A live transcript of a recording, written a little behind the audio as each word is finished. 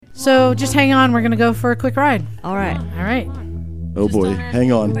So just hang on. We're going to go for a quick ride. All right. All right. Oh boy,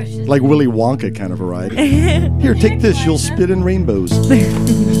 hang on. Like Willy Wonka kind of a ride. Here, take this. You'll spit in rainbows. Hey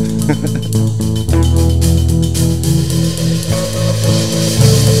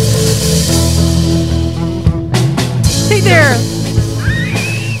there.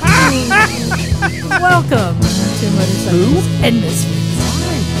 Welcome to Motorcycles and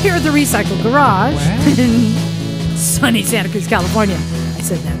Misfits. Here at the Recycle Garage in sunny Santa Cruz, California. I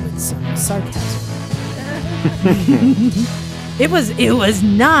said that with some sarcasm. It was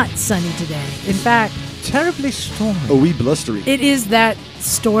not sunny today. In fact, terribly stormy. A wee blustery. It is that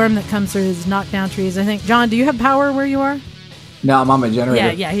storm that comes through, has knocked down trees. I think. John, do you have power where you are? No, I'm on my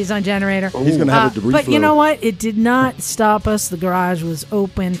generator. Yeah, he's on generator. He's going to have a debris But flow. you know what? It did not stop us. The garage was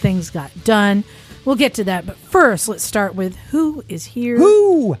open. Things got done. We'll get to that. But first, let's start with who is here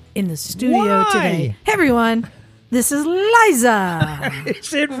in the studio today. Hey, everyone. This is Liza.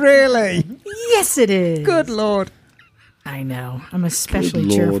 Is it really? Yes, it is. Good Lord. I know. I'm especially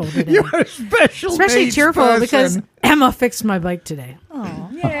Good cheerful Lord. today. You're a special Especially needs cheerful person. because Emma fixed my bike today. Oh,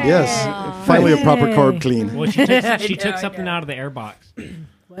 Yes, finally a proper carb clean. Well, she took something out of the airbox.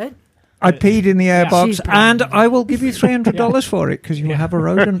 What? I peed in the airbox, She's and I will give you $300 for it because you have a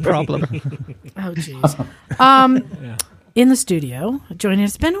rodent problem. Oh, jeez. In the studio, joining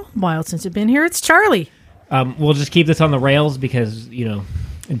us, it's been a while since I've been here, it's Charlie. We'll just keep this on the rails because,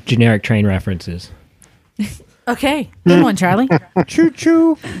 generic train references. Okay, good one, Charlie.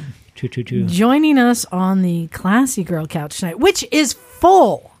 Choo-choo. Choo-choo-choo. Joining us on the Classy Girl couch tonight, which is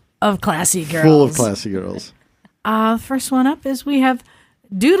full of classy girls. Full of classy girls. First one up is we have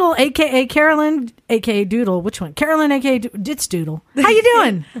Doodle, a.k.a. Carolyn, a.k.a. Doodle. Which one? Carolyn, a.k.a. It's Doodle. How you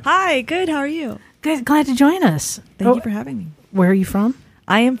doing? Hi, good. How are you? Good, glad to join us. Thank you for having me. Where are you from?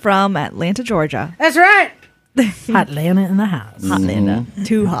 I am from Atlanta, Georgia. That's right. Atlanta in the house. Hot Atlanta.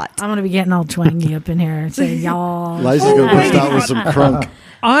 Too hot. I'm going to be getting all twangy up in here and say, y'all. Liza's going to bust out with some crunk.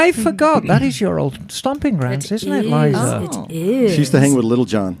 I forgot. That is your old stomping grounds, isn't it, Liza? It is. She used to hang with Little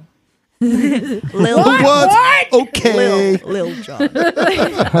John. Lil What? Okay. Lil John.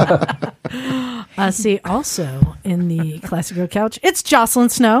 See, also in the Classic Girl couch, it's Jocelyn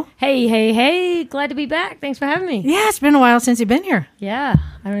Snow. Hey. Glad to be back. Thanks for having me. Yeah, it's been a while since you've been here. Yeah.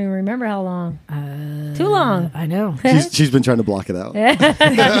 I don't even remember how long. Too long. I know. She's been trying to block it out.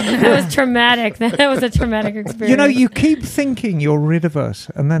 It was traumatic. That was a traumatic experience. You keep thinking you're rid of us,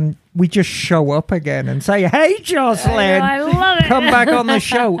 and then we just show up again and say, "Hey, Jocelyn, I love it. come back on the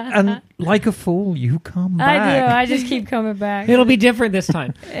show." And like a fool, you come back. I do. I just keep coming back. It'll be different this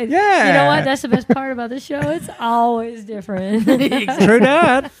time. Yeah. Yeah. You know what? That's the best part about the show. It's always different. True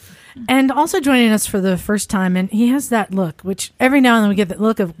that. And also joining us for the first time, and he has that look, which every now and then we get that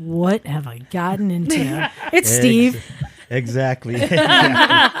look of, what have I gotten into? It's Steve. Exactly.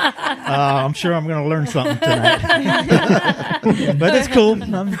 I'm sure I'm going to learn something tonight. But it's cool.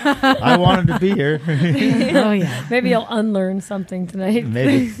 I wanted to be here. Oh, yeah. Maybe you'll unlearn something tonight.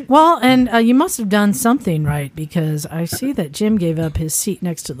 Maybe. Well, and you must have done something right, because I see that Jim gave up his seat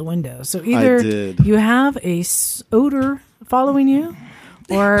next to the window. So either did. you have a odor following you,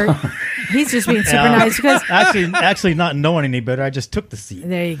 or he's just being super nice because Actually, not knowing any better, I just took the seat.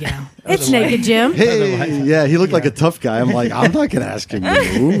 there you go. It's naked Jim. Hey, yeah, he looked like a tough guy. I'm like, I'm not going to ask him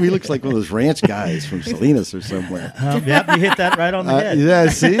to move. He looks like one of those ranch guys from Salinas or somewhere. Yep, you hit that right on the head. Yeah,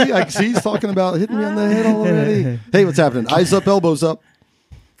 see? I see he's talking about hitting me on the head already. Hey, what's happening? Eyes up, elbows up.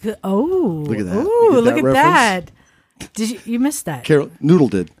 Oh, Look at that. Ooh, You look get at that that. Did you miss that? Noodle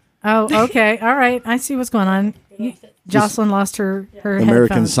did. Oh, okay. All right. I see what's going on. Jocelyn lost her American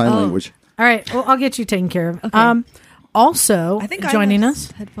headphones. Sign Language. All right. Well, I'll get you taken care of. Okay. Also, I think joining I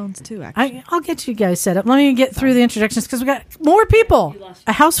us. headphones too, actually. I'll get you guys set up. Let me get through the introductions because we got more people.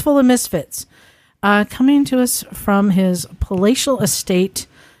 A house full of misfits. Coming to us from his palatial estate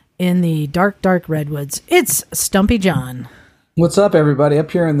in the dark, dark redwoods. It's Stumpy John. What's up, everybody? Up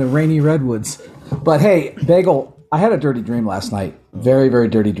here in the rainy redwoods. But hey, Bagel, I had a dirty dream last night. Very, very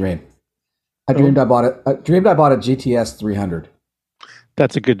dirty dream. I dreamed I bought a GTS 300.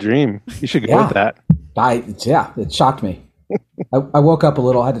 That's a good dream. You should go with that. It shocked me. I woke up a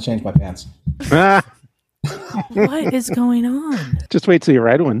little. I had to change my pants. What is going on? Just wait till you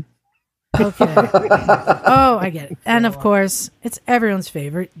ride one. Okay. Oh, I get it. And of course, it's everyone's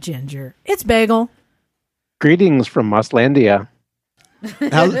favorite, Ginger. It's Bagel. Greetings from Mosslandia.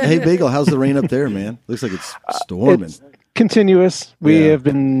 Hey, Bagel, how's the rain up there, man? Looks like it's storming. It's continuous. We have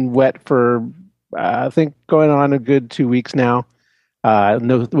been wet for, I think, going on a good 2 weeks now.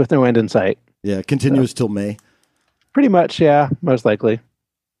 With no end in sight. Yeah, continuous till May. Pretty much, yeah, most likely.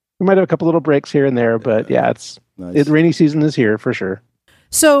 We might have a couple little breaks here and there, but yeah, Nice. Rainy season is here for sure.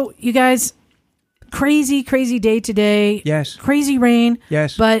 So, you guys, crazy day today. Yes. Crazy rain.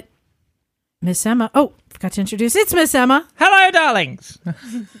 Yes. But Miss Emma. Oh, forgot to introduce. It's Miss Emma. Hello, darlings.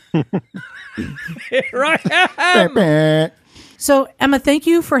 Here I am. So, Emma, thank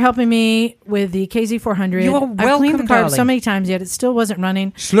you for helping me with the KZ400. You are I've cleaned welcome, the carb darling. so many times, yet it still wasn't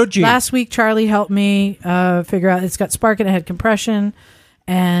running. Sludgy. Last week, Charlie helped me figure out it's got spark and it had compression.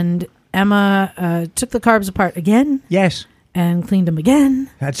 And Emma took the carbs apart again. Yes. And cleaned them again.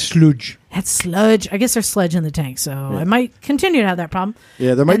 That's sludge. Had sludge. I guess there's sludge in the tank, so I might continue to have that problem.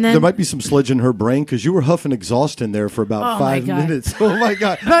 Yeah, there might be some sludge in her brain because you were huffing exhaust in there for about 5 minutes. Oh my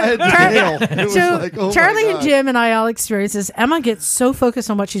god! I had to bail. It was like, oh Charlie my and God. Jim and I all experience this. Emma gets so focused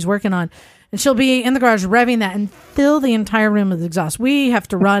on what she's working on, and she'll be in the garage revving that and fill the entire room with exhaust. We have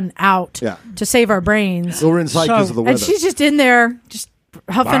to run out to save our brains. So we're inside because of the weather. And she's just in there, just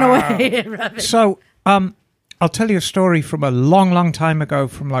huffing away and revving. So, I'll tell you a story from a long time ago,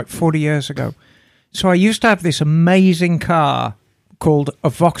 from like 40 years ago. So I used to have this amazing car called a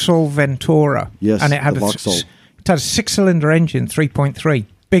Vauxhall Ventura. Yes, and it had the Vauxhall. it had a 6-cylinder engine, 3.3.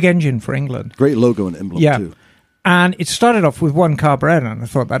 Big engine for England. Great logo and emblem, Yeah. too. And it started off with 1 carburetor, and I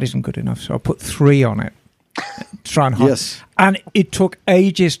thought that isn't good enough, so I put 3 on it. Try and Yes. And it took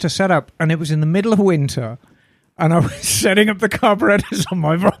ages to set up, and it was in the middle of winter. And I was setting up the carburetors on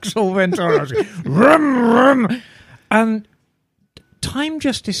my Vauxhall Ventura. I was going, rum. And time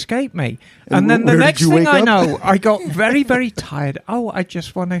just escaped me. And then the where did next you thing wake I up? know, I got very, very tired. Oh, I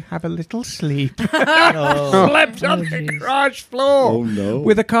just want to have a little sleep. Slept on the garage floor Oh, no.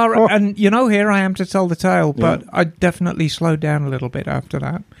 with a car. And, here I am to tell the tale. But I definitely slowed down a little bit after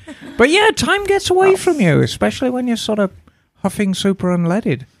that. But, yeah, time gets away from you, especially when you're sort of huffing super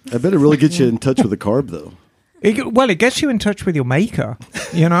unleaded. I bet it really gets you in touch with the carb, though. It gets you in touch with your maker,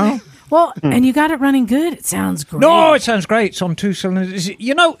 Well, and you got it running good. It sounds great. No, it sounds great. It's on 2 cylinders.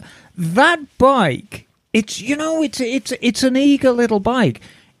 That bike, it's an eager little bike.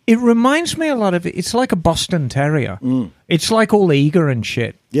 It reminds me a lot of it. It's like a Boston Terrier. It's like all eager and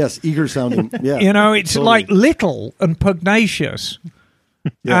shit. Yes, eager sounding. Yeah. It's like little and pugnacious.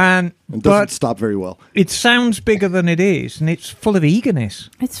 Yeah. And It doesn't but stop very well. it sounds bigger than it is, and it's full of eagerness.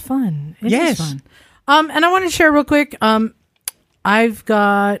 It's fun. It is Yes. fun. And I want to share real quick. I've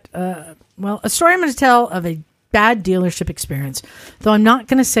got a story I'm going to tell of a bad dealership experience, though I'm not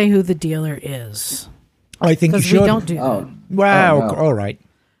going to say who the dealer is. I think you Because should. we don't do that. Wow. Oh, no. All right.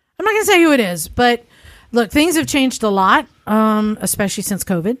 I'm not going to say who it is, but look, things have changed a lot, especially since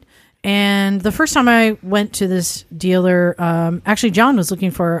COVID. And the first time I went to this dealer, actually John was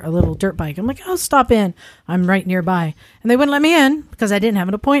looking for a little dirt bike. I'm like, I'll stop in. I'm right nearby. And they wouldn't let me in because I didn't have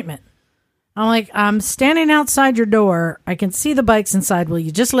an appointment. I'm like, I'm standing outside your door. I can see the bikes inside. Will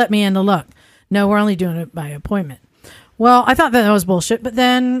you just let me in to look? No, we're only doing it by appointment. Well, I thought that was bullshit. But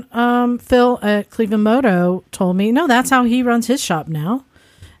then Phil at Cleveland Moto told me, no, that's how he runs his shop now.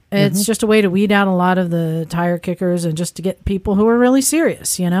 It's just a way to weed out a lot of the tire kickers and just to get people who are really serious,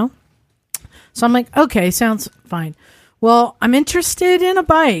 So I'm like, okay, sounds fine. Well, I'm interested in a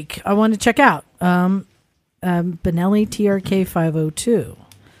bike I want to check out. Benelli TRK 502.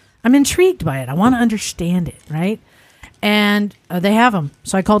 I'm intrigued by it. I want to understand it, right? And they have them.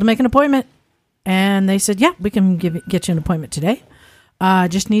 So I called to make an appointment. And they said, yeah, we can get you an appointment today.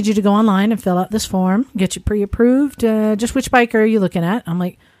 Just need you to go online and fill out this form, get you pre-approved. Just which bike are you looking at? I'm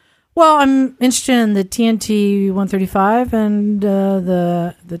like, well, I'm interested in the TNT 135 and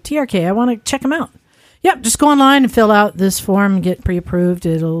the TRK. I want to check them out. Yep, just go online and fill out this form and get pre-approved.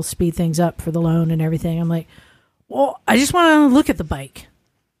 It'll speed things up for the loan and everything. I'm like, well, I just want to look at the bike.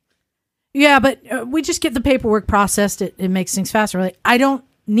 Yeah, but we just get the paperwork processed. It makes things faster. Like, I don't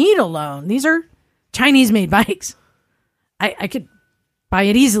need a loan. These are Chinese-made bikes. I could buy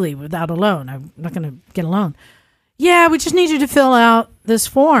it easily without a loan. I'm not going to get a loan. Yeah, we just need you to fill out this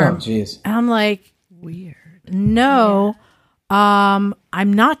form. Oh, jeez. And I'm like, weird. No, I'm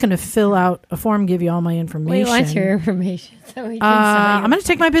not going to fill out a form, give you all my information. We want your information. So we can I'm going to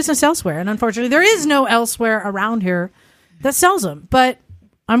take my business elsewhere. And unfortunately, there is no elsewhere around here that sells them. But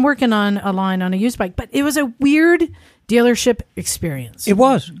I'm working on a line on a used bike. But it was a weird dealership experience. It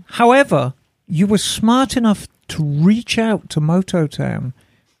was. However, you were smart enough to reach out to Mototown,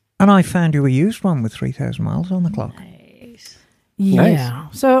 and I found you a used one with 3,000 miles on the clock. Yeah.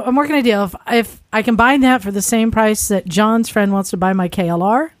 So I'm working a deal. If I can buy that for the same price that John's friend wants to buy my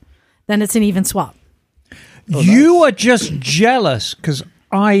KLR, then it's an even swap. You are just jealous because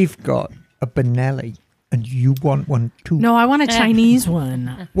I've got a Benelli and you want one too. No, I want a Chinese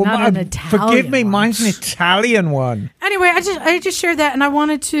one, not an Italian forgive me, one. mine's an Italian one. Anyway, I just shared that, and I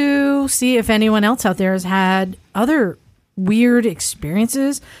wanted to see if anyone else out there has had other weird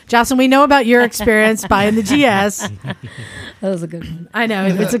experiences. Jocelyn, we know about your experience buying the GS. That was a good one. I know,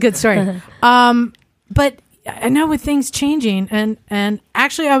 it's a good story. But I know with things changing, and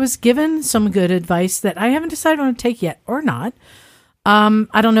actually I was given some good advice that I haven't decided on to take yet or not.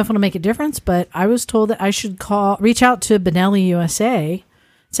 I don't know if it'll make a difference, but I was told that I should reach out to Benelli USA,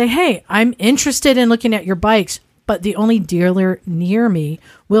 say, hey, I'm interested in looking at your bikes, but the only dealer near me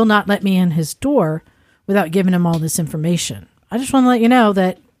will not let me in his door without giving him all this information. I just want to let you know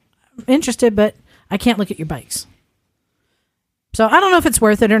that I'm interested, but I can't look at your bikes. So I don't know if it's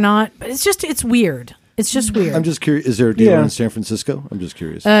worth it or not, but it's weird. It's just weird. I'm just curious. Is there a dealer in San Francisco? I'm just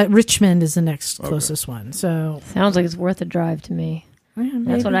curious. Richmond is the next closest one. So sounds like it's worth a drive to me.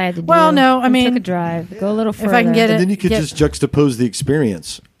 That's what I had to do. Well, no, I mean, took a drive, go a little further. If I can get it, and then you could just juxtapose the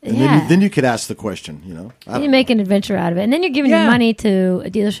experience, and then you could ask the question. You make an adventure out of it, and then you're giving your money to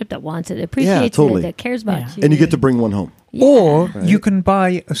a dealership that wants it, appreciates it, that cares about you, and you get to bring one home. Yeah. Or you can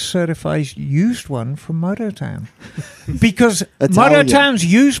buy a certified used one from Motortown. Because Motortown's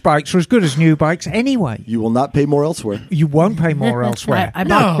used bikes are as good as new bikes anyway. You will not pay more elsewhere. You won't pay more elsewhere. I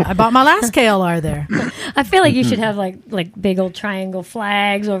bought my last KLR there. I feel like you should have like big old triangle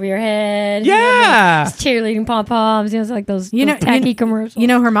flags over your head. Yeah. Cheerleading pom-poms. It's like those tacky commercials. You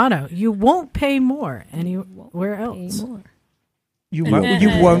know her motto. You won't pay more anywhere else. You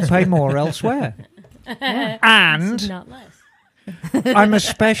won't pay more elsewhere. And not less. I'm a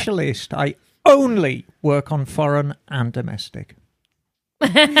specialist. I only work on foreign and domestic.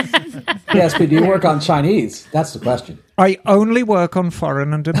 Yes, but do you work on Chinese? That's the question. I only work on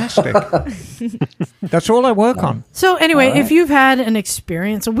foreign and domestic. That's all I work on. So anyway, if you've had an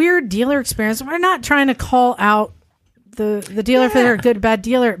experience, a weird dealer experience, we're not trying to call out the dealer if they're a good or bad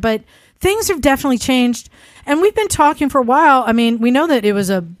dealer, but things have definitely changed. And we've been talking for a while. I mean, we know that it was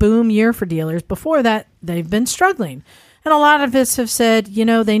a boom year for dealers. Before that, they've been struggling. And a lot of us have said,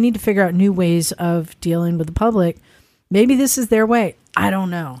 they need to figure out new ways of dealing with the public. Maybe this is their way. I don't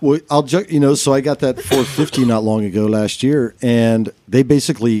know. Well, so I got that 450 not long ago last year, and they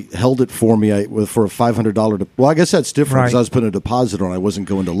basically held it for me for a $500. Well, I guess that's different because I was putting a deposit on. I wasn't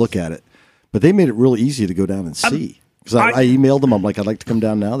going to look at it. But they made it really easy to go down and see. Because I emailed them. I'm like, I'd like to come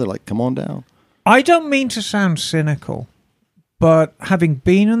down now. They're like, come on down. I don't mean to sound cynical, but having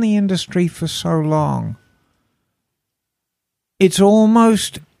been in the industry for so long, it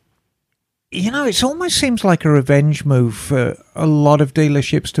almost seems like a revenge move for a lot of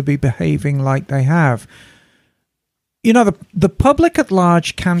dealerships to be behaving like they have. The public at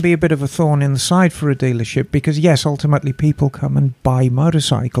large can be a bit of a thorn in the side for a dealership because, yes, ultimately people come and buy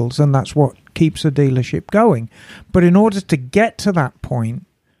motorcycles, and that's what keeps a dealership going. But in order to get to that point,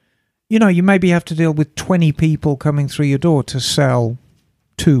 you maybe have to deal with 20 people coming through your door to sell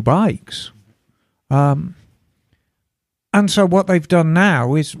 2 bikes. And so what they've done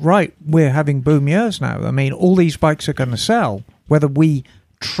now is, we're having boom years now. I mean, all these bikes are going to sell, whether we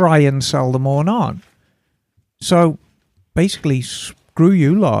try and sell them or not. So basically, screw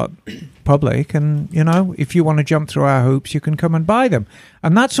you lot, public, and, if you want to jump through our hoops, you can come and buy them.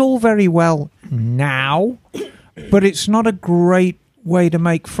 And that's all very well now, but it's not a great way to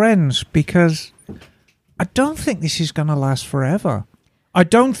make friends because I don't think this is going to last forever. I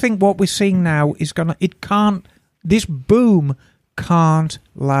don't think what we're seeing now is this boom can't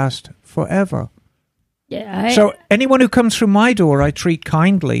last forever. Yeah. So anyone who comes through my door, I treat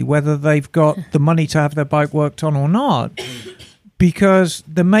kindly, whether they've got the money to have their bike worked on or not, because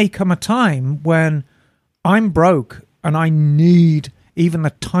there may come a time when I'm broke and I need even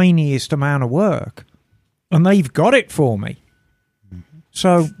the tiniest amount of work, and they've got it for me.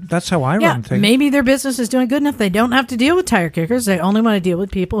 So that's how I run things. Maybe their business is doing good enough. They don't have to deal with tire kickers. They only want to deal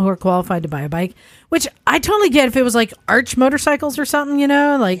with people who are qualified to buy a bike, which I totally get if it was like Arch Motorcycles or something,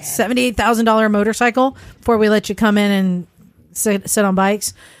 like $78,000 motorcycle before we let you come in and sit on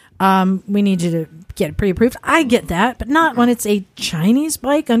bikes. We need you to get it pre-approved. I get that, but not when it's a Chinese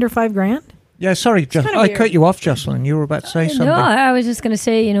bike under $5,000. Yeah, sorry, I cut you off, Jocelyn. You were about to say something. No, I was just going to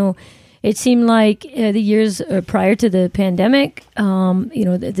say, it seemed like the years prior to the pandemic,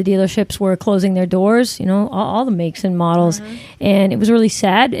 the dealerships were closing their doors, all the makes and models. Mm-hmm. And it was really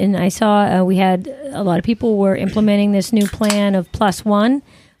sad. And I saw we had a lot of people were implementing this new plan of +1,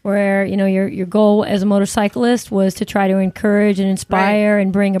 where, your goal as a motorcyclist was to try to encourage and inspire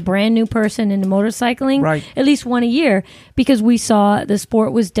and bring a brand new person into motorcycling, at least one a year, because we saw the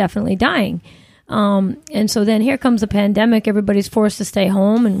sport was definitely dying. And so then here comes the pandemic. Everybody's forced to stay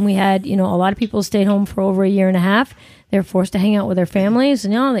home. And we had, a lot of people stayed home for over a year and a half. They're forced to hang out with their families,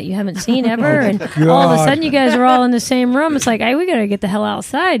 that you haven't seen ever. And all of a sudden you guys are all in the same room. It's like, hey, we got to get the hell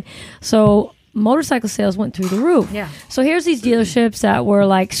outside. So motorcycle sales went through the roof. Yeah. So here's these dealerships that were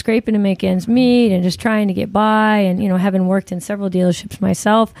like scraping to make ends meet and just trying to get by. And, having worked in several dealerships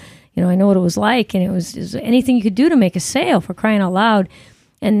myself, I know what it was like. And it was anything you could do to make a sale, for crying out loud.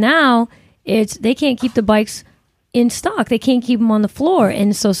 And now they can't keep the bikes in stock. They can't keep them on the floor.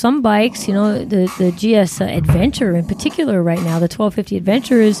 And so some bikes, the GS Adventure in particular right now, the 1250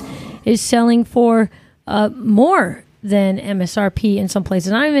 Adventure is selling for more than MSRP in some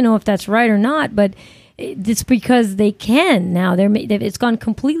places. I don't even know if that's right or not, but it's because they can now. It's gone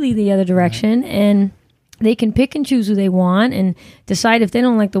completely the other direction, and they can pick and choose who they want and decide if they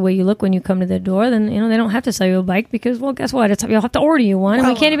don't like the way you look when you come to their door, then they don't have to sell you a bike because, well, guess what? You'll have to order you one, and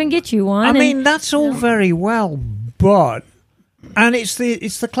we can't even get you one. I mean, that's all very well, but it's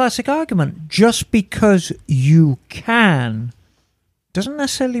the classic argument. Just because you can doesn't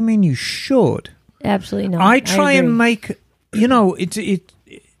necessarily mean you should. Absolutely not. I try and make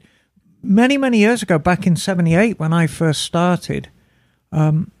many years ago, back in '78 when I first started,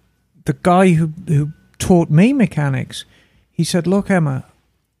 the guy who taught me mechanics, he said, look, Emma,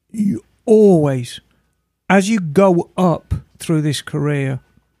 you always, as you go up through this career,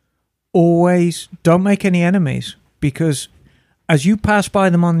 always don't make any enemies, because as you pass by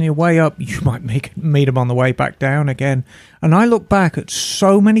them on your way up, you might meet them on the way back down again. And I look back at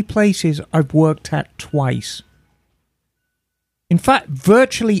so many places I've worked at twice. In fact,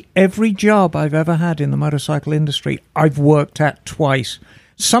 virtually every job I've ever had in the motorcycle industry, I've worked at twice.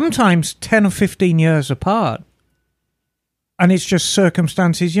 Sometimes 10 or 15 years apart. And it's just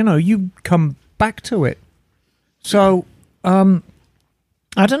circumstances, you come back to it. So, I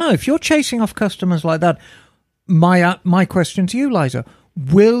don't know, if you're chasing off customers like that, my question to you, Liza,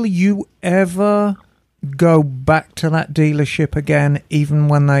 will you ever go back to that dealership again, even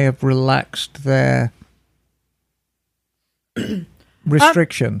when they have relaxed their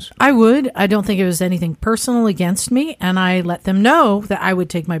restrictions? I would. I don't think it was anything personal against me, and I let them know that I would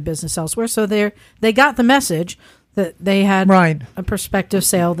take my business elsewhere. So they got the message that they had a prospective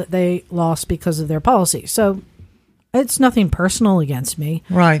sale that they lost because of their policy. So it's nothing personal against me.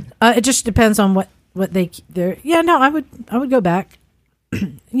 Right. It just depends on what they're. Yeah, no, I would go back.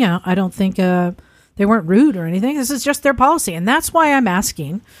 I don't think they weren't rude or anything. This is just their policy, and that's why I'm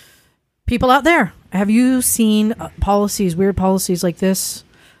asking people out there. Have you seen weird policies like this?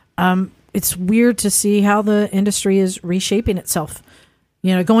 It's weird to see how the industry is reshaping itself.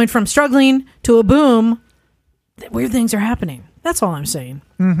 Going from struggling to a boom, weird things are happening. That's all I'm saying.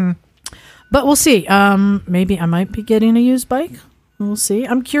 Mm-hmm. But we'll see. Maybe I might be getting a used bike. We'll see.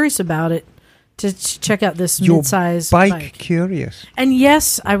 I'm curious about it to check out this mid-size bike. Curious. And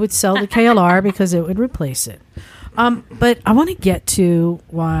yes, I would sell the KLR because it would replace it. But I want to get to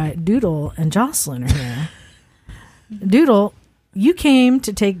why Doodle and Jocelyn are here. Doodle, you came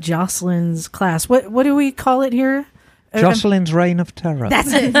to take Jocelyn's class. What do we call it here? Jocelyn's Reign of Terror. That's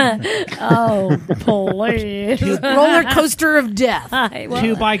it. Oh, please. Roller coaster of death.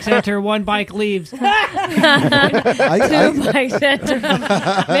 Two bikes enter, one bike leaves. Two bikes enter.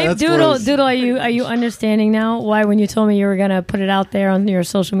 Maybe Doodle, are you understanding now why when you told me you were going to put it out there on your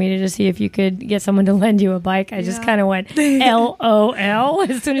social media to see if you could get someone to lend you a bike? I just kind of went LOL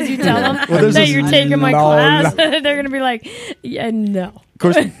as soon as you tell them that you're taking my class. They're going to be like, yeah, no.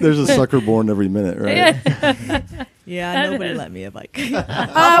 Of course, there's a sucker born every minute, right? Yeah, nobody lent me a bike.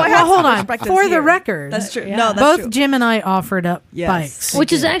 Well, hold on. For the record, that's true. Yeah. No, that's both true. Jim and I offered up bikes,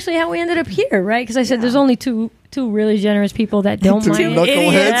 which is actually how we ended up here, right? Because I said there's only two really generous people that don't mind.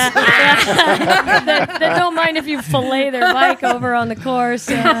 Knuckleheads. that don't mind if you fillet their bike over on the course.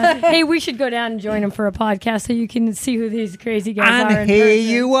 Hey, we should go down and join them for a podcast so you can see who these crazy guys are. And here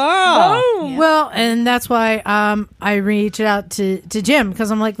you are. Boom. Yeah. Well, and that's why I reached out to Jim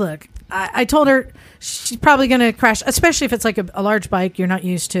because I'm like, look, I told her she's probably going to crash, especially if it's like a large bike you're not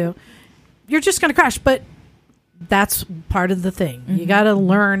used to. You're just going to crash, but that's part of the thing. Mm-hmm. You got to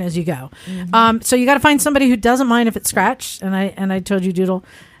learn as you go. Mm-hmm. So you got to find somebody who doesn't mind if it's scratched. And I told you, Doodle,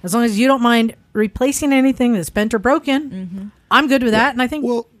 as long as you don't mind replacing anything that's bent or broken, I'm good with that. And I think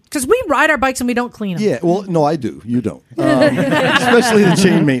because we ride our bikes and we don't clean them. Yeah, well, no, I do. You don't, especially the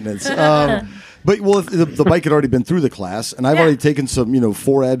chain maintenance. But the bike had already been through the class, and I've already taken some,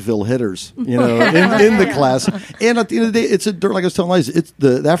 4 Advil hitters, in the class. And at the end of the day, it's a dirt. Like I was telling Liza, it's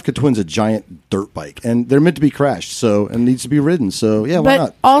the Africa Twin's a giant dirt bike, and they're meant to be crashed, and needs to be ridden. So yeah, why not?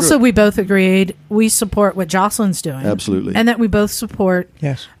 But also, we both agreed we support what Jocelyn's doing, absolutely, and that we both support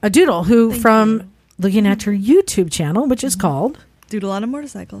a Doodle who, looking at your YouTube channel, which is called Doodle on a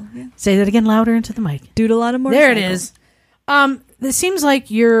Motorcycle. Yeah. Say that again louder into the mic. Doodle on a Motorcycle. There it is. It seems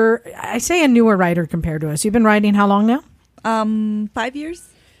like I say a newer writer compared to us. You've been writing how long now? 5 years.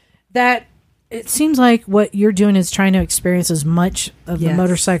 That it seems like what you're doing is trying to experience as much of the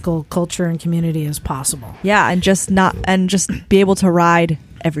motorcycle culture and community as possible. Yeah, and just be able to ride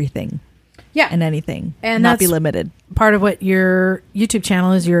everything. Yeah. And anything. And not be limited. Part of what your YouTube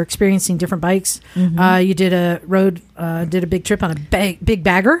channel is, you're experiencing different bikes. Mm-hmm. You did a big trip on a big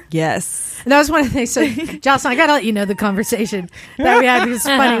bagger. Yes. And that was one of the things. So, Jocelyn, I got to let you know the conversation that we had. It was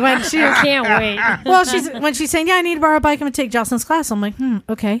funny. When she I can't wait. Well, when she's saying, yeah, I need to borrow a bike. I'm going to take Jocelyn's class. I'm like,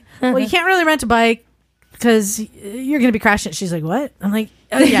 okay. Well, you can't really rent a bike because you're going to be crashing it. She's like, what? I'm like,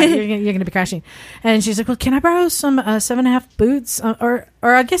 oh, yeah, you're going to be crashing. And she's like, well, can I borrow some 7.5 boots? Or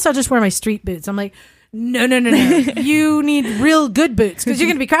I guess I'll just wear my street boots. I'm like, no. You need real good boots because you're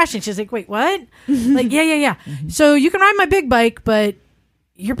going to be crashing. She's like, wait, what? Like, yeah. So you can ride my big bike, but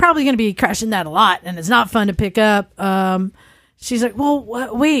you're probably going to be crashing that a lot, and it's not fun to pick up. She's like,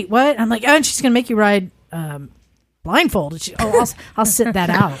 well, wait, what? I'm like, oh, and she's going to make you ride blindfolded. I'll sit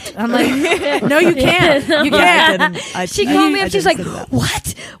that out. I'm like, no, you can't. You can't. She called me up. She's like,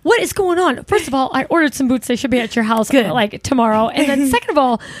 what is going on? First of all, I ordered some boots. They should be at your house like tomorrow. And then second of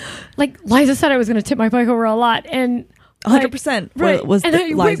all, like Liza said, I was going to tip my bike over a lot. And 100%. Right. Was and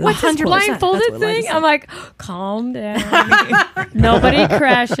then, wait, what's this blindfolded thing? I'm like, calm down. Nobody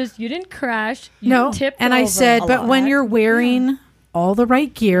crashes. You didn't crash. You tipped and over. I said, but when you're wearing all the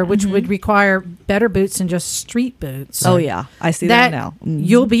right gear, which would require better boots than just street boots. Oh, yeah. I see that now.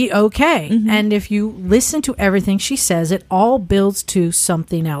 You'll be okay. And if you listen to everything she says, it all builds to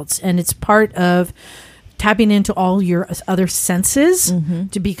something else. And it's part of tapping into all your other senses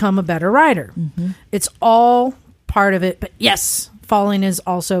to become a better rider. It's all part of it. But yes, falling is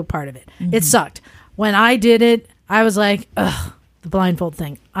also part of it. It sucked. When I did it, I was like, ugh, the blindfold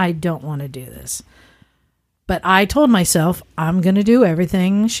thing. I don't want to do this. But I told myself I'm going to do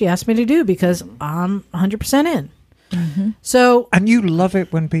everything she asked me to do because I'm 100% in. So, and you love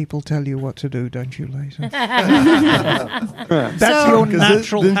it when people tell you what to do, don't you, Liza? That's your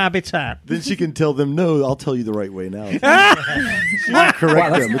natural habitat. Then she can tell them, no, I'll tell you the right way now. She can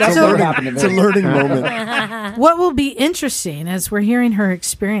correct them. It's a learning moment. What will be interesting as we're hearing her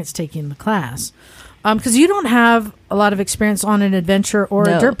experience taking the class, because you don't have a lot of experience on an adventure or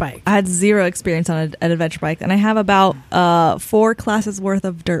a dirt bike. I had zero experience on an adventure bike, and I have about 4 classes worth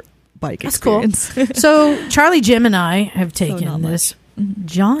of dirt bike experience. That's cool. So Charlie, Jim, and I have taken this.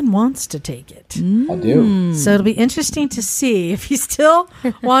 John wants to take it. I do. So it'll be interesting to see if he still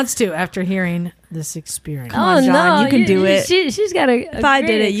wants to after hearing this experience. Come on, John, you can do it. She's got a if I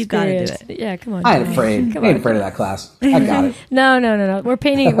did it, you got to do it. Yeah, come on. I ain't afraid. I ain't afraid of that class. I got it. No. We're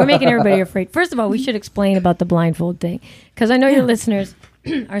making everybody afraid. First of all, we should explain about the blindfold thing because I know your listeners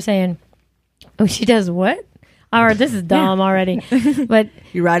are saying, "Oh, she does what?" Or this is dumb already, but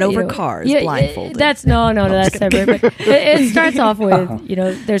you ride over cars blindfolded. That's that's separate. But it starts off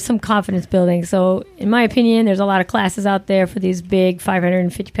with there's some confidence building. So in my opinion, there's a lot of classes out there for these big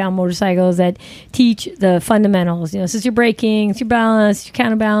 550-pound motorcycles that teach the fundamentals. This is your braking, it's your balance, your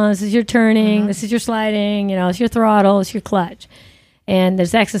counterbalance, this is your turning, this is your sliding. It's your throttle, it's your clutch, and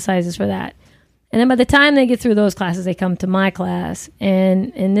there's exercises for that. And then by the time they get through those classes, they come to my class.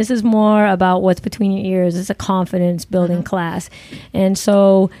 And this is more about what's between your ears. It's a confidence building class. And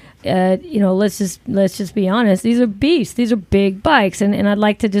so, let's just be honest. These are beasts. These are big bikes. And I'd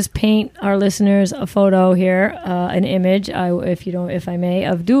like to just paint our listeners a photo here, an image, if I may,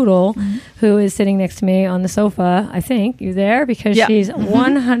 of Doodle, who is sitting next to me on the sofa. I think you there because she's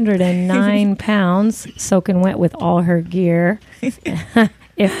 109 pounds, soaking wet with all her gear.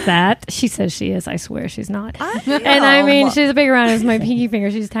 If that. She says she is. I swear she's not. And I mean, she's as big around as my pinky finger.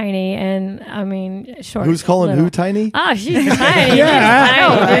 She's tiny. And I mean, short. Who's calling who tiny? Oh, she's tiny.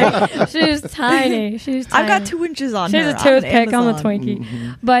 She's tiny. She's tiny. I've got 2 inches on her. She's a toothpick. I'm a Twinkie.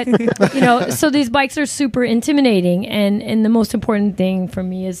 But, so these bikes are super intimidating. And the most important thing for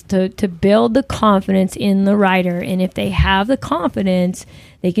me is to build the confidence in the rider. And if they have the confidence,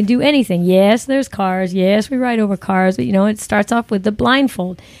 they can do anything. Yes, there's cars. Yes, we ride over cars. But, it starts off with the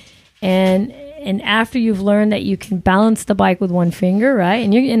blindfold. And after you've learned that you can balance the bike with one finger, right?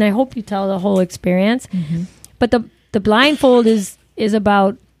 And I hope you tell the whole experience. But the blindfold is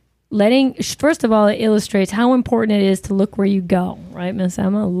about first of all, it illustrates how important it is to look where you go, right, Miss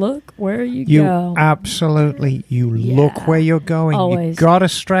Emma? Look where you go. Absolutely. Look where you're going. Always. You got to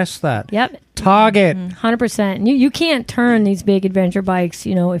stress that. Yep. Target. 100%. You can't turn these big adventure bikes,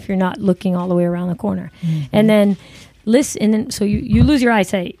 if you're not looking all the way around the corner. And then listen, and then so you lose your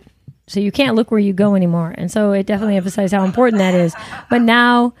eyesight. So you can't look where you go anymore. And so it definitely emphasizes how important that is. But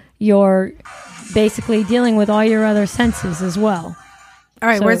now you're basically dealing with all your other senses as well. All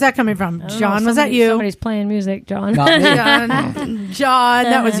right, where's that coming from? John, was that you? Somebody's playing music, John. John,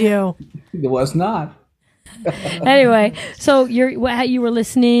 that was you. It was not. Anyway, so you were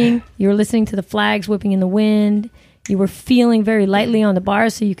listening. You were listening to the flags whipping in the wind. You were feeling very lightly on the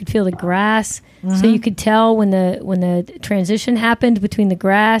bars, so you could feel the grass. So you could tell when the transition happened between the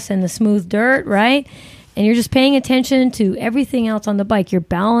grass and the smooth dirt, right? And you're just paying attention to everything else on the bike, your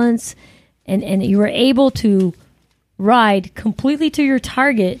balance, and you were able to ride completely to your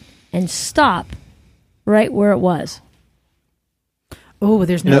target and stop right where it was. Oh,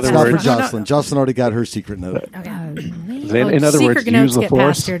 there's no. That's not for Jocelyn. Jocelyn already got her secret note. Okay. In other words, use the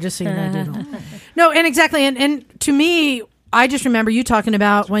force. Here, just so you know, Doodle. No, and exactly, and to me, I just remember you talking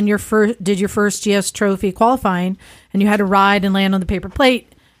about when you did your first GS Trophy qualifying, and you had to ride and land on the paper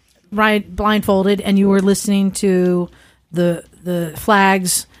plate, ride blindfolded, and you were listening to the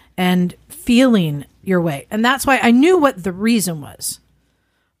flags and feeling your way, and that's why I knew what the reason was.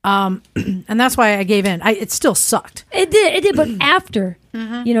 And that's why I gave in. It still sucked. It did. But after,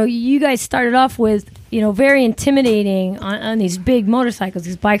 you guys started off with, very intimidating on these big motorcycles.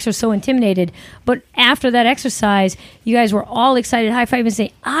 These bikes are so intimidated. But after that exercise, you guys were all excited, high five, and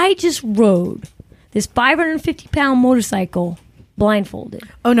saying, "I just rode this 550-pound motorcycle blindfolded."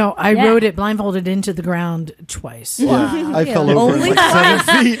 Oh no, I rode it blindfolded into the ground twice. Yeah, I fell over like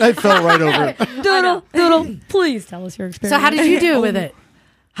 7 feet. I fell right over. Doodle, please tell us your experience. So how did you do with it?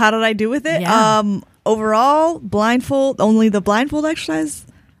 How did I do with it? Yeah. Overall, only the blindfold exercise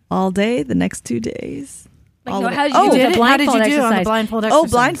all day, the next 2 days. How did you do on the blindfold exercise?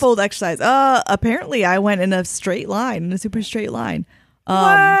 Blindfold exercise. Apparently I went in a straight line, in a super straight line.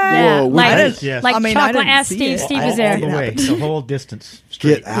 Yeah, Yes. like I mean, chocolate I didn't ass see Steve. it. Steve all, was there. all the way, the whole distance.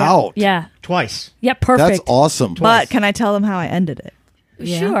 Straight. Get out. Yeah. Twice. Yeah, perfect. That's awesome. But can I tell them how I ended it?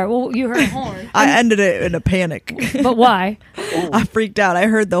 Yeah. Sure. Well, you heard a horn. I ended it in a panic. But why? I freaked out. I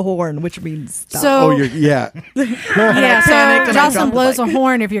heard the horn, which means stop. So yeah. So Jocelyn blows a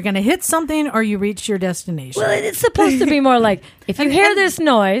horn if you're going to hit something or you reach your destination. Well, it's supposed to be more like if you hear this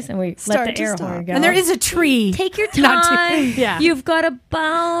noise, and we Start let the to air stop. horn go. And there is a tree. Take your Not time. yeah. You've got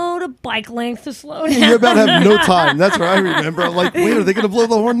about a bike length to slow down. You're about to have no time. That's what I remember. I'm like, wait, are they going to blow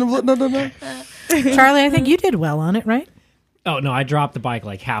the horn? No. Charlie, I think you did well on it, right? Oh, no, I dropped the bike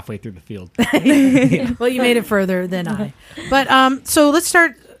like halfway through the field. Well, you made it further than I. But so let's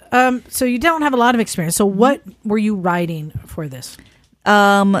start. So you don't have a lot of experience. So what were you riding for this?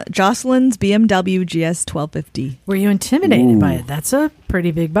 Jocelyn's BMW GS 1250. Were you intimidated by it? That's a pretty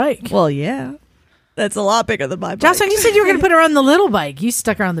big bike. Well, yeah. That's a lot bigger than my bike. Jocelyn, you said you were going to put her on the little bike. You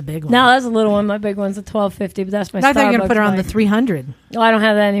stuck her on the big one. No, that's a little one. My big one's a 1250, but that's my I thought you were going to put her on the bike. 300. Oh, I don't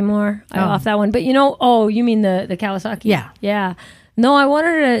have that anymore. I off that one. But you mean the Kawasaki? Yeah. Yeah. No, I wanted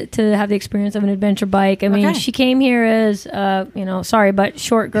her to have the experience of an adventure bike. I mean, she came here as, but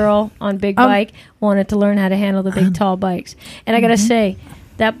short girl on big bike, wanted to learn how to handle the big, tall bikes. And I got to say,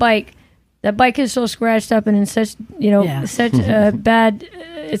 that bike is so scratched up and in such, such bad,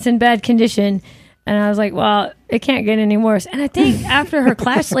 it's in bad condition. And I was like, well, it can't get any worse. And I think after her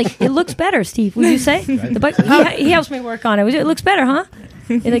class, it looks better, Steve, would you say? The bike, he helps me work on it. It looks better, huh?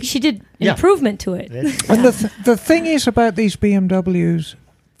 She did improvement to it. And the thing is about these BMWs,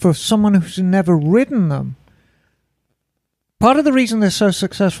 for someone who's never ridden them, part of the reason they're so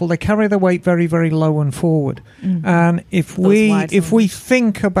successful, they carry the weight very, very low and forward. Mm-hmm. And if we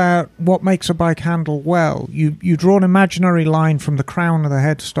think about what makes a bike handle well, you draw an imaginary line from the crown of the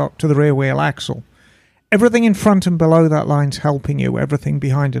headstock to the rear wheel axle. Everything in front and below that line's helping you. Everything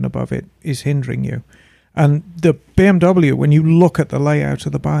behind and above it is hindering you. And the BMW, when you look at the layout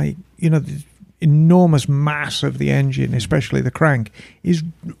of the bike, the enormous mass of the engine, especially the crank, is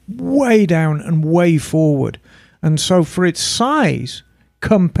way down and way forward. And so for its size,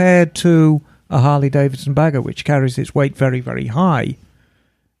 compared to a Harley-Davidson Bagger, which carries its weight very, very high,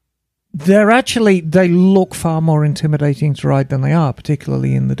 they look far more intimidating to ride than they are,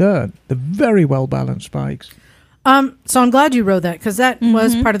 particularly in the dirt. They're very well-balanced bikes. So I'm glad you rode that, because that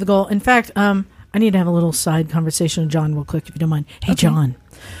was part of the goal. In fact, I need to have a little side conversation with John real quick, if you don't mind. Hey, John.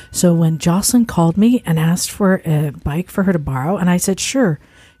 So when Jocelyn called me and asked for a bike for her to borrow, and I said, sure,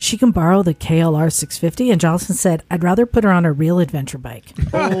 she can borrow the KLR 650, and Jocelyn said, I'd rather put her on a real adventure bike.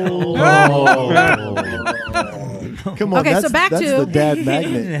 Come on, okay, that's, so back that's to the dad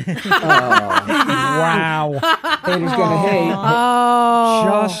magnet. Wow. Haters gonna hate. Oh,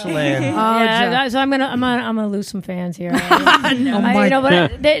 Jocelyn. Yeah, so I'm gonna lose some fans here. No.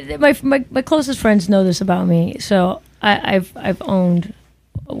 But my closest friends know this about me. So I've owned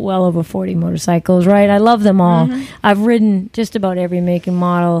well over 40 motorcycles. Right, I love them all. I've ridden just about every make and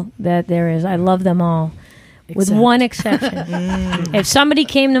model that there is. I love them all, with one exception. If somebody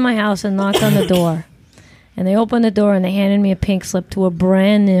came to my house and knocked on the door And they opened the door and they handed me a pink slip to a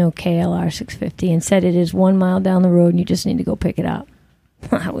brand new KLR 650 and said it is 1 mile down the road and you just need to go pick it up.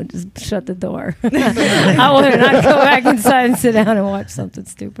 I would just shut the door. I would not go back inside and sit down and watch something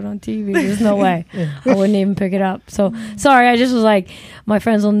stupid on TV. There's no way. I wouldn't even pick it up. So, sorry, I just was like, my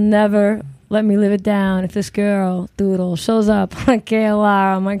friends will never let me live it down if this girl, Doodle, shows up on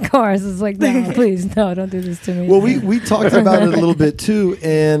KLR on my cars. It's like, no, please, no, don't do this to me. Well, we talked about it a little bit too,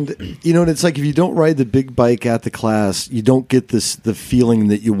 and and it's like if you don't ride the big bike at the class, you don't get the feeling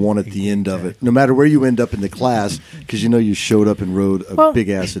that you want at the end of it, no matter where you end up in the class, because you showed up and rode a big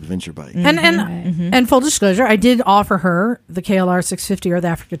ass adventure bike. And full disclosure, I did offer her the KLR 650 or the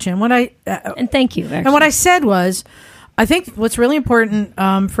Africa Twin. And thank you. Actually. And what I said was, I think what's really important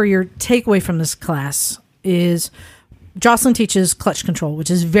for your takeaway from this class is Jocelyn teaches clutch control, which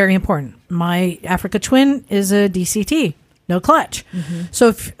is very important. My Africa Twin is a DCT, no clutch. Mm-hmm.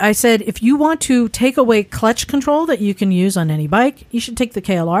 So I said, if you want to take away clutch control that you can use on any bike, you should take the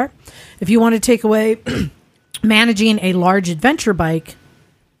KLR. If you want to take away managing a large adventure bike,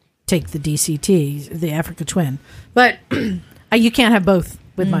 take the DCT, the Africa Twin. But you can't have both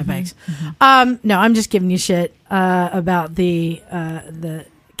with my bikes. Mm-hmm. No, I'm just giving you shit about the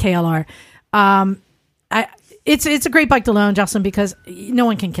KLR. It's a great bike to loan, Jocelyn, because no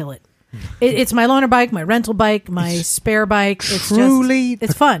one can kill it. It's my loaner bike, my rental bike, my spare bike.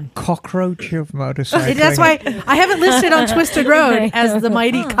 It's fun. Cockroach of motorcycling. That's why I have it listed on Twisted Road as the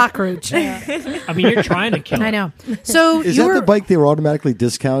mighty cockroach. I mean, you're trying to kill it. I know. So is that the bike they were automatically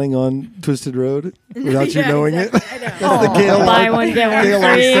discounting on Twisted Road without you knowing it? That's the KLR, buy one, get one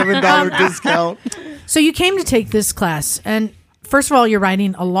free. $7 discount. So you came to take this class, and first of all, you're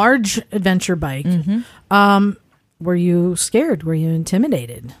riding a large adventure bike. Mm-hmm. Were you scared? Were you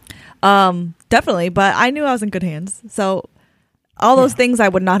intimidated? Definitely, but I knew I was in good hands. So all those things I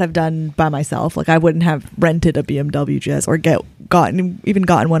would not have done by myself. Like I wouldn't have rented a BMW GS or gotten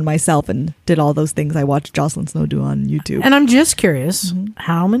one myself and did all those things I watched Jocelyn Snow do on YouTube. And I'm just curious,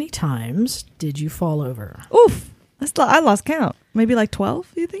 how many times did you fall over? Oof. I lost count. Maybe like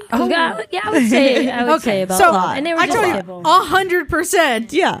 12, you think? I would say about so, a lot. And they were I told you,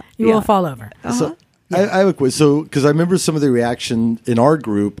 100%. Yeah, you will fall over. So, I have a question. So, because I remember some of the reaction in our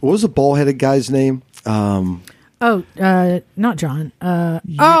group. What was the bald-headed guy's name? Not John.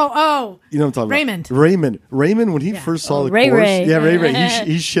 You know what I'm talking about? Raymond. Raymond, when he first saw the course. Ray. Yeah, Ray.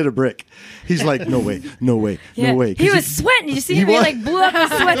 He shit a brick. He's like, no way. He was sweating. Did you see him? He like blew up his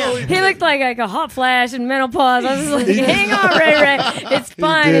sweat. He looked like a hot flash in menopause. I was like, hang on, Ray. It's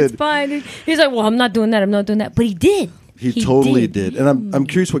fine. He's like, well, I'm not doing that. But he did. He totally did. And I'm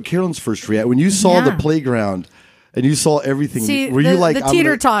curious what Carolyn's first reaction when you saw the playground and you saw everything. See, were you like the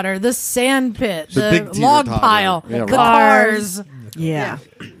teeter-totter, the sand pit, the big log pile, the cars? Yeah.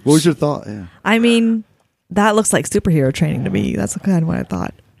 What was your thought? Yeah. I mean, that looks like superhero training to me. That's kind of what I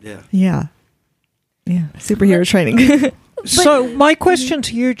thought. Yeah. Superhero training. So my question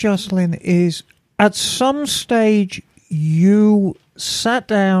to you, Jocelyn, is at some stage you sat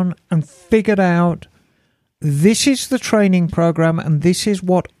down and figured out this is the training program and this is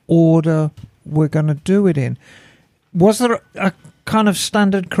what order we're going to do it in. Was there a kind of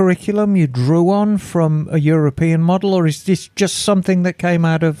standard curriculum you drew on from a European model, or is this just something that came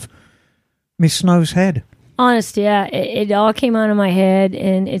out of Miss Snow's head? Honest, yeah. It all came out of my head,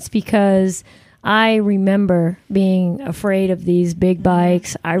 and it's because I remember being afraid of these big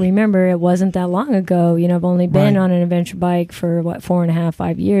bikes. I remember it wasn't that long ago. I've only been on an adventure bike for 4.5,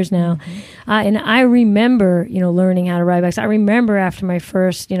 5 years now. And I remember, learning how to ride bikes. I remember after my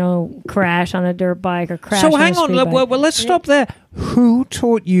first, crash on a dirt bike or crash on a street bike. Well, let's stop there. Who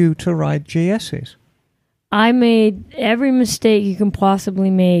taught you to ride GSs? I made every mistake you can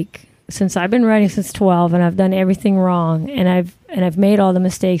possibly make since I've been riding since 12, and I've done everything wrong, and I've made all the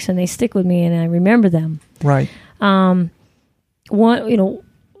mistakes, and they stick with me, and I remember them. Right. I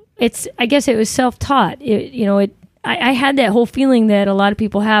guess it was self-taught. I had that whole feeling that a lot of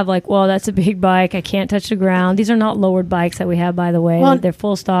people have, like, well, that's a big bike, I can't touch the ground. These are not lowered bikes that we have, by the way. Well, they're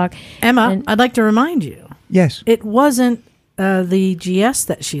full stock. Emma, I'd like to remind you. Yes. It wasn't the GS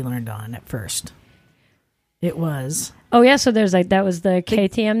that she learned on at first. It was... Oh, yeah, so there's that was the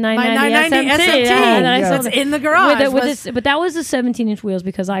KTM 990 SMT. That's in the garage. But that was the 17-inch wheels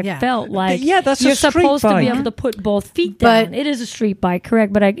because I felt like that's you're a street supposed bike. to be able to put both feet down. But it is a street bike,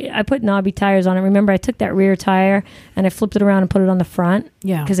 correct, but I put knobby tires on it. Remember, I took that rear tire and I flipped it around and put it on the front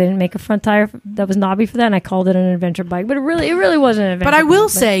because they didn't make a front tire that was knobby for that, and I called it an adventure bike. But it really wasn't an adventure bike. But I will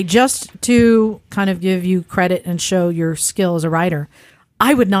say, just to kind of give you credit and show your skill as a rider,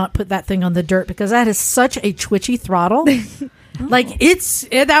 I would not put that thing on the dirt because that is such a twitchy throttle. Like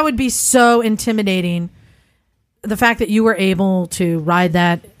that would be so intimidating the fact that you were able to ride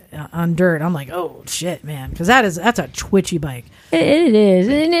that on dirt, I'm like, oh shit, man, because that's a twitchy bike. It is,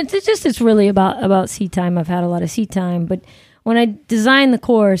 and it's really about seat time. I've had a lot of seat time, but when I designed the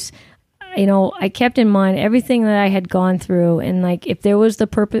course, I kept in mind everything that I had gone through, and like if there was the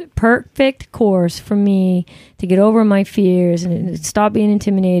perfect course for me to get over my fears and stop being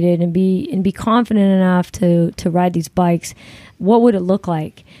intimidated and be confident enough to ride these bikes, what would it look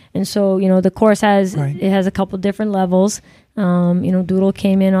like? And so the course has a couple different levels. Doodle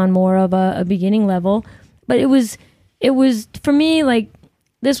came in on more of a beginning level, but it was for me like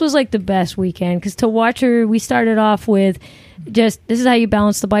this was like the best weekend because to watch her, we started off with this is how you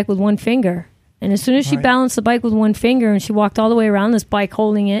balance the bike with one finger, and as soon as she balanced the bike with one finger and she walked all the way around this bike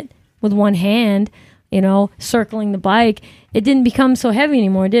holding it with one hand, circling the bike, it didn't become so heavy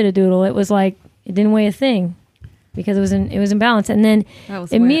anymore, did it, Doodle? It was like it didn't weigh a thing because it was in balance, and then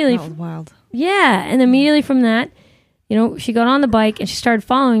immediately that was wild. Yeah, and immediately from that. She got on the bike and she started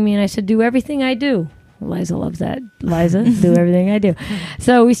following me, and I said, do everything I do. Liza loves that. Liza, do everything I do.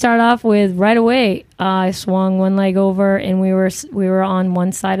 So we start off with right away. I swung one leg over, and we were on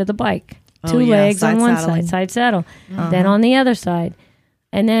one side of the bike. Two legs on one side saddle. Then on the other side.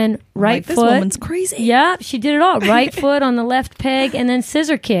 And then right foot. This woman's crazy. Yeah, she did it all. Right foot on the left peg, and then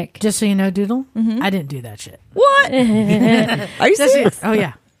scissor kick. Just so you know, Doodle, I didn't do that shit. What? Are you serious? Oh,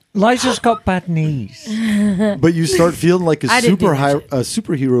 yeah. Liza's got bad knees. But you start feeling like a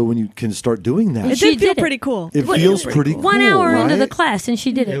superhero when you can start doing that. It did feel pretty cool. It feels pretty cool. 1 hour into the right? class, and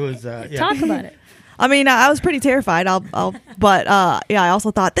she did it. It was Talk about it. I mean, I was pretty terrified. But I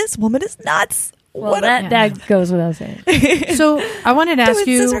also thought this woman is nuts. Well, that goes without saying. So I wanted to ask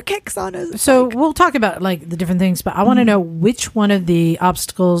you. Scissor kicks on us. So we'll talk about like the different things, but I want to know which one of the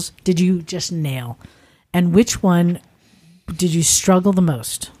obstacles did you just nail, and which one did you struggle the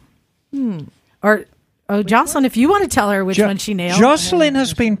most? Or Jocelyn, if you want to tell her which one she nailed. Jocelyn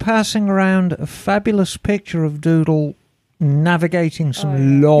has been passing around a fabulous picture of Doodle navigating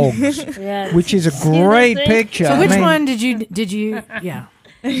some logs, which is a great picture. So which one did you yeah.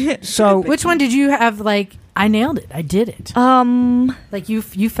 So which one did you have like I nailed it. I did it. Like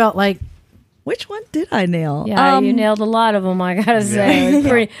you felt like which one did I nail? Yeah, you nailed a lot of them, I got to say.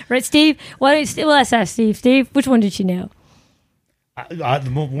 Pretty, right, Steve? Let's ask Steve. Steve, which one did she nail? The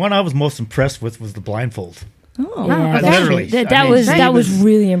one I was most impressed with was the blindfold. Oh, yeah, that was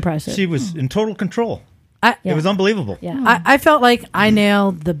really impressive. She was in total control. It was unbelievable. Yeah, I felt like I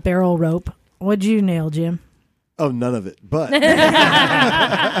nailed the barrel rope. What'd you nail, Jim? Oh, none of it. But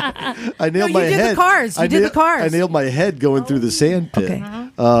I nailed my head. You did the cars. You did the cars. I nailed my head going through the sand pit. Okay.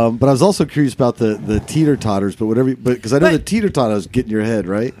 But I was also curious about the teeter totters. But because I know the teeter totters get in your head,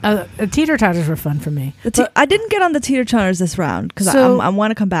 right? Teeter totters were fun for me. I didn't get on the teeter totters this round because I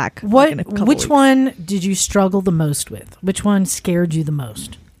want to come back. Which one did you struggle the most with? Which one scared you the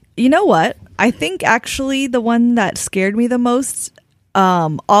most? You know what? I think actually the one that scared me the most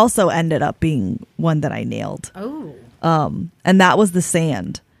also ended up being one that I nailed. Oh. And that was the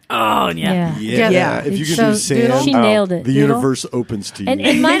sand. Oh, yeah. If you can do sand, she nailed it. The universe opens to you.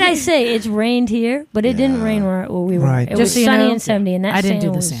 And might I say, it's rained here, but it didn't rain where we were. Right. It was sunny and 70, and that I didn't sand do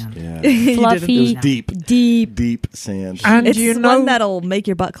the was sand. fluffy. It was deep sand. And it's one that'll make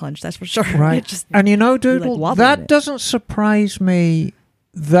your butt clench, that's for sure. Right. And Doodle, that doesn't surprise me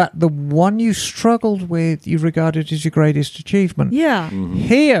that the one you struggled with, you regarded as your greatest achievement. Yeah. Mm-hmm.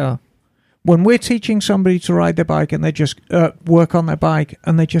 Here, when we're teaching somebody to ride their bike and they just work on their bike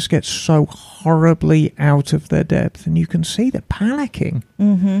and they just get so horribly out of their depth and you can see they're panicking.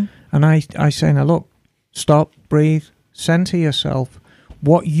 Mm-hmm. And I say, now look, stop, breathe, center yourself.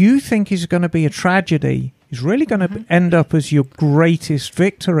 What you think is going to be a tragedy is really going to end up as your greatest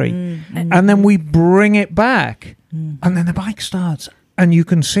victory. Mm-hmm. And then we bring it back and then the bike starts. And you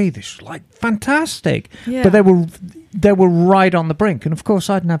can see this, like, fantastic. Yeah. But they were right on the brink. And, of course,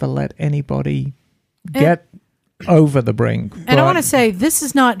 I'd never let anybody get over the brink. And I want to say, this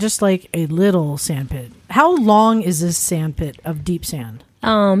is not just like a little sand pit. How long is this sand pit of deep sand?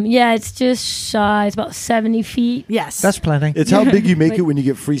 It's just shy. It's about 70 feet. Yes. That's plenty. It's how big you make it when you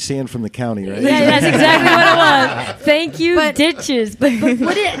get free sand from the county, right? Yeah, that's exactly what it was. Thank you, ditches. But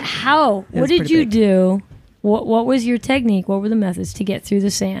what did you do? What was your technique? What were the methods to get through the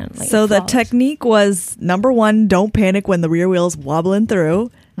sand? So the technique was, number one, don't panic when the rear wheel's wobbling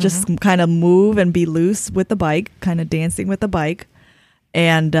through. Just kind of move and be loose with the bike, kind of dancing with the bike.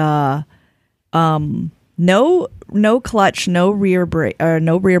 And no clutch, no rear brake,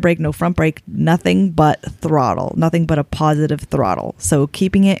 no front brake, nothing but throttle, nothing but a positive throttle. So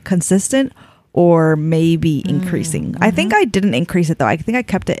keeping it consistent or maybe increasing. I think I didn't increase it, though. I think I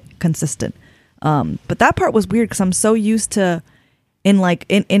kept it consistent. But that part was weird because I'm so used to in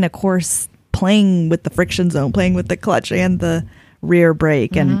a course playing with the friction zone, playing with the clutch and the rear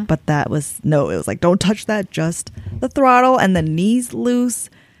brake, and but it was like, don't touch that, just the throttle and the knees loose,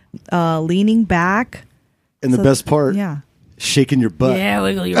 leaning back. And the best part, shaking your butt. Yeah,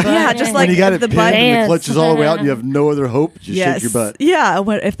 wiggle your butt. Yeah, just like when you got it the pinned butt. and the clutch is all the way out and you have no other hope, just shake your butt. Yeah,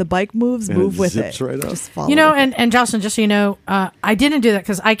 if the bike moves, And move it with zips it. right up. Just follow You know, with it. and Jocelyn, just so you know, I didn't do that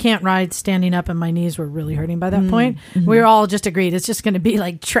because I can't ride standing up and my knees were really hurting by that point. We were all just agreed it's just going to be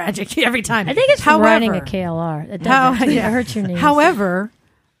like tragic every time. I think it's from riding a KLR. It hurts your knees. However,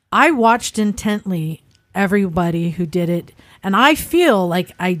 I watched intently everybody who did it, and I feel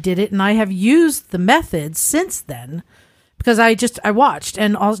like I did it, and I have used the methods since then. Because I watched,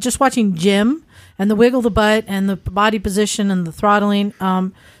 and I was just watching Jim and the wiggle the butt and the body position and the throttling.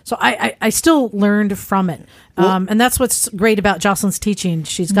 So I still learned from it. And that's what's great about Jocelyn's teaching.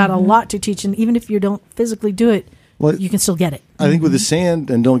 She's got a lot to teach, and even if you don't physically do it, you can still get it. I think with the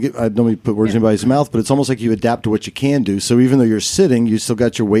sand, and don't mean to put words in anybody's mouth, but it's almost like you adapt to what you can do. So even though you're sitting, you still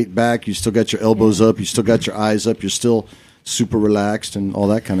got your weight back, you still got your elbows up, you still got your eyes up, you're still super relaxed and all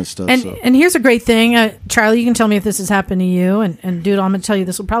that kind of stuff. And here's a great thing, Charlie, you can tell me if this has happened to you, and dude, I'm going to tell you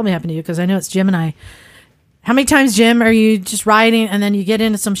this will probably happen to you because I know it's Jim and I. How many times, Jim, are you just riding and then you get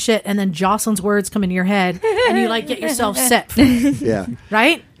into some shit and then Jocelyn's words come into your head and you like get yourself set for it? Yeah.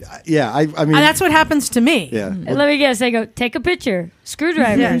 Right? Yeah, I mean... And that's what happens to me. Yeah. Let me guess. They go, take a picture.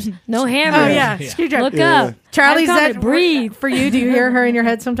 Screwdrivers. No hammers. Oh, yeah. Screwdriver. Look up. Charlie, is that breathe for you? Do you hear her in your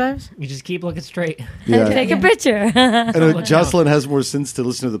head sometimes? You just keep looking straight. Yeah. Take a picture. I know Jocelyn has more sense to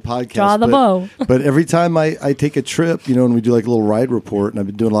listen to the podcast. Draw the bow. But every time I take a trip, and we do like a little ride report, and I've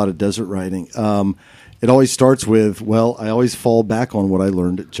been doing a lot of desert riding, it always starts with, I always fall back on what I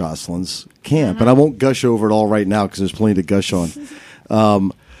learned at Jocelyn's camp. And I won't gush over it all right now because there's plenty to gush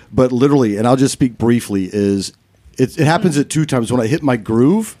on. But literally, and I'll just speak briefly, is it happens at two times. When I hit my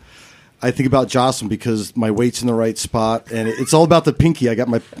groove, I think about Jocelyn because my weight's in the right spot. And it's all about the pinky. I got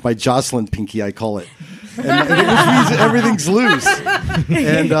my Jocelyn pinky, I call it. And it just means everything's loose.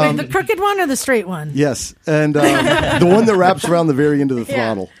 And The crooked one or the straight one? Yes, and the one that wraps around the very end of the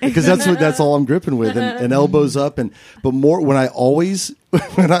throttle, because that's all I'm gripping with, and elbows up, but more when I always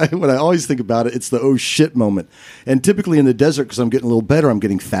think about it, it's the oh shit moment. And typically in the desert, because I'm getting a little better, I'm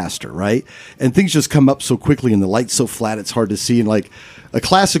getting faster, right? And things just come up so quickly, and the light's so flat it's hard to see. And like a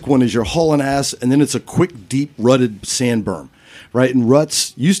classic one is you're hauling ass, and then it's a quick, deep, rutted sand berm. Right, and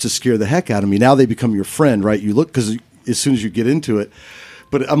ruts used to scare the heck out of me. Now they become your friend, right? You look, because as soon as you get into it,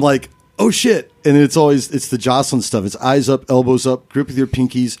 but I'm like, oh shit, and it's the Jocelyn stuff. It's eyes up, elbows up, grip with your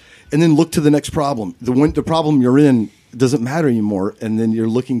pinkies, and then look to the next problem. The problem you're in doesn't matter anymore, and then you're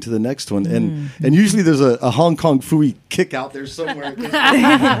looking to the next one, and usually there's a Hong Kong Phooey kick out there somewhere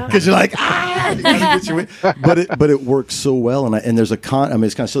because you're like you gotta get your way. But it works so well, and there's it's kind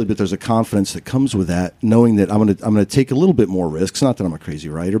of silly, but there's a confidence that comes with that, knowing that I'm gonna take a little bit more risks. Not that I'm a crazy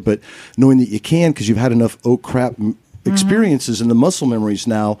rider, but knowing that you can because you've had enough experiences and the muscle memories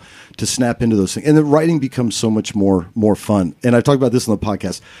now to snap into those things, and the riding becomes so much more fun. And I talked about this on the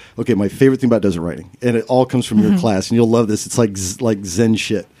podcast. Okay, my favorite thing about desert riding, and it all comes from your class, and you'll love this. It's like Zen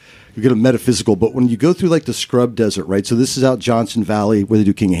shit. You get a metaphysical, but when you go through like the scrub desert, right? So this is out Johnson Valley where they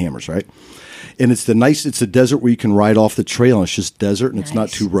do King of Hammers, right? And it's the desert where you can ride off the trail, and it's just desert, and it's not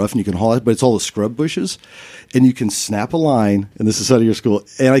too rough, and you can haul it, but it's all the scrub bushes, and you can snap a line, and this is out of your school,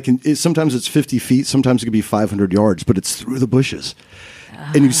 and sometimes it's 50 feet, sometimes it could be 500 yards, but it's through the bushes.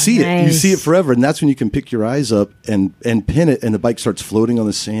 And you see it. You see it forever, and that's when you can pick your eyes up and pin it, and the bike starts floating on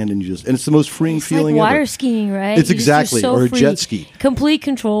the sand, and it's the most freeing feeling like water ever. skiing, right? It's exactly, so or a free. jet ski. Complete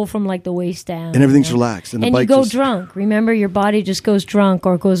control from like the waist down, and everything's relaxed, and the bike you go just, drunk. Remember, your body just goes drunk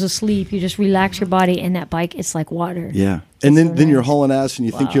or goes asleep. You just relax your body, and that bike, it's like water. Yeah. And then you're hauling ass, and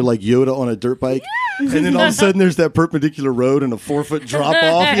you think you're like Yoda on a dirt bike, and then all of a sudden there's that perpendicular road and a 4-foot drop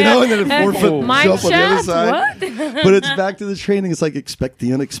off, and then a 4-foot jump on the other side. But it's back to the training. It's like expect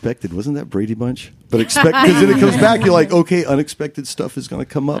the unexpected. Wasn't that Brady Bunch? But expect, because then it comes back. You're like, okay, unexpected stuff is going to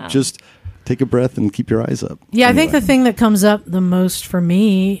come up. Just take a breath and keep your eyes up. Yeah, anyway. I think the thing that comes up the most for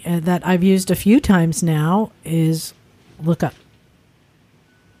me that I've used a few times now is look up.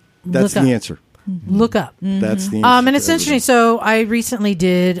 That's the answer. Look up. That's the answer. And it's interesting. So I recently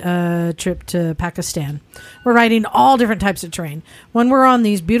did a trip to Pakistan. We're riding all different types of terrain. When we're on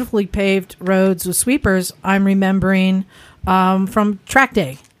these beautifully paved roads with sweepers, I'm remembering from track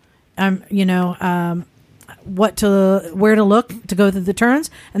day, where to look to go through the turns,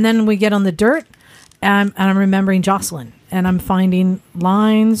 and then we get on the dirt, and I'm remembering Jocelyn, and I'm finding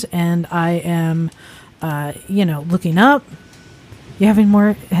lines, and I am, looking up. You having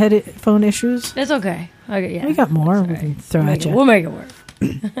more headphone issues? That's okay. Okay, yeah. We got more. We can throw at you. We'll make it work.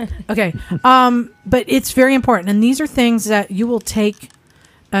 Okay. But it's very important. And these are things that you will take,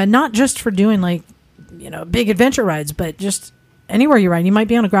 not just for doing like, big adventure rides, but just anywhere you ride. You might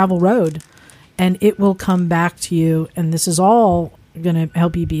be on a gravel road and it will come back to you. And this is all going to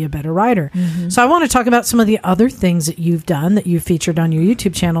help you be a better rider. Mm-hmm. So I want to talk about some of the other things that you've done that you've featured on your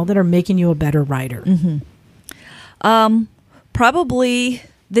YouTube channel that are making you a better rider. Mm-hmm. Probably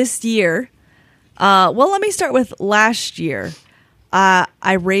this year. Well, let me start with last year.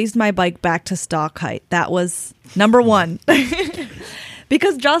 I raised my bike back to stock height. That was number one.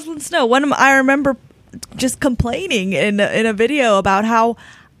 Because Jocelyn Snow, I remember just complaining in a video about how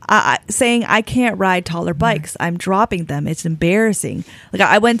saying I can't ride taller bikes. I'm dropping them. It's embarrassing. Like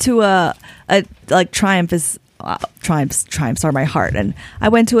I went to Triumphs are my heart, and I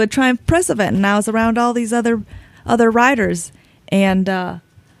went to a Triumph press event, and I was around all these other riders, and oh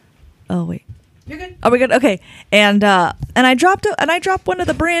wait. You're good. Are we good? Okay. And I dropped one of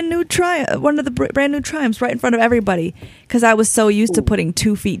the brand new Triumphs right in front of everybody because I was so used to putting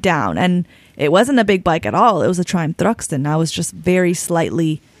 2 feet down, and it wasn't a big bike at all. It was a Triumph Thruxton. I was just very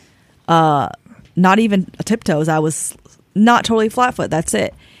slightly, not even tiptoes. I was not totally flat foot. That's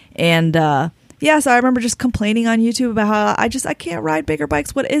it. And so I remember just complaining on YouTube about how I can't ride bigger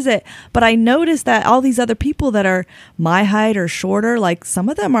bikes. What is it? But I noticed that all these other people that are my height or shorter, like some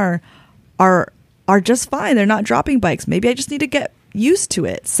of them are just fine. They're not dropping bikes. Maybe I just need to get used to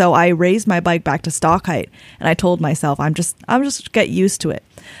it. So I raised my bike back to stock height, and I told myself I'm just get used to it.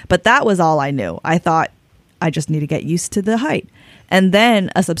 But that was all I knew. I thought I just need to get used to the height. And then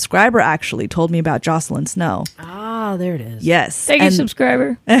a subscriber actually told me about Jocelyn Snow. Ah, there it is. Yes. Thank you,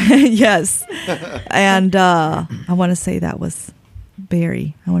 subscriber. Yes. And I want to say that was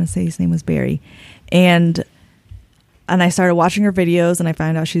Barry. I want to say his name was Barry. And I started watching her videos, and I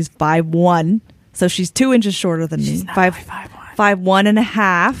found out she's 5'1", so she's 2 inches shorter than me. 5'1" and a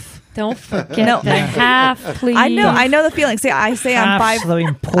half. Don't forget the half, please. I know the feeling. See, I say I'm 5. The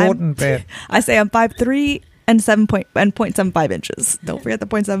important bit. I say I'm 5'3" and 0.75 inches. Don't forget the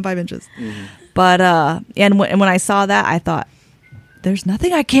 0.75 inches. Mm-hmm. But and when I saw that, I thought, there's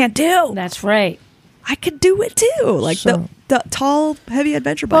nothing I can't do. That's right. I could do it too. Like the tall, heavy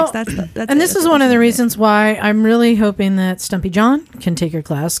adventure bikes. This is one of the reasons why I'm really hoping that Stumpy John can take your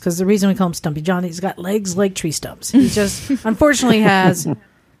class, because the reason we call him Stumpy John, he's got legs like tree stumps. He just unfortunately has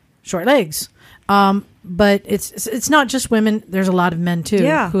short legs. But it's not just women. There's a lot of men too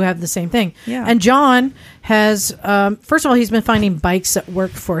who have the same thing. Yeah. And John has, first of all, he's been finding bikes that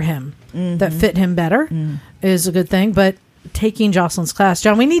work for him, that fit him better is a good thing. But taking Jocelyn's class,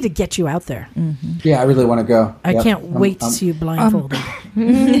 John, we need to get you out there. Mm-hmm. Yeah, I really want to go. I can't wait to see you blindfolded.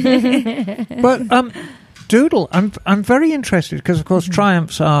 But Doodle, I'm very interested because, of course,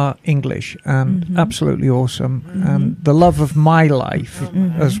 Triumphs are English and absolutely awesome, and the love of my life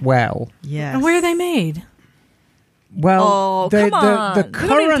as well. Yes. And where are they made? Well, the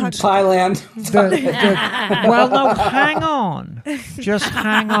current Thailand. Well, no, hang on, just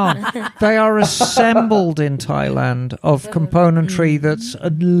hang on. They are assembled in Thailand of componentry that's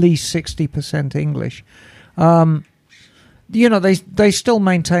at least 60% English. They still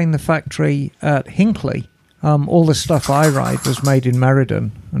maintain the factory at Hinckley. All the stuff I ride was made in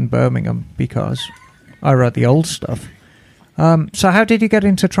Meriden and Birmingham because I ride the old stuff. So how did you get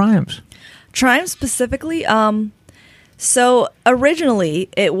into Triumphs? Triumph specifically, so originally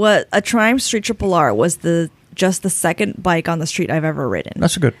it was a Triumph Street Triple R was just the second bike on the street I've ever ridden.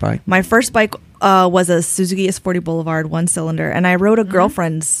 That's a good bike. My first bike was a Suzuki S40 Boulevard 1-cylinder, and I rode a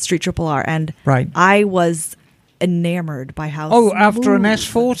girlfriend's Street Triple R, and I was enamored by how smooth. After an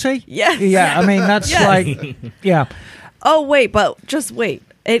S40? Yeah. I mean, that's like, yeah. Oh, wait, but just wait.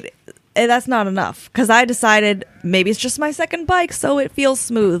 That's not enough, because I decided maybe it's just my second bike, so it feels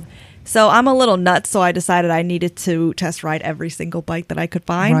smooth. So I'm a little nuts, so I decided I needed to test ride every single bike that I could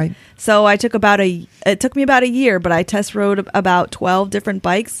find. Right. So it took me about a year, but I test rode about 12 different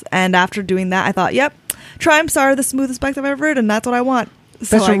bikes, and after doing that, I thought, yep, Triumphs are the smoothest bikes I've ever ridden, and that's what I want.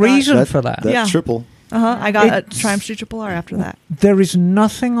 There's a reason for that. That triple. I got a Triumph Street Triple R after that. There is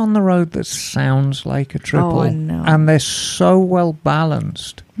nothing on the road that sounds like a triple. Oh, I know. And they're so well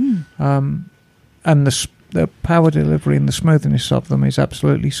balanced. And the power delivery and the smoothness of them is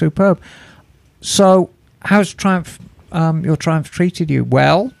absolutely superb. So how's your Triumph treated you?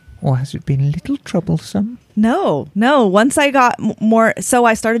 Well, or has it been a little troublesome? No. Once I got more, so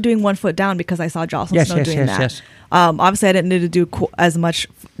I started doing 1 foot down because I saw Jocelyn Snow doing that. Yes. Obviously, I didn't need to do as much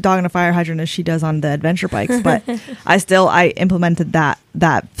dog on a fire hydrant as she does on the adventure bikes, but I implemented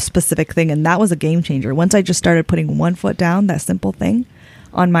that specific thing, and that was a game changer. Once I just started putting 1 foot down, that simple thing,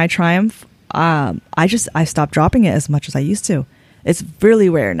 on my Triumph, I stopped dropping it as much as I used to. It's really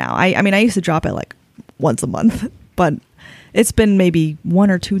rare now. I mean, I used to drop it like once a month, but it's been maybe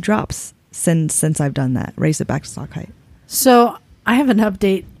 1 or 2 drops since I've done that. Raise it back to stock height. So I have an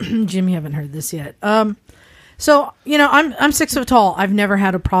update. Jim, you haven't heard this yet. So, I'm 6 foot tall. I've never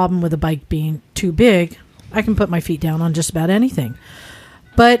had a problem with a bike being too big. I can put my feet down on just about anything.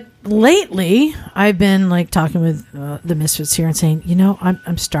 But lately, I've been like talking with the Misfits here and saying,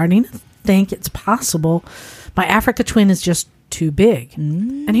 I'm starting to think it's possible my Africa Twin is just too big.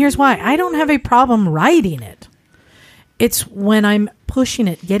 And here's why. I don't have a problem riding it. It's when I'm pushing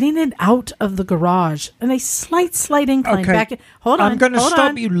it, getting it out of the garage, and a slight incline back. Hold on. I'm going to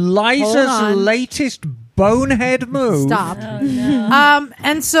stop you. Liza's latest bonehead move. Stop. Oh, no.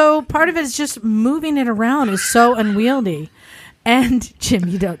 And so part of it is just moving it around is so unwieldy. And Jim,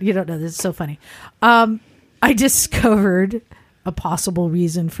 you don't know this. It's so funny. I discovered a possible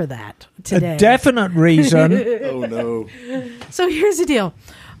reason for that today. A definite reason. Oh no. So here's the deal.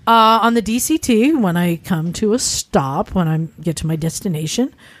 On the DCT, when I come to a stop, when I get to my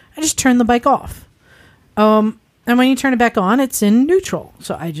destination, I just turn the bike off. And when you turn it back on, it's in neutral.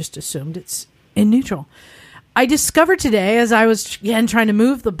 So I just assumed it's in neutral. I discovered today as I was again trying to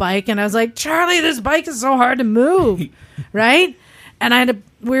move the bike, and I was like, Charlie, this bike is so hard to move, right? And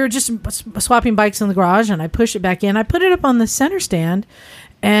we were just swapping bikes in the garage, and I pushed it back in. I put it up on the center stand,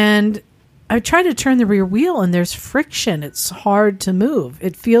 and I tried to turn the rear wheel, and there's friction. It's hard to move.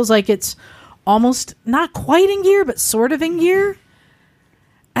 It feels like it's almost not quite in gear, but sort of in gear.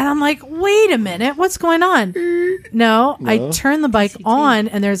 And I'm like, wait a minute, what's going on? No, I turn the bike on,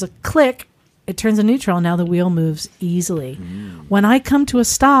 and there's a click. It turns in neutral, and now the wheel moves easily. When I come to a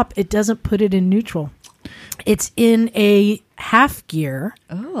stop, it doesn't put it in neutral. It's in a half gear.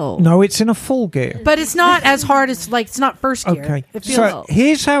 Oh. No, it's in a full gear. But it's not as hard as, it's not first gear. Okay. It feels, So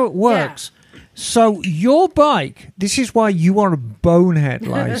here's how it works. Yeah. So your bike, this is why you are a bonehead,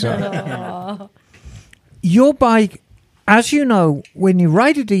 Liza. Your bike, as you know, when you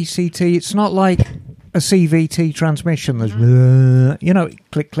ride a DCT, it's not like a CVT transmission. There's,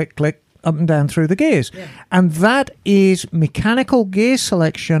 click, click, click, up and down through the gears. Yeah. And that is mechanical gear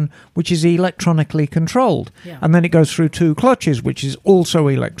selection, which is electronically controlled. Yeah. And then it goes through 2 clutches, which is also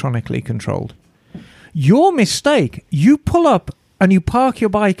electronically controlled. Your mistake, you pull up and you park your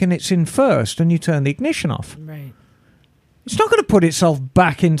bike and it's in first and you turn the ignition off. Right. It's not going to put itself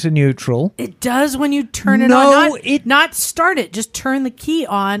back into neutral. It does when you turn it on. Not start it. Just turn the key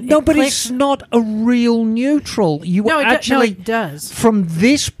on. No, but it's not a real neutral. It does. From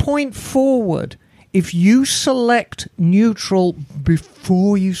this point forward, if you select neutral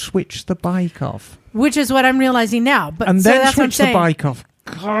before you switch the bike off. Which is what I'm realizing now. And then switch the bike off.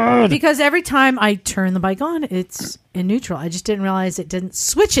 God. Because every time I turn the bike on, it's in neutral. I just didn't realize it didn't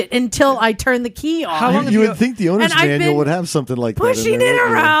switch it until I turned the key on. How long you would think the owner's manual would have something like that. Pushing it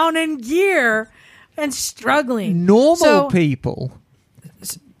around in gear and struggling. Normal people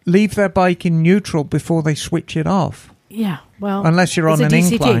leave their bike in neutral before they switch it off. Yeah, well, unless you're on an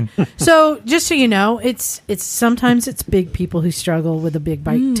incline. So just so you know, it's sometimes it's big people who struggle with a big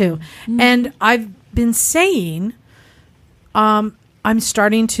bike too. And I've been saying, I'm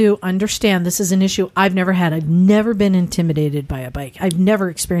starting to understand this is an issue I've never had. I've never been intimidated by a bike. I've never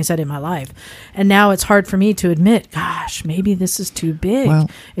experienced that in my life. And now it's hard for me to admit, gosh, maybe this is too big. Well,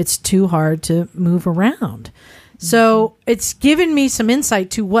 it's too hard to move around. So it's given me some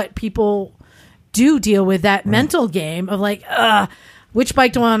insight to what people do deal with that mental game of like, which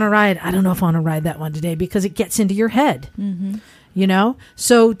bike do I want to ride? I don't know if I want to ride that one today because it gets into your head. Mm-hmm.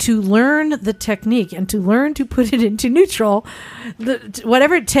 So to learn the technique and to learn to put it into neutral,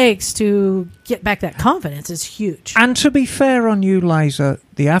 whatever it takes to get back that confidence is huge. And to be fair on you, Liza,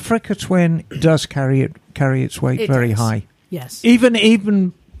 the Africa Twin does carry its weight very high. Yes.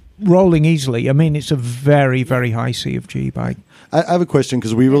 Even rolling easily. I mean, it's a very, very high CFG bike. I have a question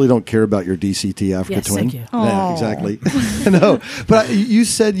because we really don't care about your DCT Africa Twin. Thank you. Yeah, exactly. No, but you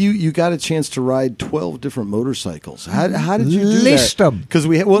said you got a chance to ride 12 different motorcycles. How did you do list that? them? Because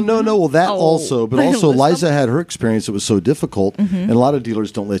also, but also Liza had her experience. It was so difficult, and a lot of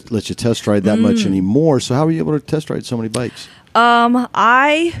dealers don't let you test ride that much anymore. So how were you able to test ride so many bikes?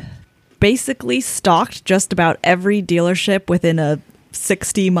 I basically stalked just about every dealership within a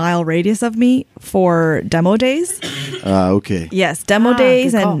 60-mile radius of me for demo days. Okay. Yes, demo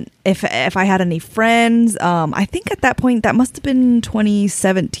days, good call. and if I had any friends, I think at that point that must have been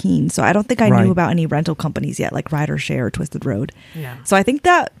 2017. So I don't think I Right. knew about any rental companies yet, like Ride or Share or Twisted Road. Yeah. So I think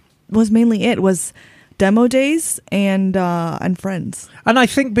that was mainly it. Was demo days and friends. And I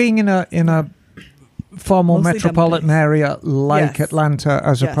think being in a far more Mostly metropolitan demo days. area like Yes. Atlanta,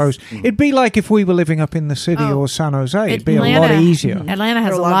 as Yes. opposed, it'd be like if we were living up in the city Oh. or San Jose. It'd be a lot easier. Atlanta has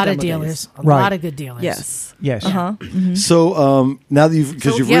There are a a lot lot of of demo dealers, a Right. lot of good dealers. Yes. Yes. So now that you've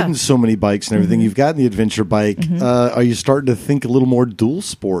So, you've yeah. ridden so many bikes and everything, you've gotten the adventure bike. Are you starting to think a little more dual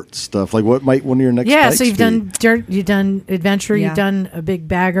sport stuff? Like what might one of your next? Yeah, bikes so you've be? done dirt, you've done adventure, Yeah. you've done a big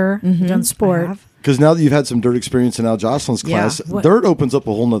bagger, you've done sport. I have. Because now that you've had some dirt experience in Al Jocelyn's Yeah. class, What- dirt opens up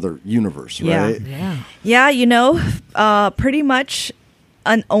a whole nother universe, Yeah. right? Yeah. Yeah, pretty much.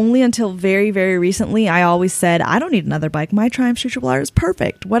 Only until very, very recently, I always said, I don't need another bike. My Triumph Street Triple R is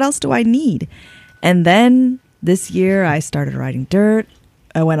perfect. What else do I need? And then this year, I started riding dirt.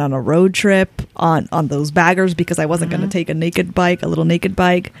 I went on a road trip on those baggers because I wasn't going to take a little naked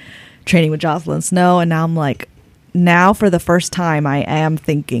bike, training with Jocelyn Snow. And now I'm like, now for the first time, I am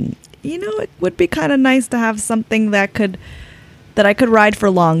thinking, it would be kind of nice to have something that I could ride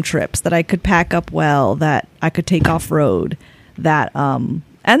for long trips, that I could pack up well, that I could take off road, that and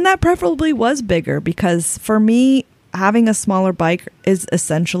that preferably was bigger, because for me having a smaller bike is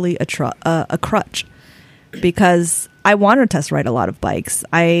essentially a crutch, because I want to test ride a lot of bikes.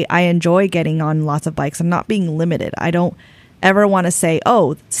 I enjoy getting on lots of bikes and not being limited. I don't ever want to say,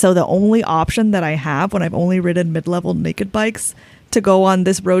 oh, so the only option that I have when I've only ridden mid-level naked bikes to go on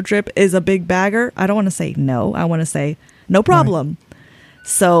this road trip is a big bagger. I don't want to say no. I want to say no problem. Right.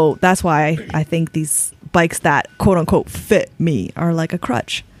 So that's why I think these bikes that quote unquote fit me are like a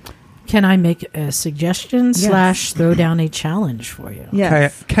crutch. Can I make a suggestion / throw down a challenge for you?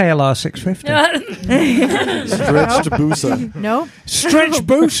 Yes. KLR 650. Stretched Busa. No? Stretch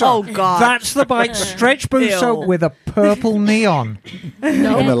Busa. Oh, God. That's the bike. Stretch Busa Ew. with a purple neon.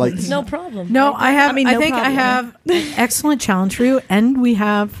 Oh, my lights. No problem. No, I have. I no think I problem. have an excellent challenge for you, and we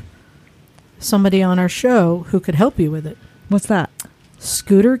have somebody on our show who could help you with it. What's that?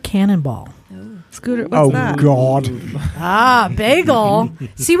 Scooter Cannonball. Scooter. What's that? God. Bagel.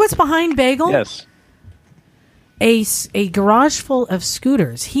 See what's behind Bagel? Yes. A garage full of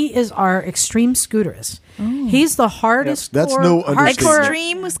scooters. He is our extreme scooterist. He's the hardest. That's core, no hardcore. understatement.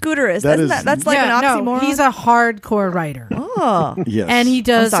 Extreme scooterist. That is- That's like Yeah, an no, oxymoron. he's a hardcore rider. oh. Yes. And he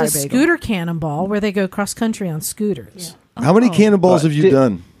does sorry, a Bagel. scooter cannonball where they go cross country on scooters. How many cannonballs have you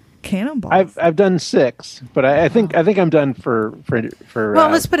done? Cannonball. I've done 6, but I think I'm done for. Well,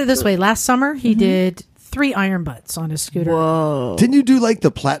 let's put it this way. Last summer, he did 3 iron butts on his scooter. Whoa. Didn't you do like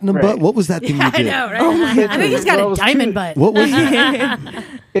the platinum Right. butt? What was that thing you I did? know, right? I think he's got Well, it a was diamond two- butt. What was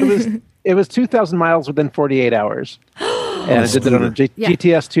it? It was 2,000 miles within 48 hours, and I did it on a Yeah.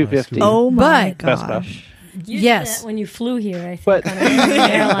 GTS 250. Oh my But- Vespa. gosh. Yes. When you flew here, I think. But- On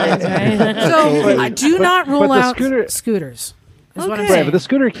airlines, right? So I do not rule the out scooter- scooters. Is what I'm Okay. saying. Right, but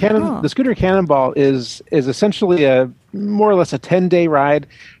the scooter cannonball is essentially more or less a 10-day ride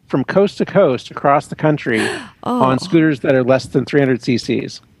from coast to coast across the country on scooters that are less than 300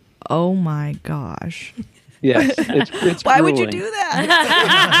 cc's. Oh my gosh. Yes, it's Why would you grueling. do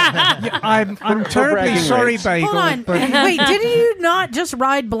that? I'm terribly bragging sorry, rights. Bagel. Hold on. But Wait, did you not just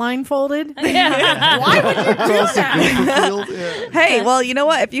ride blindfolded? Why would you do that? Hey, well, you know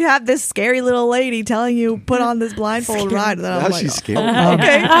what? If you have this scary little lady telling you put on this blindfold ride, then I'm Now like, she's scared.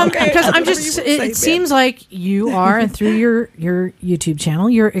 okay, okay. Because I'm Whatever just, you it say, seems like you are, and through your YouTube channel,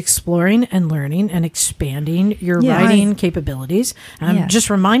 you're exploring and learning and expanding your Yeah. riding capabilities. And I'm Yes. just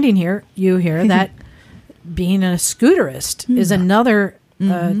reminding you here that being a scooterist is another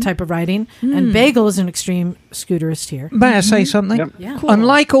type of riding, and Bagel is an extreme scooterist here. may I say something? Yep. Yeah.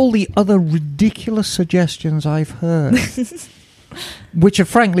 Unlike all the other ridiculous suggestions I've heard, which are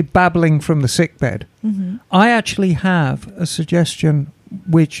frankly babbling from the sickbed, I actually have a suggestion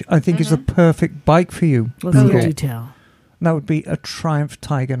which I think is the perfect bike for you. Let's Go hear do it. tell. That would be a Triumph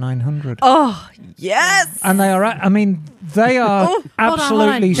Tiger 900. Oh, yes. And they are, I mean, they are Hold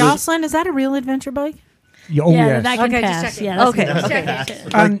absolutely... on. Jocelyn, is that a real adventure bike? Oh, yeah, yes. that can Okay, just pass. checking. Yeah, that's Okay, good. okay.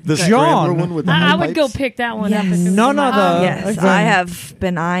 And The Scrambler one John, with the I would go pipes? pick that one Yes. up. If it was none in my- other Yes, than I have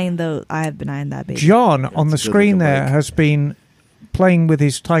been eyeing that baby. John on the it's a good screen looking there bike. has been playing with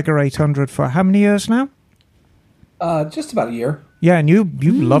his Tiger 800 for how many years now? Just about a year. Yeah, and you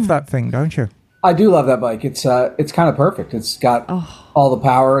love that thing, don't you? I do love that bike. It's kind of perfect. It's got all the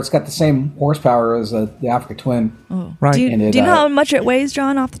power. It's got the same horsepower as the Africa Twin. Right. Do you, And it, do you know how much it weighs,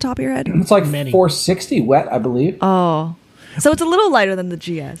 John, off the top of your head? It's like Many. 460 wet, I believe. Oh. So it's a little lighter than the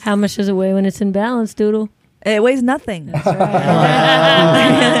GS. How much does it weigh when it's in balance, Doodle? It weighs nothing. That's right.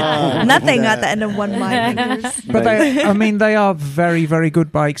 Nothing at the end of one of my fingers. But they are very, very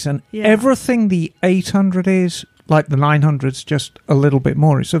good bikes, and everything the 800 is, like the 900's, just a little bit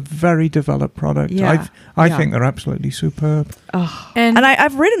more. It's a very developed product. Yeah. I think they're absolutely superb. Oh. And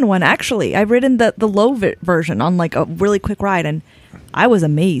I've ridden one, actually. I've ridden the low version on like a really quick ride, and I was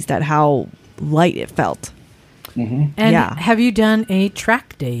amazed at how light it felt. And have you done a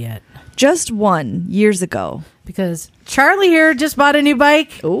track day yet? Just one, years ago. Because Charlie here just bought a new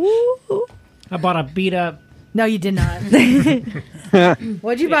bike. Ooh. I bought a beat up. No, you did not.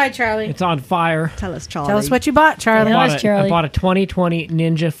 What'd you buy, Charlie? It's on fire. Tell us, Charlie. Tell us what you bought, Charlie. I bought a 2020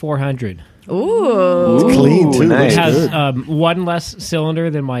 Ninja 400. Ooh. It's clean too. Nice. It has one less cylinder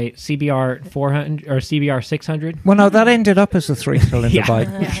than my CBR 400 or CBR 600. Well, no, that ended up as a 3-cylinder bike,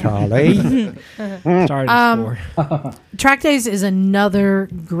 Charlie. Started as 4. Track days is another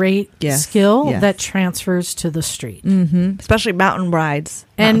great skill that transfers to the street. Mm-hmm. Especially mountain rides.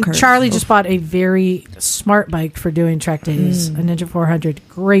 And Charlie just bought a very smart bike for doing track days, a Ninja 400.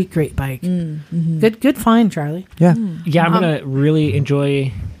 Great bike. Mm-hmm. Good find, Charlie. Yeah. Yeah, I'm going to really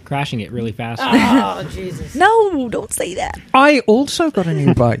enjoy crashing it really fast. Oh, Jesus. No, don't say that. I also got a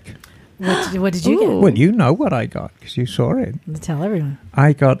new bike. What did you get? Well, you know what I got because you saw it. Tell everyone.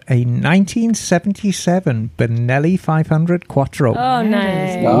 I got a 1977 Benelli 500 Quattro. Oh,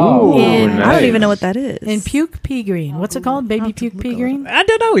 nice. Oh, In- nice. I don't even know what that is. In puke pea green. What's it called? Baby puke pea green? I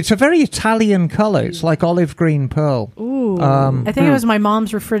don't know. It's a very Italian color. It's like olive green pearl. Ooh. I think it was my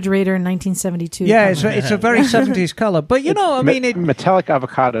mom's refrigerator in 1972. Yeah, it's a very 70s color. But you know, I mean, metallic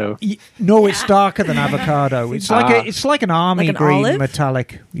avocado. No, it's darker than avocado. It's like an army Like an green olive?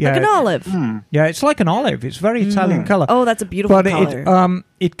 metallic. Yeah. Like an olive. Yeah, it's like an olive. It's very Italian color. Oh, that's a beautiful But color.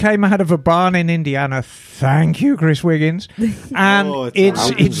 it came out of a barn in Indiana. Thank you, Chris Wiggins. And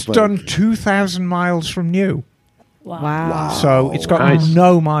it's done 2,000 miles from new. Wow. So it's got Nice.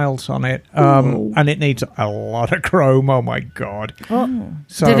 no miles on it, and it needs a lot of chrome. Oh my god!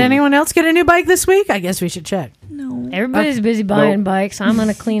 So, Did anyone else get a new bike this week? I guess we should check. No. Everybody's busy buying bikes. I'm going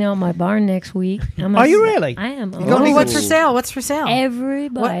to clean out my barn next week. Are you really? I am. What's for sale? What's for sale? Every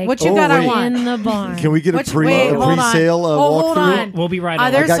bike What you got? I want. in the barn. Can we get a Hold on. pre-sale Hold walkthrough? on. We'll be right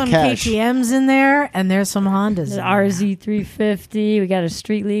on. There's got some cash. KTM's in there, and there's some Hondas. There's in there. RZ350. We got a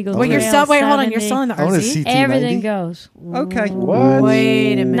street legal. Wait, Trail hold on. 70. You're selling the I want a RZ? CT90. Everything goes. Okay. What?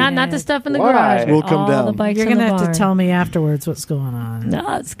 Wait a minute. Not the stuff in the Why? garage. We'll come all down. the bikes You're in gonna the have to barn. tell me afterwards what's going on.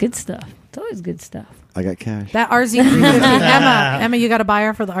 No, it's good stuff. It's always good stuff. I got cash. That RZ350. Emma, you got a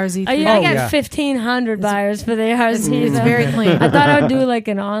buyer for the RZ350. I got 1,500 buyers for the RZ. It's very clean. I thought I would do like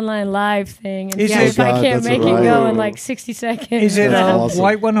an online live thing. And Is see it- if I God, can't that's make right. it go in like 60 seconds. Is it That's a awesome.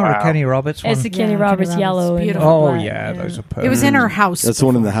 white one or a Wow. Kenny Roberts one? It's the Kenny Yeah, Roberts Kenny Roberts. yellow. and Beautiful. Oh black, yeah, those are perfect. It was in her house. That's the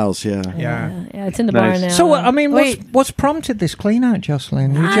one in the house, yeah. Yeah. Yeah, it's in the Nice. barn now. So I mean, Wait. what's prompted this clean out,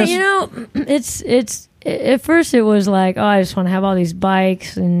 Jocelyn? It's at first it was like, oh, I just want to have all these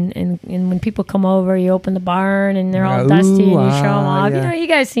bikes, and when people come over, you open the barn and they're all Ooh, dusty, and you show them ah, off. yeah. You know, you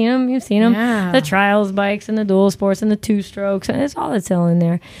guys seen them, you've seen them. Yeah. The trials bikes and the dual sports and the 2-strokes, and it's all that's all in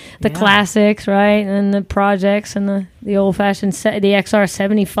there. The Yeah. classics, right, and the projects and the old fashioned the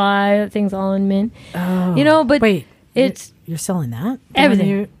XR75, that thing's all in mint. Oh. You know, but wait, it's you're selling that?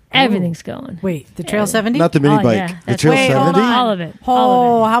 everything. Oh. Everything's going. Wait, the Trail 70? Not the mini Oh, bike. yeah, The that's Trail right. Wait, hold 70? on. All of it. Oh,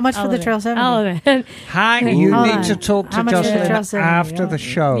 all of it. how much All for the of Trail it. 70? All of it. Hi, you Hold need on. to talk to How much is the Trail Jocelyn 70? after the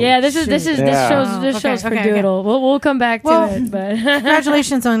show. Yeah, this is Yeah. this show's for Okay. Doodle. We'll come back to Well, it, but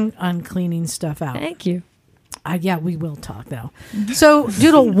Congratulations on cleaning stuff out. thank you. Yeah, we will talk though. So,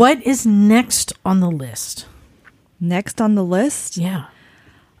 Doodle, what is next on the list? Next on the list, Yeah.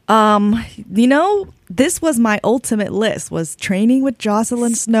 this was my ultimate list, was training with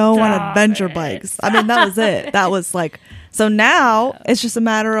Jocelyn Snow on adventure bikes. I mean, that was it. That was like, so now it's just a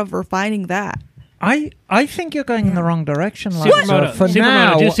matter of refining that. I think you're going in the wrong direction. Supermoto. For Supermoto.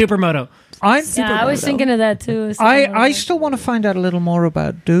 now, Do Supermoto. Yeah, I was thinking of that too. I still want to find out a little more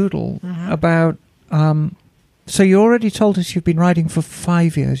about Doodle. About so you already told us you've been riding for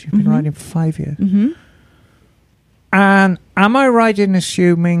 5 years. You've been riding for 5 years. Mm-hmm. And am I right in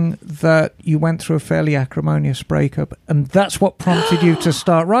assuming that you went through a fairly acrimonious breakup, and that's what prompted you to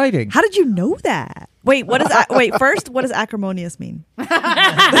start riding? How did you know that? Wait, first, what does acrimonious mean?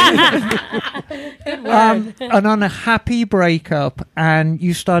 An unhappy breakup, and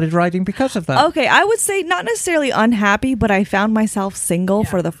you started riding because of that. Okay, I would say not necessarily unhappy, but I found myself single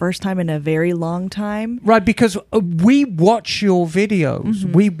for the first time in a very long time. Right, because we watch your videos.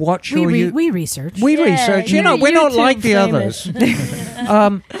 We watch your... We research. We research. You know, we're not YouTube like the famous.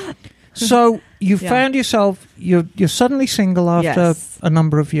 others. So you found yourself, you're suddenly single after Yes. a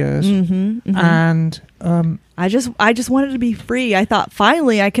number of years. Mm-hmm, mm-hmm. And I just wanted to be free. I thought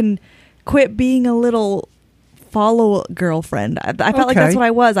finally I can quit being a little follow girlfriend. I felt like that's what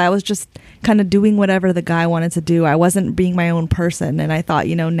I was. I was just kind of doing whatever the guy wanted to do. I wasn't being my own person. And I thought,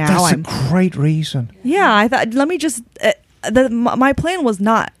 now that's a great reason. Yeah, I thought, let me just... my plan was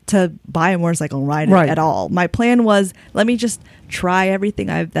not to buy a motorcycle and ride it at all. My plan was, let me just try everything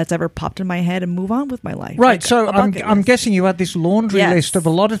that's ever popped in my head and move on with my life. Right, like so I'm guessing you had this laundry list of a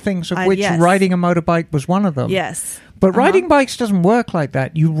lot of things, of which riding a motorbike was one of them. Yes. But riding bikes doesn't work like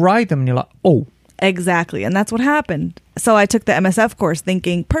that. You ride them and you're like, oh. Exactly, and that's what happened. So I took the MSF course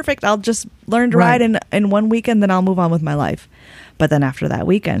thinking, perfect, I'll just learn to ride in 1 weekend, then I'll move on with my life. But then after that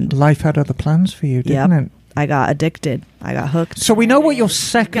weekend... Life had other plans for you, didn't it? I got addicted. I got hooked. So we know what your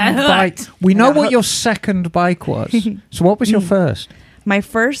second bike... We know what your second bike was. So what was your first? My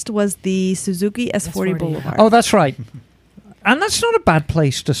first was the Suzuki S40 Boulevard. Oh, that's right. And that's not a bad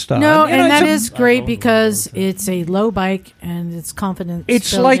place to start. No, and that is great because it's a low bike and it's confidence.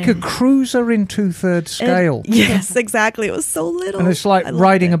 It's like a cruiser in 2/3 scale. Yes, exactly. It was so little. And it's like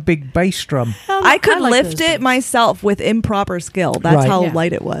riding a big bass drum. I could lift it myself with improper skill. That's how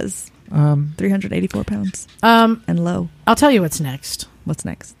light it was. 384 pounds. And low. I'll tell you what's next. What's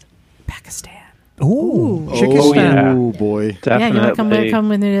next? Pakistan. Ooh. Oh, boy. Definitely. Yeah, you want to come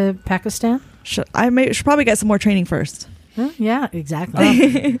with me to Pakistan? Should probably get some more training first. Yeah,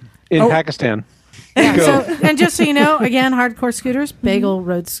 exactly. In Pakistan. Yeah, so, and just so you know, again, hardcore scooters, Bagel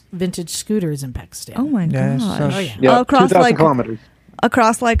rode vintage scooters in Pakistan. Oh my gosh. Across 2,000 kilometers.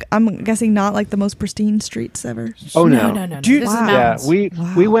 Across I'm guessing not like the most pristine streets ever. Oh no. This is mountains.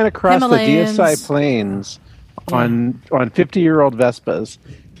 We went across Himalayas. the DSI plains on 50-year-old Vespas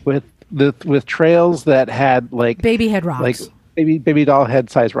with trails that had like baby head rocks. Like baby doll head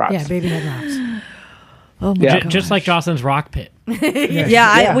size rocks. Yeah, baby head rocks. Oh my God. Just like Jocelyn's rock pit. We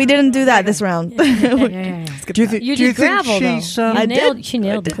didn't do that this round. Yeah. Do you did think gravel, she's... though. She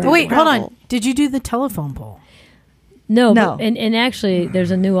nailed the gravel. Wait, hold on. Did you do the telephone pole? No. But, and actually,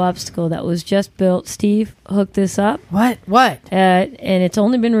 there's a new obstacle that was just built. Steve hooked this up. What? And it's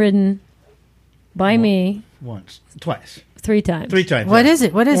only been ridden by me once, twice, 3 times. 3 times. What is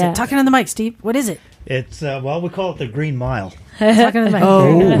it? What is it? Talking on the mic, Steve. What is it? It's we call it the Green Mile. Talking on the mic.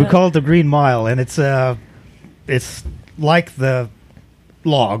 Oh, we call it the Green Mile, and it's like the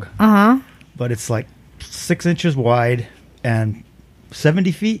log, but it's like 6 inches wide and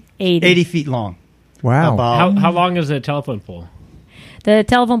 70 feet, 80 feet long. Wow. How long is the telephone pole? The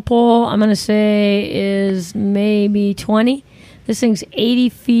telephone pole, I'm going to say, is maybe 20. This thing's 80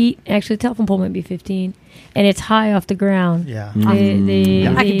 feet. Actually, the telephone pole might be 15. And it's high off the ground. Yeah. I can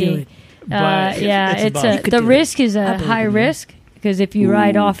do it. The risk is a high risk. Because if you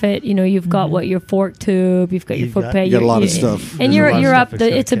ride off it, you've got your fork tube, you've got your foot peg. You got a lot of stuff. And you're up,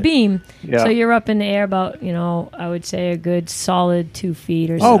 it's a beam. Yeah. So you're up in the air about, I would say a good solid 2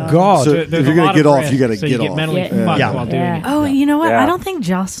 feet or so. Oh, God. So if you're going to get off, you got to get off. Mentally fucked while doing it. Oh, you know what? Yeah. I don't think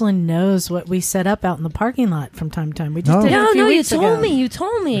Jocelyn knows what we set up out in the parking lot from time to time. We just did it a few you weeks ago. told me. You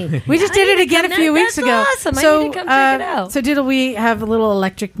told me. We just did it again a few weeks ago. Awesome. I need to come check it out. So Diddle, we have a little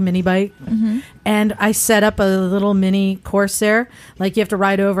electric mini bike, and I set up a little mini course there. Like you have to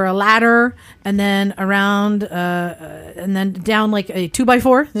ride over a ladder and then around and then down like a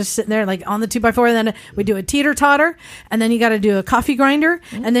 2x4, just sitting there like on the 2x4. And then we do a teeter totter, and then you got to do a coffee grinder,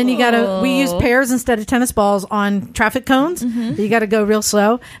 and then you got to. We use pairs instead of tennis balls on traffic cones. You got to go real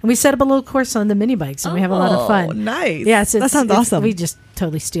slow, and we set up a little course on the mini bikes, and we have a lot of fun. Nice. Yes, that sounds awesome. We just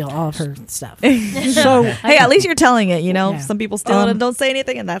totally steal all of her stuff. So, hey, at least you're telling it. Yeah. Some people steal it and don't say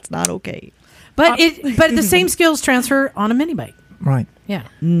anything, and that's not okay. But the same skills transfer on a mini bike. right. Yeah.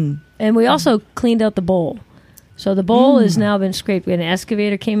 And we also cleaned out the bowl. So the bowl has now been scraped. We had an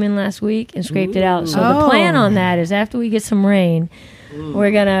excavator came in last week and scraped it out. So the plan on that is after we get some rain,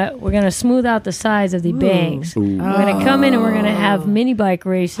 we're gonna smooth out the sides of the banks. We're gonna come in and we're gonna have mini bike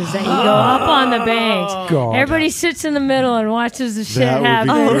races that you go up on the banks. God. Everybody sits in the middle and watches the shit That would be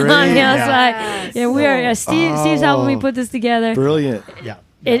happen great. on the outside. Yeah, we are. Steve's helping me put this together. Brilliant. Yeah.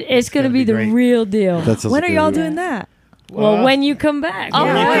 It's gonna be the great. real deal. When are y'all doing that? Well, when you come back. Oh,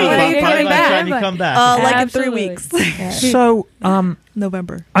 Yeah. when Yeah. you Yeah. come Yeah. back. You come back. Like in 3 Absolutely. weeks. So,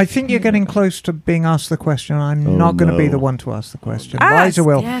 November. I think you're getting close to being asked the question. I'm not going to be the one to ask the question. Ask. Liza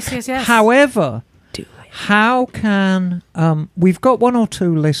will. Yes. However, how can we've got 1 or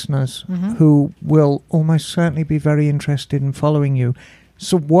 2 listeners who will almost certainly be very interested in following you.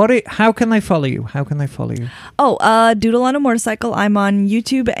 So how can they follow you? Oh, Doodle on a Motorcycle. I'm on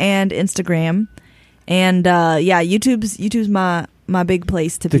YouTube and Instagram. And YouTube's my big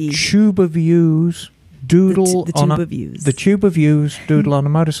place to The be. Tube of Views, Doodle The on Tube a, of Views. The Tube of Views, Doodle on a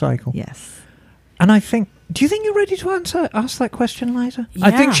Motorcycle. Yes. And I think, do you think you're ready to ask that question, Liza? I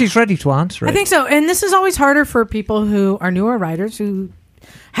Yeah. think she's ready to answer it. I think so. And this is always harder for people who are newer riders who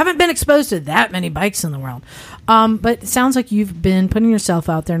haven't been exposed to that many bikes in the world. But it sounds like you've been putting yourself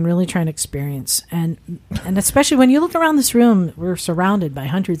out there and really trying to experience. And especially when you look around this room, we're surrounded by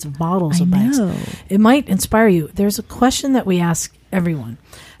hundreds of models of bikes. It might inspire you. There's a question that we ask everyone.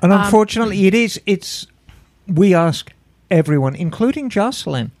 And unfortunately, we ask everyone, including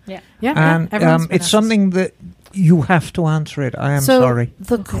Jocelyn. Yeah, and everyone's been it's asked. something that you have to answer it. I am sorry.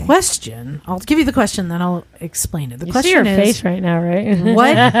 The question, I'll give you the question, then I'll explain it. The You question see her is, face right now, right?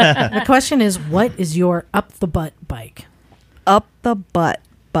 what? The question is, what is your up the butt bike? Up the butt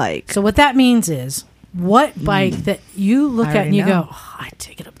bike. So what that means is, what bike that you look I at and you already know. go, oh, I'd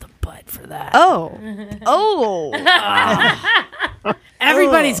take it up the butt for that. Oh.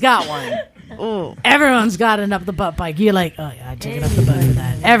 Everybody's got one. Oh. Everyone's got an up the butt bike. You're like, oh yeah, I'd take it up the butt for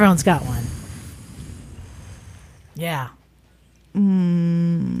that. Everyone's got one. Yeah.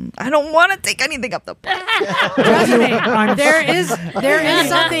 I don't want to take anything up the butt. Trust me, there is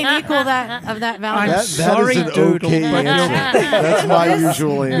something equal of that value. That sorry, is an Doodle, okay but answer. That's my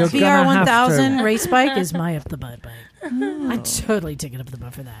usual The answer. gonna have VR1000 race bike is my up the butt bike. I'd totally take it up the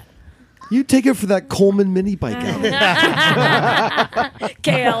butt for that. You take it for that Coleman mini bike out there.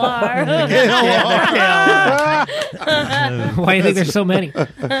 KLR. Why do you think there's so many?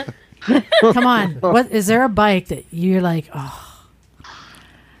 Come on, what is there a bike that you're like, oh,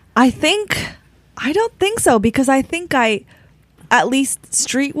 I don't think so, because I think at least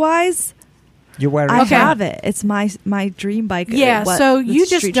streetwise, You're wearing I Okay. have it. It's my dream bike. yeah? What- So the you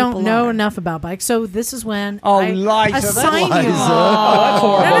just Street don't Triple know R. enough about bikes. So this is when Oh, I Liza, that's assign you. Liza.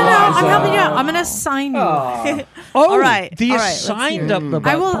 No, I'm helping you out. I'm going to assign you. Oh, All right, The all right, let's assigned hear up it. the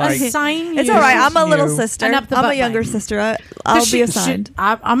butt I will bike. assign you. It's all right. I'm a little You. sister. An up the I'm a butt younger bike. sister. I'll be assigned.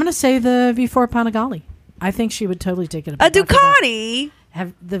 I'm going to say the V4 Panigale. I think she would totally take it. A Ducati.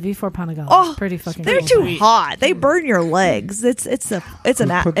 Have the V4 Panigale. Oh, It's pretty fucking. They're cool. too hot. They burn your legs. It's a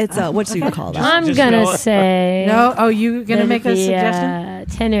what do you call that? I'm Just gonna go- say No, oh, you gonna make a the, suggestion?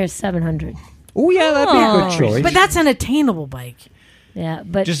 10 or 700. Oh, yeah, that'd be a good choice. But that's an attainable bike. Yeah,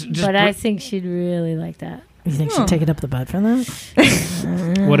 but Just I think she'd really like that. You think she'd take it up the butt for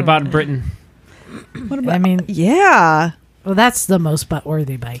that? What about Britain? I mean, Yeah, well, that's the most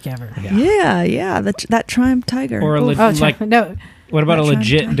butt-worthy bike ever. yeah. That Triumph Tiger. Or a Oh, like, no, what about a Not trying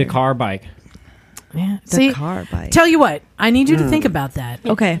legit to- Dakar bike? yeah. the See, car bike. tell you what, I need you to think about that,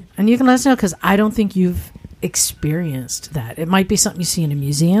 Okay. and you can let us know because I don't think you've experienced that. It might be something you see in a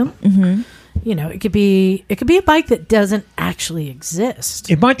museum. Mm-hmm. You know, it could be a bike that doesn't actually exist.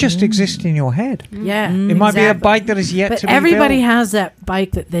 It might just exist in your head. Yeah, It might be a exactly. bike that is yet But to be everybody built. has that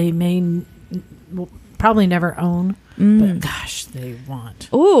bike that they will probably never own, but gosh, they want.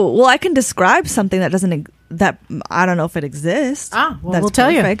 Ooh, well, I can describe something that doesn't that I don't know if it exists. Ah, well, That's we'll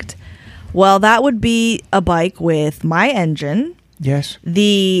tell you. perfect. Well, that would be a bike with my engine, Yes.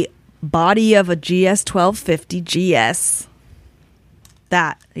 the body of a GS 1250 GS.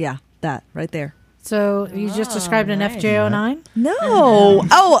 That right there. So you just described an nice. FJ09? No.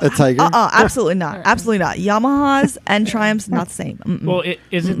 Oh, A Tiger? absolutely not. Absolutely not. Yamahas and Triumphs, not the same. Mm-mm. Well,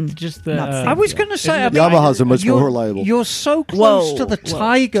 is it just the? Not the same. I was going to say, Isn't it Yamahas are much you're, more reliable. You're so close Whoa, to the whoa.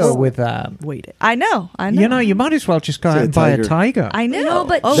 Tiger with that. Wait. I know. You know, you might as well just go Say out a and buy a Tiger. Tiger. I know. No,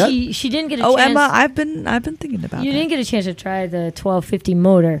 but oh, she didn't get a oh, chance. Emma, I've been thinking about You that. didn't get a chance to try the 1250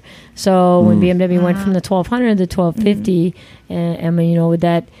 motor. So when BMW went from the 1200 to the 1250, and I mean, with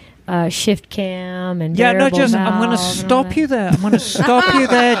that shift cam and Yeah, no, variable just I'm going to valve and all stop that. you there. I'm going to stop you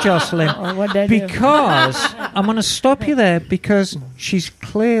there, Jocelyn. Oh, what'd I do? Because I'm going to stop you there because she's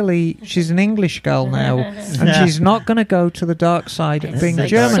an English girl now, and she's not going to go to the dark side of being a Like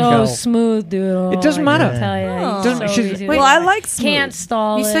German so girl. smooth, dude. It doesn't matter. I tell you, Oh. so She's- easy. Well, I like smooth. Can't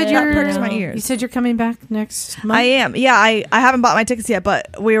stall. You said it. you're perks my ears. You said you're coming back next month. I am. Yeah, I haven't bought my tickets yet,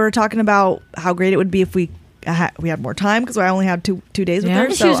 but we were talking about how great it would be if we had more time because I only had two days with Yeah. her.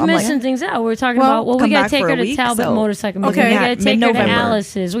 She So was I'm missing like, things out. We were talking Well, about, we come got to back take for her a to week, Talbot so- Motorcycle. Okay. We got to take her to Mid-November.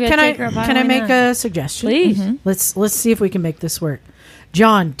 Alice's. We got Can to I take her up can I make Highway 9. a suggestion? Please. Let's see if we can make this work.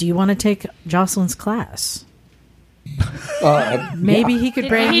 John, do you want to take Jocelyn's class? Maybe he could Did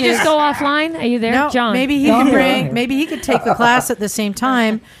bring he his. just go offline? Are you there, No, John? maybe he could bring. Maybe he could take the class at the same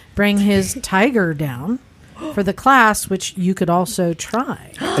time. Bring his Tiger down for the class, which you could also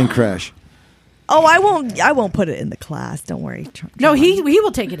try. and crash. oh, I won't put it in the class. Don't worry. No, he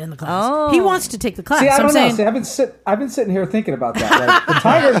will take it in the class. He wants to take the class. See, I I'm don't know. saying. See, I've been sitting here thinking about that.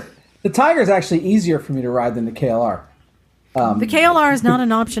 Like, the Tiger is actually easier for me to ride than the KLR. The KLR is not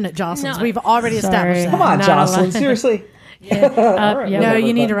an option at Jocelyn's. No. We've already Sorry. established that. Come on, Not Jocelyn. allowed. Seriously. No,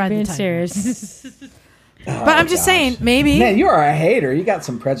 you need to ride the being Tiger. serious. But I'm just saying, maybe. Man, you are a hater. You got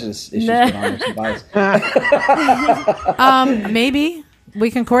some prejudice issues going on with some bias. Maybe we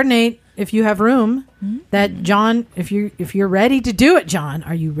can coordinate if you have room. That John, if you're ready to do it, John,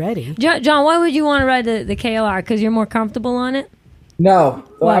 are you ready? John, why would you want to ride the KLR? Because you're more comfortable on it? No,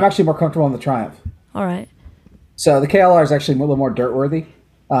 What? I'm actually more comfortable on the Triumph. All right. So the KLR is actually a little more dirt worthy.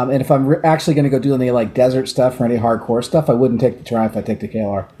 And if I'm actually going to go do any like desert stuff or any hardcore stuff, I wouldn't take the Triumph. I'd take the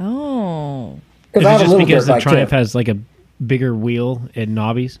KLR. Oh. Is I it have a just little because dirt the bike, Triumph too. has like a bigger wheel and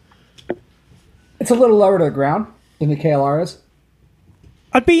knobbies? It's a little lower to the ground than the KLR is.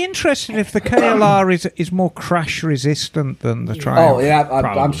 I'd be interested if the KLR is more crash resistant than the Triumph. Oh, yeah,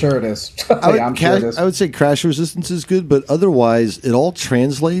 I'm sure it is. I'm sure it is. I would say crash resistance is good, but otherwise, it all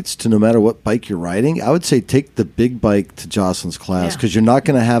translates to no matter what bike you're riding. I would say take the big bike to Jocelyn's class because you're not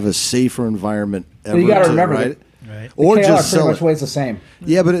going to have a safer environment ever. You got to remember ride that. it. Right. Or the KLR just pretty sell much it. weighs the same.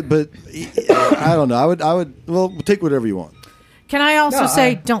 Yeah, but I don't know. I would. Well, take whatever you want. Can I also No,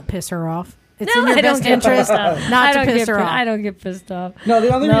 say, don't piss her off? It's No, in your I don't best get interest pissed off. not I to don't piss get her pi- off. I don't get pissed off. No, the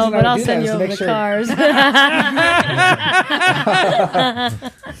only reason but I I'll would do send that you is to over make the sure. cars.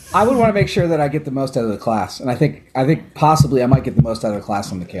 I would want to make sure that I get the most out of the class, and I think possibly I might get the most out of the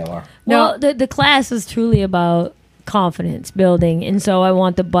class on the KLR. Well, the class is truly about confidence building, and so I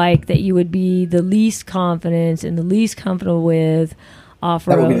want the bike that you would be the least confident and the least comfortable with off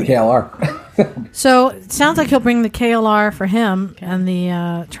road. That would be the KLR. So it sounds like he'll bring the KLR for him and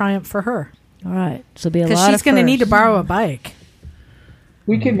the Triumph for her. All right, so be a lot Because of she's going to need to firsts. borrow a bike.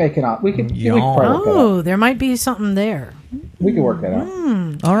 We can make it up. We can. Yeah. We can probably work that out. Oh, there might be something there. We can work that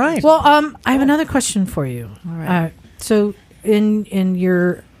out. All right. Well, I have another question for you. All right. So in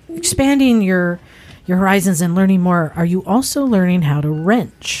your expanding your horizons and learning more, are you also learning how to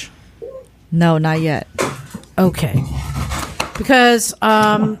wrench? No, not yet. Okay. Because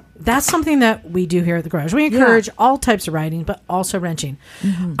that's something that we do here at the garage. We encourage all types of riding, but also wrenching.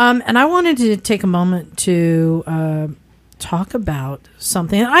 And I wanted to take a moment to talk about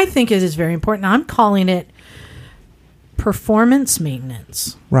something that I think is very important. I'm calling it performance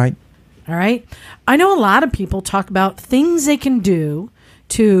maintenance. Right. All right. I know a lot of people talk about things they can do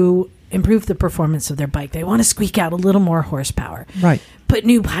to improve the performance of their bike. They want to squeak out a little more horsepower. Right. Put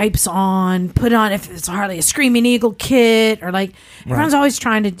new pipes on, put on, if it's Harley, a Screaming Eagle kit, or like, everyone's always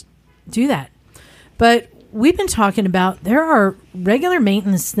trying to do that. But we've been talking about there are regular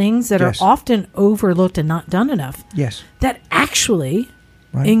maintenance things that are often overlooked and not done enough. Yes. That actually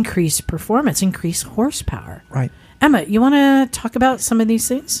increase performance, increase horsepower. Right. Emma, you want to talk about some of these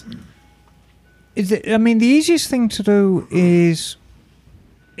things? The easiest thing to do is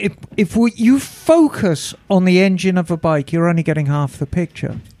if you focus on the engine of a bike, you're only getting half the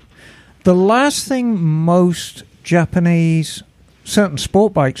picture. The last thing most Japanese, certain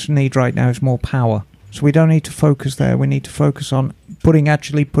sport bikes need right now is more power. So we don't need to focus there. We need to focus on putting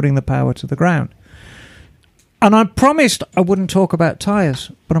the power to the ground. And I promised I wouldn't talk about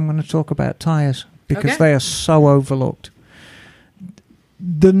tyres, but I'm going to talk about tyres because they are so overlooked.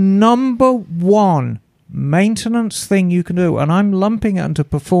 The number one maintenance thing you can do, and I'm lumping it under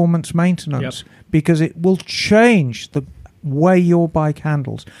performance maintenance because it will change the way your bike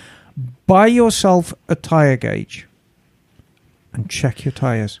handles. Buy yourself a tyre gauge and check your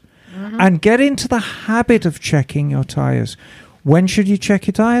tyres. And get into the habit of checking your tyres. When should you check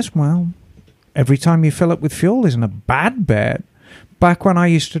your tyres? Well, every time you fill up with fuel isn't a bad bet. Back when I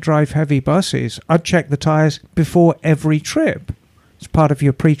used to drive heavy buses, I'd check the tyres before every trip. It's part of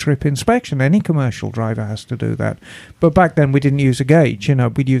your pre-trip inspection. Any commercial driver has to do that. But back then we didn't use a gauge.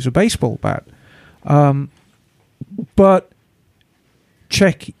 We'd use a baseball bat. But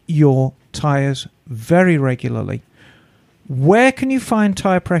check your tyres very regularly. Where can you find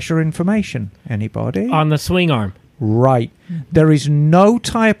tyre pressure information? Anybody? On the swing arm. Right. There is no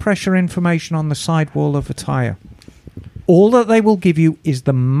tyre pressure information on the sidewall of a tyre. All that they will give you is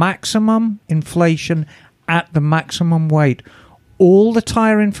the maximum inflation at the maximum weight. All the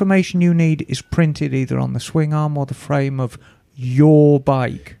tyre information you need is printed either on the swing arm or the frame of your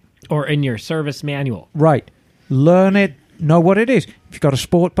bike. Or in your service manual. Right. Learn it. Know what it is. If you've got a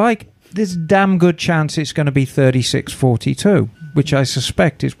sport bike, there's a damn good chance it's going to be 3642, which I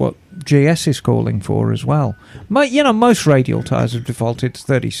suspect is what GS is calling for as well. Most radial tyres have defaulted to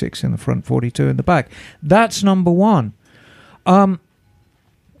 36 in the front, 42 in the back. That's number one.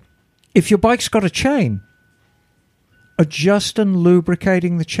 If your bike's got a chain, adjust and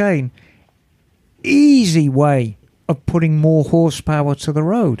lubricating the chain. Easy way of putting more horsepower to the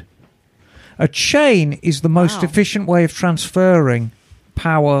road. A chain is the most efficient way of transferring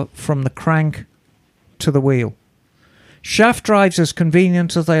power from the crank to the wheel. Shaft drives, as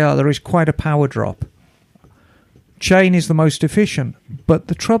convenient as they are, there is quite a power drop. Chain is the most efficient. But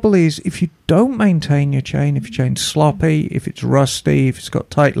the trouble is, if you don't maintain your chain, if your chain's sloppy, if it's rusty, if it's got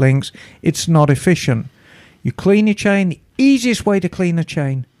tight links, it's not efficient. You clean your chain. The easiest way to clean a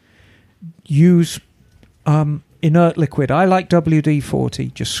chain, use inert liquid. I like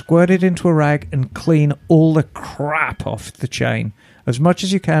WD-40. Just squirt it into a rag and clean all the crap off the chain as much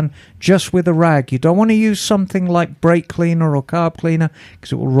as you can, just with a rag. You don't want to use something like brake cleaner or carb cleaner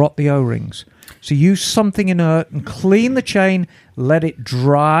because it will rot the O-rings. So use something inert and clean the chain, let it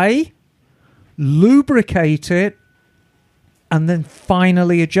dry, lubricate it, and then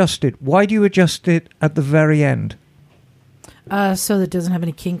finally adjust it. Why do you adjust it at the very end? So that it doesn't have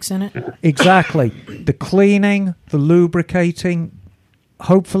any kinks in it? Exactly. The cleaning, the lubricating,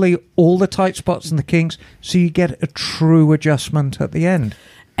 hopefully all the tight spots and the kinks, so you get a true adjustment at the end.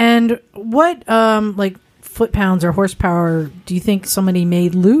 And what, foot-pounds or horsepower do you think somebody may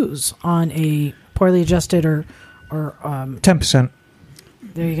lose on a poorly adjusted or 10%.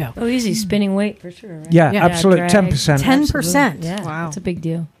 There you go. Oh, easy. Spinning weight for sure. Right? Yeah, absolutely. Drag. 10%. 10%. Yeah, wow. That's a big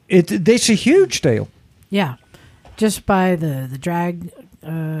deal. It's a huge deal. Yeah. Just by the drag.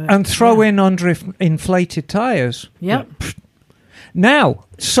 And throw in under-inflated tires. Yep. Now,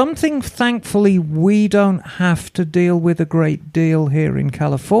 something thankfully we don't have to deal with a great deal here in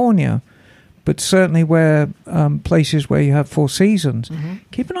California, but certainly where places where you have four seasons,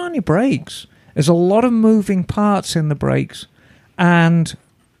 keep an eye on your brakes. There's a lot of moving parts in the brakes, and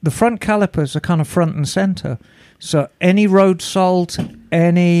the front calipers are kind of front and center. So any road salt,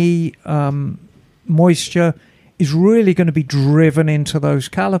 any moisture is really going to be driven into those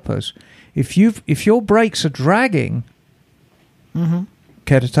calipers. If your brakes are dragging,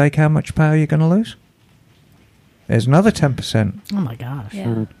 care to take how much power you're going to lose? There's another 10%. Oh my gosh.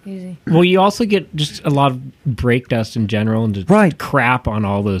 Yeah, easy. Well, you also get just a lot of brake dust in general and just crap on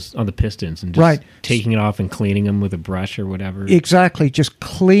all those on the pistons and just taking it off and cleaning them with a brush or whatever. Exactly, just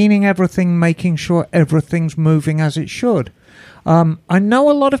cleaning everything, making sure everything's moving as it should. I know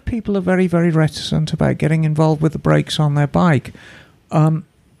a lot of people are very, very reticent about getting involved with the brakes on their bike.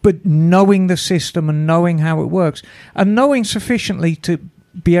 But knowing the system and knowing how it works and knowing sufficiently to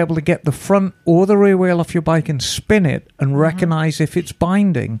be able to get the front or the rear wheel off your bike and spin it and recognize if it's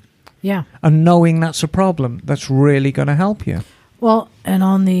binding. Yeah. And knowing that's a problem, that's really going to help you. Well, and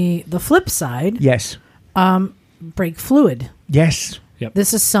on the flip side. Yes. Brake fluid. Yes. Yep.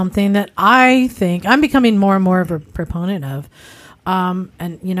 This is something that I think I'm becoming more and more of a proponent of.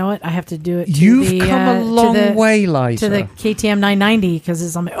 And you know what? I have to do it. You've come a long way, Liza. To the KTM 990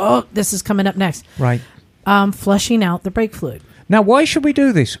 because I'm like, this is coming up next. Right. Flushing out the brake fluid. Now, why should we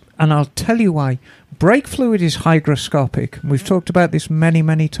do this? And I'll tell you why. Brake fluid is hygroscopic. We've talked about this many,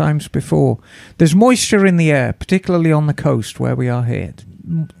 many times before. There's moisture in the air, particularly on the coast where we are here.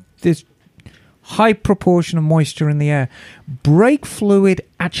 There's high proportion of moisture in the air. Brake fluid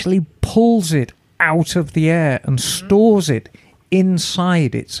actually pulls it out of the air and stores it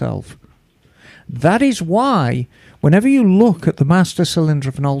inside itself. That is why whenever you look at the master cylinder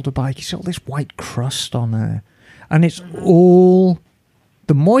of an older bike, you see all this white crust on there. And it's all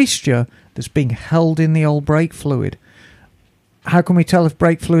the moisture that's being held in the old brake fluid. How can we tell if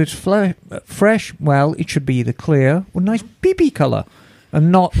brake fluid's fresh? Well, it should be either clear or nice PP colour.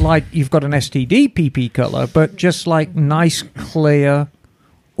 And not like you've got an STD PP colour, but just like nice clear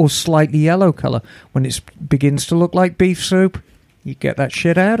or slightly yellow colour. When it begins to look like beef soup, you get that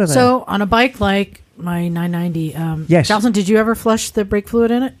shit out of there. So on a bike like my 990, yes. Jocelyn, did you ever flush the brake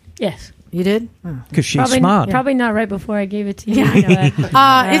fluid in it? Yes. You did? Because she's smart. Probably not right before I gave it to you.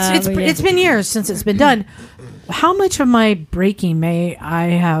 It's been years since it's been done. How much of my braking may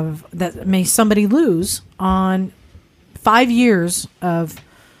somebody lose on 5 years of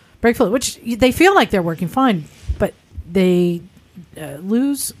brake fluid, which they feel like they're working fine, but they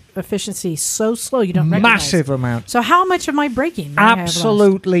lose efficiency so slow you don't recognize. Massive amount. So how much of my braking?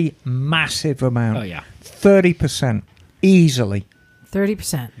 Absolutely massive amount. Oh yeah, 30% easily.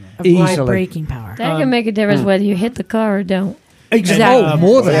 30% of Easily. my braking power. That can make a difference whether you hit the car or don't. Exactly. Oh,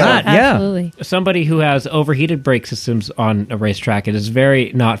 more than that, yeah. Absolutely. Somebody who has overheated brake systems on a racetrack, it is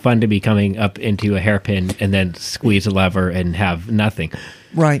very not fun to be coming up into a hairpin and then squeeze a lever and have nothing.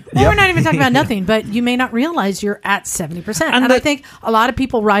 Right. Well, we're not even talking about nothing, but you may not realize you're at 70%. And I think a lot of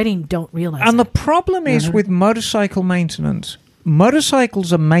people riding don't realize And it. the problem is with motorcycle maintenance.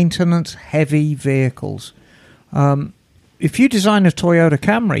 Motorcycles are maintenance-heavy vehicles. If you design a Toyota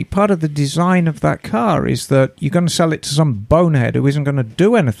Camry, part of the design of that car is that you're going to sell it to some bonehead who isn't going to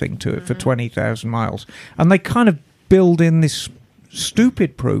do anything to it for 20,000 miles. And they kind of build in this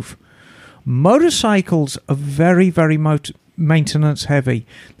stupid proof Motorcycles are very, very maintenance heavy.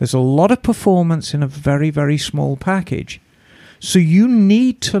 There's a lot of performance in a very, very small package. So you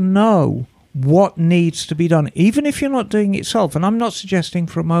need to know what needs to be done, even if you're not doing it yourself. And I'm not suggesting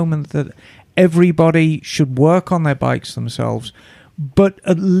for a moment that everybody should work on their bikes themselves, but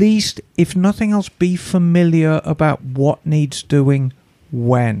at least, if nothing else, be familiar about what needs doing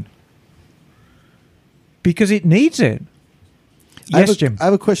when. Because it needs it. Yes, Jim. I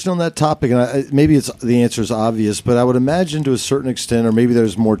have a question on that topic, and maybe the answer is obvious, but I would imagine to a certain extent, or maybe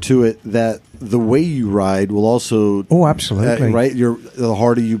there's more to it, that the way you ride will also... Oh, absolutely. Right? The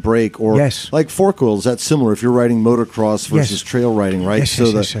harder you brake, or yes. Like fork wheels, that's similar if you're riding motocross versus trail riding, right?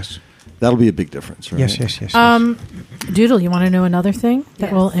 Yes, yes. That'll be a big difference, right? Yes. Doodle, you want to know another thing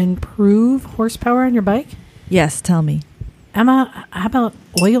that will improve horsepower on your bike? Yes, tell me. Emma, how about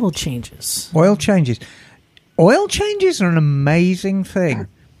oil changes? Oil changes. Oil changes are an amazing thing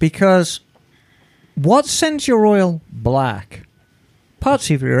because what sends your oil black? Parts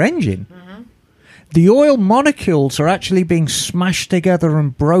of your engine. Mm-hmm. The oil molecules are actually being smashed together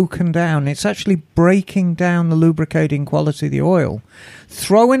and broken down. It's actually breaking down the lubricating quality of the oil.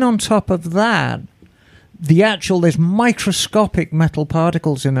 Throwing on top of that, there's microscopic metal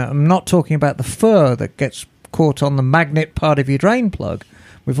particles in it. I'm not talking about the fur that gets caught on the magnet part of your drain plug.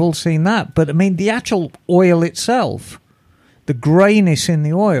 We've all seen that. But, I mean, the actual oil itself, the grayness in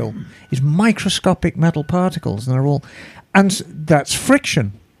the oil, is microscopic metal particles. And that's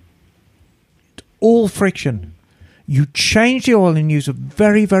friction. All friction. You change the oil and use a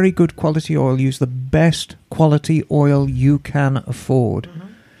very, very good quality oil. Use the best quality oil you can afford. Mm-hmm.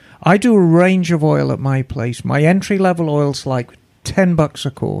 I do a range of oil at my place. My entry-level oil's like $10 a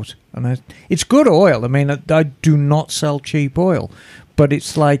quart. And it's good oil. I mean, I do not sell cheap oil. But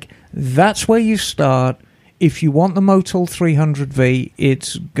it's like, that's where you start. If you want the Motul 300V,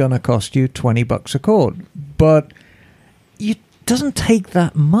 it's going to cost you $20 a quart. But it doesn't take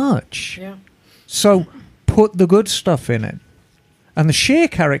that much. Yeah. So put the good stuff in it. And the shear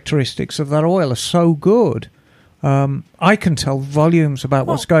characteristics of that oil are so good. I can tell volumes about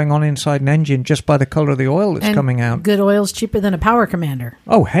what's going on inside an engine just by the color of the oil that's coming out. Good oil's cheaper than a Power Commander.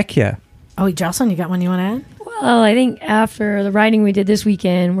 Oh, heck yeah. Oh, Jocelyn, you got one you want to add? Well, I think after the riding we did this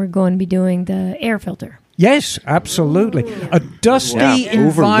weekend, we're going to be doing the air filter. Yes, absolutely. A dusty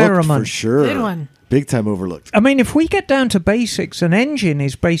environment. Overlooked for sure. Good one. Big time overlooked. I mean, if we get down to basics, an engine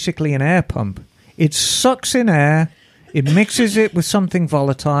is basically an air pump. It sucks in air, it mixes it with something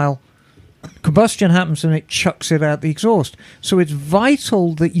volatile, combustion happens and it chucks it out the exhaust. So it's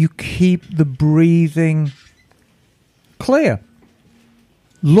vital that you keep the breathing clear.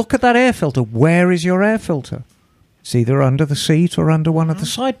 Look at that air filter. Where is your air filter? It's either under the seat or under one of the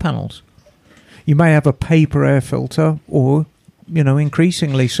side panels. You may have a paper air filter or,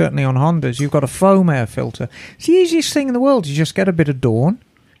 increasingly, certainly on Hondas, you've got a foam air filter. It's the easiest thing in the world. You just get a bit of Dawn.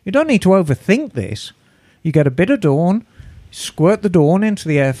 You don't need to overthink this. You get a bit of Dawn, squirt the Dawn into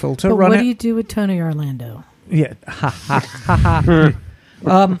the air filter. But what do you do with Tony Orlando? Yeah.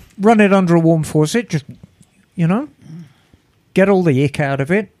 Run it under a warm faucet. Just, get all the ick out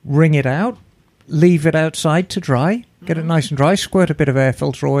of it, wring it out, leave it outside to dry, get it nice and dry, squirt a bit of air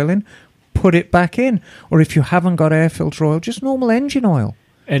filter oil in, put it back in. Or if you haven't got air filter oil, just normal engine oil.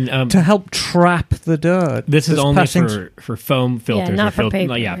 And to help trap the dirt. This is only for foam filters. Yeah, not for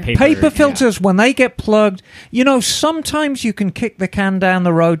paper. Paper filters, when they get plugged, sometimes you can kick the can down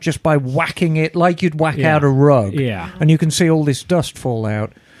the road just by whacking it like you'd whack out a rug. Yeah. And you can see all this dust fall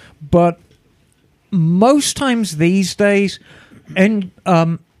out. But most times these days,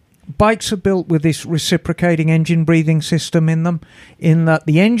 bikes are built with this reciprocating engine breathing system in them, in that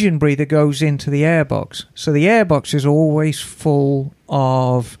the engine breather goes into the airbox. So the airbox is always full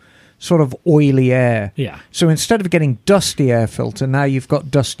of sort of oily air. Yeah. So instead of getting dusty air filter, now you've got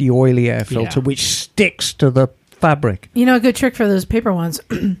dusty, oily air filter, which sticks to the fabric. A good trick for those paper ones.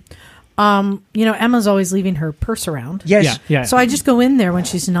 Emma's always leaving her purse around. Yes. Yeah. So I just go in there when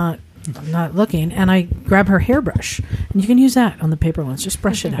she's not looking, and I grab her hairbrush, and you can use that on the paper ones. Just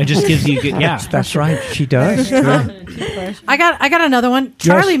brush it out. It just gives you good. Yeah, that's right. She does. I got another one.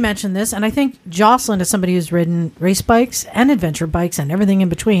 Charlie mentioned this, and I think Jocelyn, as somebody who's ridden race bikes and adventure bikes and everything in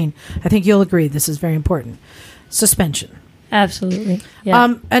between, I think you'll agree this is very important. Suspension. Absolutely.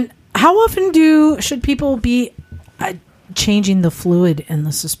 Yeah. And how often should people be changing the fluid in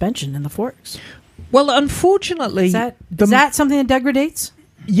the suspension in the forks? Well, unfortunately, is that something that degrades?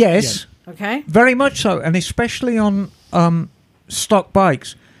 Yes. Okay. Very much so, and especially on stock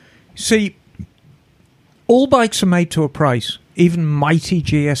bikes. See, all bikes are made to a price. Even mighty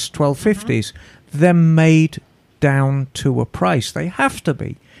GS 1250s, they're made down to a price. They have to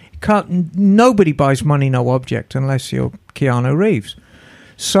be. It nobody buys Money No Object unless you're Keanu Reeves.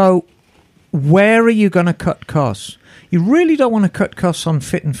 So where are you going to cut costs? You really don't want to cut costs on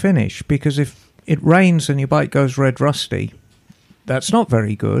fit and finish, because if it rains and your bike goes red rusty, that's not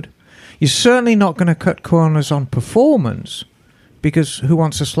very good. You're certainly not going to cut corners on performance, because who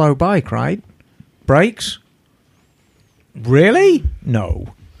wants a slow bike, right? Brakes? Really?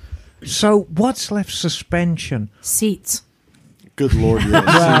 No. So what's left? Suspension. Seats. Good Lord,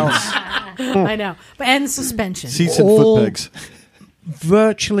 yes. Well, I know. And suspension. Seats and foot pegs.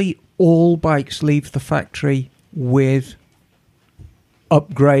 Virtually all bikes leave the factory with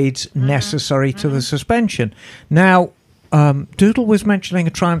upgrades necessary to the suspension. Now, Doodle was mentioning a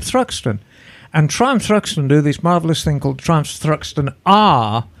Triumph Thruxton, and Triumph Thruxton do this marvellous thing called Triumph Thruxton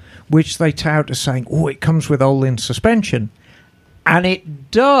R, which they tout as saying, oh, it comes with Öhlins suspension. And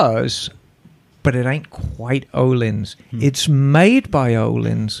it does, but it ain't quite Öhlins. It's made by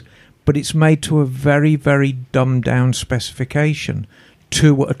Öhlins, but it's made to a very, very dumbed-down specification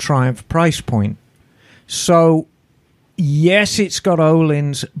to a Triumph price point. So, yes, it's got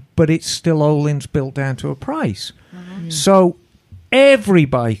Öhlins, but it's still Öhlins built down to a price. So every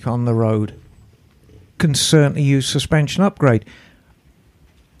bike on the road can certainly use suspension upgrade.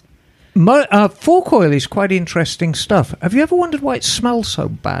 Fork oil is quite interesting stuff. Have you ever wondered why it smells so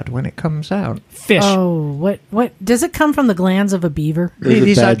bad when it comes out? Fish. Oh, what does it come from the glands of a beaver? There's It a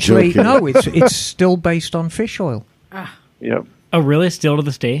is bad actually joke in no. It's still based on fish oil. Yep. Oh, really? Still to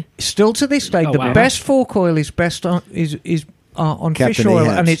this day? Still to this day, Oh, the wow. best fork oil is best on on Captain fish oil,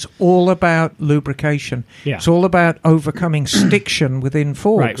 Ahab. and it's all about lubrication. Yeah. It's all about overcoming stiction within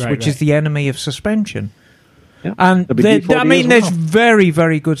forks, Right, which is right. the enemy of suspension. Yeah. And WD-40 I mean, as there's well. very,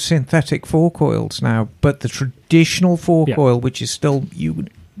 very good synthetic fork oils now, but the traditional fork Yeah. oil, which is still, you would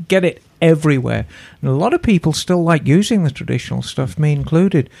get it everywhere. And a lot of people still like using the traditional stuff, me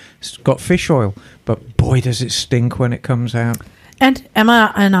included. It's got fish oil, but boy, does it stink when it comes out. And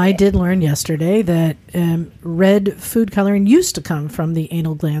Emma and I did learn yesterday that red food coloring used to come from the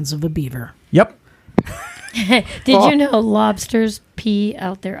anal glands of a beaver. Yep. Did you know lobsters pee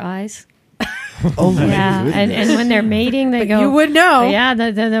out their eyes? Oh, my Yeah, goodness. and when they're mating, they But go. you would know. Yeah,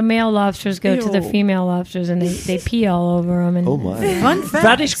 the male lobsters go to the Ew. female lobsters, and they pee all over them. And Oh, my. Fun fact.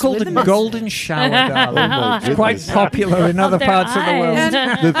 That is called a golden shower, darling. Oh, my It's quite goodness. popular in other their parts of the world.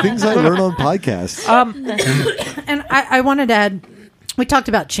 eyes. The things I learn on podcasts. And I wanted to add, we talked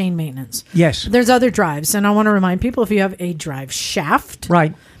about chain maintenance. Yes. There's other drives, and I want to remind people, if you have a drive shaft,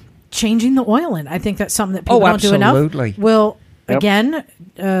 Right. changing the oil in. I think that's something that people Oh, don't do enough. absolutely. Will, Yep. again,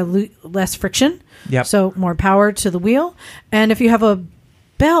 less friction. Yep. So more power to the wheel. And if you have a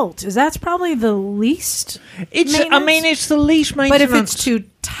belt, that's probably the least It's. I maintenance. mean, it's the least But maintenance. if it's too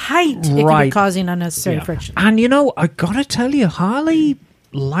tight, it can be Right. causing unnecessary Yeah. friction. And you know, I gotta tell you, Harley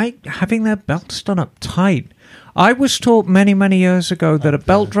like having their belts done up tight. I was taught many, many years ago that a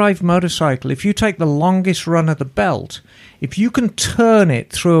belt drive motorcycle, if you take the longest run of the belt, if you can turn it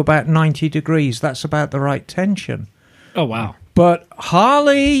through about 90 degrees, that's about the right tension. Oh, wow. But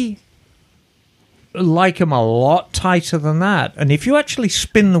Harley like them a lot tighter than that. And if you actually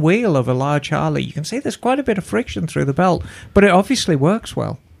spin the wheel of a large Harley, you can see there's quite a bit of friction through the belt, but it obviously works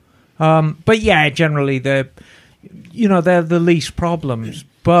well. But yeah, generally they're the least problems.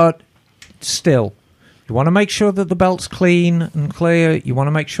 But still, you want to make sure that the belt's clean and clear. You want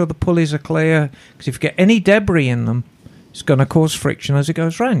to make sure the pulleys are clear, because if you get any debris in them, it's going to cause friction as it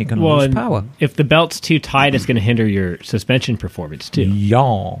goes round. You're going to lose and power. if the belt's too tight, it's going to hinder your suspension performance, too. Yeah,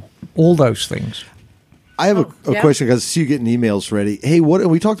 all those things. I have a yeah. question because I see you getting emails ready. Hey, what?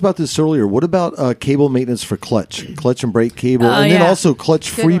 And we talked about this earlier. What about cable maintenance for clutch and brake cable, and then yeah. also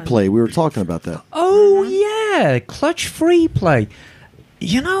clutch Good free one. play? We were talking about that. Oh, yeah, clutch free play.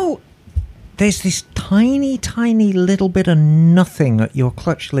 You know, there's this tiny, tiny little bit of nothing at your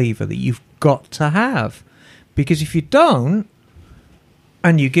clutch lever that you've got to have. Because if you don't,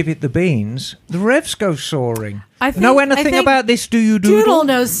 and you give it the beans, the revs go soaring. I Know think- anything I think about this, do you, Doodle Doodle?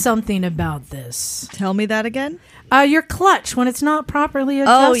 knows something about this. Tell me that again. Your clutch, when it's not properly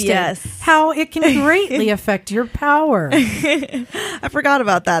adjusted. Oh, yes. How it can greatly affect your power. I forgot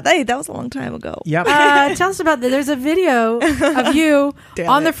about that. Hey, that was a long time ago. Yep. Tell us about that. There's a video of you Damn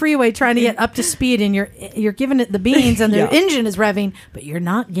on it. the freeway trying to get up to speed, and you're giving it the beans, and the Yeah. engine is revving, but you're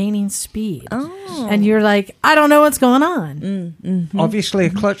not gaining speed. Oh. And you're like, I don't know what's going on. Obviously a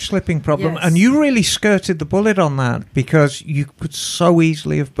clutch slipping problem, Yes. and you really skirted the bullet on that because you could so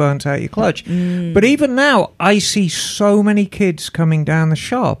easily have burnt out your clutch. But even now, I see so many kids coming down the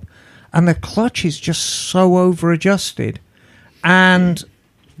shop, and the clutch is just so over adjusted, and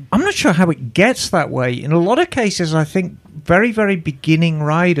I'm not sure how it gets that way. In a lot of cases, I think very, very beginning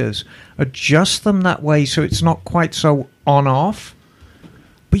riders, adjust them that way so it's not quite so on-off.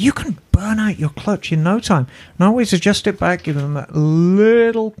 But you can burn out your clutch in no time. And always adjust it back, give them that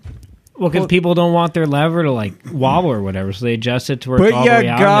little... Well, because people don't want their lever to like wobble or whatever, so they adjust it to where it's all the way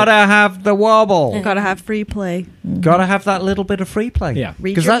out. But you gotta have the wobble. You gotta have free play. Gotta have that little bit of free play. Yeah.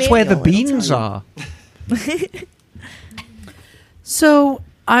 Because that's where the beans are. So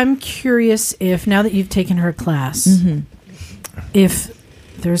I'm curious if, now that you've taken her class, if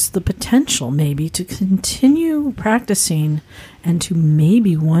there's the potential maybe to continue practicing and to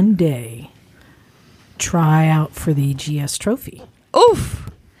maybe one day try out for the GS Trophy. Oof.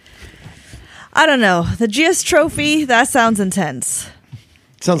 I don't know. The GS Trophy, that sounds intense.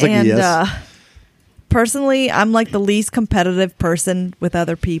 Sounds like a yes. Personally, I'm like the least competitive person with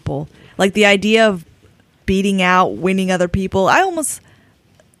other people. Like the idea of beating out, winning other people, I almost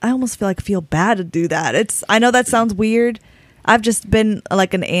feel bad to do that. I know that sounds weird. I've just been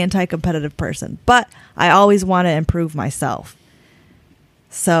like an anti-competitive person, but I always want to improve myself.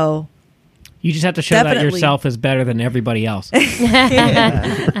 So you just have to show that yourself is better than everybody else.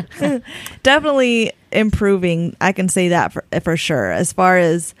 Definitely improving. I can say that for sure. As far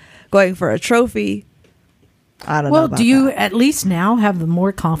as going for a trophy, I don't know. Well, do you at least now have the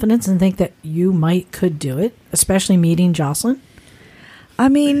more confidence and think that you could do it, especially meeting Jocelyn? I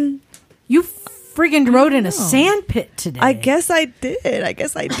mean, you friggin' rode in a sand pit today. I guess I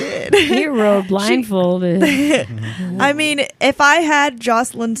did. You rode blindfolded. I mean, if I had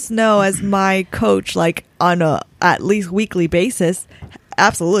Jocelyn Snow as my coach, like on a at least weekly basis,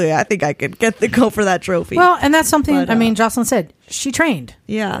 absolutely, I think I could go for that trophy. Well, and that's something. But, Jocelyn said she trained.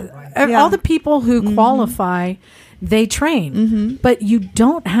 Yeah. All the people who qualify, they train, but you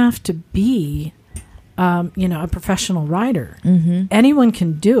don't have to be a professional rider. Anyone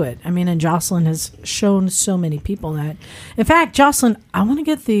can do it. I mean, and Jocelyn has shown so many people that. In fact, Jocelyn, I want to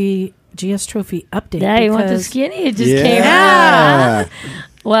get the GS Trophy update. Yeah, you want the skinny? It just came out.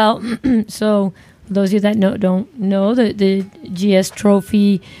 Well, so those of you that don't know, the GS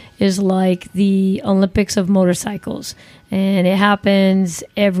Trophy is like the Olympics of motorcycles. And it happens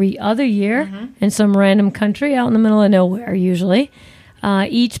every other year in some random country out in the middle of nowhere, usually.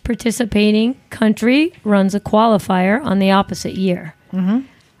 Each participating country runs a qualifier on the opposite year.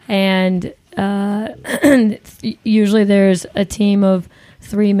 And usually there's a team of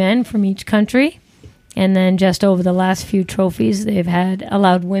 3 men from each country. And then just over the last few trophies, they've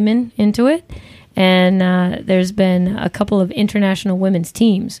allowed women into it. And there's been a couple of international women's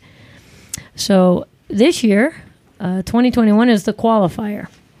teams. So this year, 2021 is the qualifier.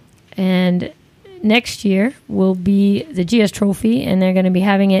 And next year will be the GS Trophy, and they're going to be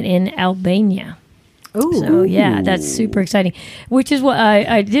having it in Albania. Ooh. So, yeah, that's super exciting, which is what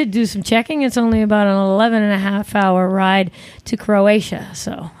I did do some checking. It's only about an 11.5-hour ride to Croatia.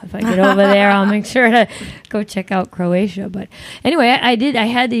 So if I get over there, I'll make sure to go check out Croatia. But anyway, I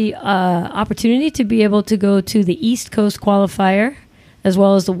had the opportunity to be able to go to the East Coast qualifier as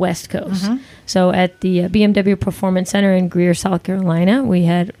well as the West Coast. So at the BMW Performance Center in Greer, South Carolina, we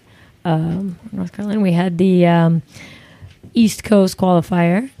had North Carolina, we had the East Coast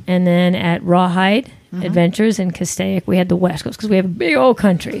qualifier, and then at Rawhide Adventures in Castaic, we had the West Coast because we have a big old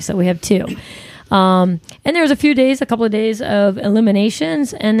country, so we have 2. And there was a couple of days of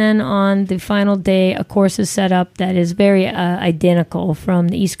eliminations, and then on the final day, a course is set up that is very identical from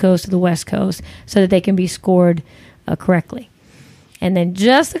the East Coast to the West Coast, so that they can be scored correctly. And then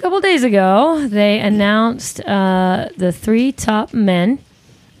just a couple of days ago, they announced the 3 top men.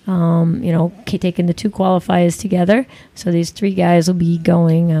 Taking the 2 qualifiers together. So these 3 guys will be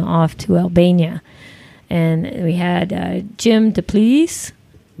going off to Albania. And we had Jim DePlease.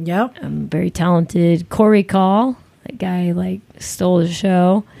 Yep. Very talented. Corey Call. That guy, stole the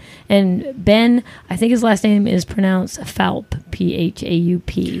show. And Ben, I think his last name is pronounced Phaup.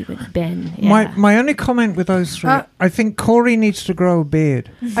 Phaup. With Ben. Yeah. My only comment with those 3, I think Corey needs to grow a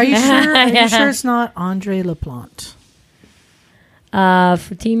beard. Are you sure? Are you sure it's not Andre Laplante?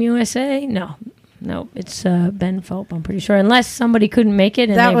 For Team USA, no, it's Ben Phaup. I'm pretty sure, unless somebody couldn't make it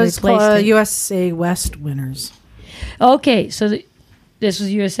and that they was replaced it. USA West winners. Okay, so this was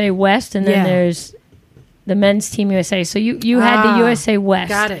USA West, and then there's the men's Team USA. So you had the USA West.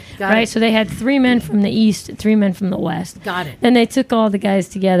 Got it. Right? So they had 3 men from the East, 3 men from the West. Got it. Then they took all the guys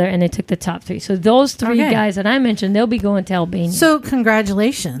together, and they took the top 3. So those 3 guys that I mentioned, they'll be going to Albania. So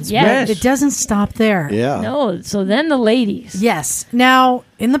congratulations. Yes. It doesn't stop there. Yeah. No, so then the ladies. Yes. Now,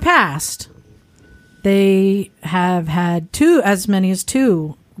 in the past, they have had as many as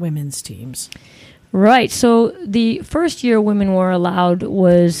 2 women's teams. Right. So the first year women were allowed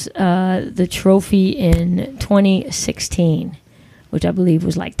was the trophy in 2016, which I believe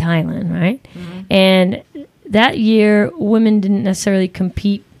was like Thailand, right? Mm-hmm. And that year, women didn't necessarily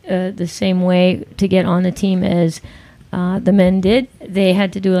compete the same way to get on the team as the men did. They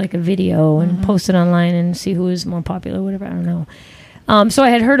had to do like a video and post it online and see who was more popular, whatever. I don't know. So I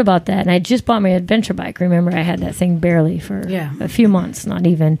had heard about that, and I just bought my adventure bike. Remember, I had that thing barely for a few months, not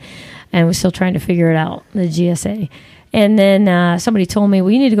even, and was still trying to figure it out, the GSA. And then somebody told me,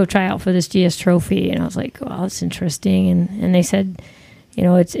 well, you need to go try out for this GS trophy. And I was like, oh, that's interesting. And they said, you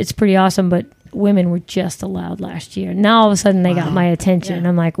know, it's pretty awesome, but women were just allowed last year. Now all of a sudden they got my attention. And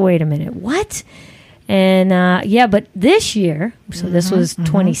I'm like, wait a minute, what? And but this year, so this was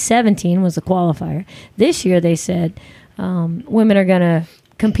 2017 was the qualifier. This year they said women are going to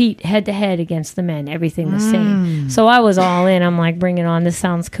compete head to head against the men, everything the same. So I was all in. I'm like, bring it on. This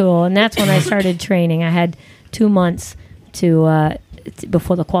sounds cool. And that's when I started training. I had 2 months to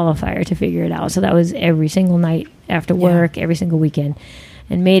before the qualifier to figure it out. So that was every single night after work, every single weekend,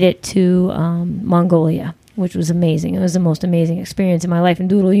 and made it to Mongolia, which was amazing. It was the most amazing experience in my life. And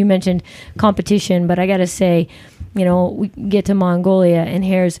Doodle, you mentioned competition, but I got to say, you know, we get to Mongolia and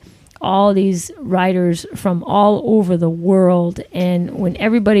here's all these riders from all over the world, and when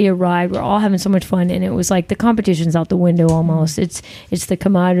everybody arrived, we're all having so much fun, and it was like the competition's out the window almost. It's the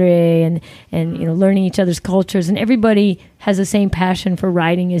camaraderie and you know, learning each other's cultures, and everybody has the same passion for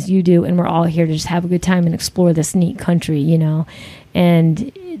riding as you do, and we're all here to just have a good time and explore this neat country, you know.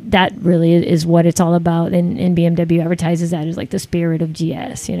 And that really is what it's all about, and BMW advertises that as like the spirit of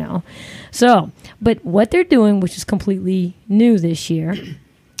GS, you know. So, but what they're doing, which is completely new this year,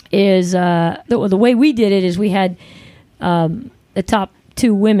 is the way we did it is we had the top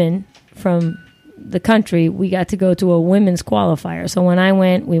 2 women from the country. We got to go to a women's qualifier. So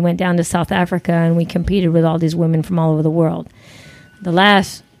when we went down to South Africa and we competed with all these women from all over the world. The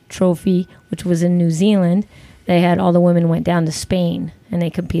last trophy, which was in New Zealand, they had all the women went down to Spain and they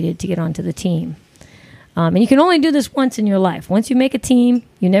competed to get onto the team. And you can only do this once in your life. Once you make a team,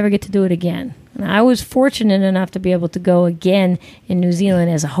 you never get to do it again. And I was fortunate enough to be able to go again in New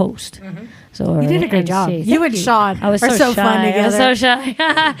Zealand as a host. So you did a great job. You and Sean are so fun together. I was so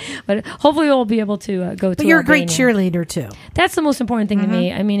shy. But hopefully we'll be able to go to But you're Albania. a great cheerleader, too. That's the most important thing to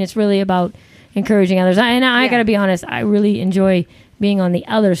me. I mean, it's really about encouraging others. And I got to be honest, I really enjoy being on the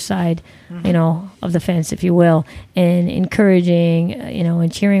other side, you know, of the fence, if you will, and encouraging, you know,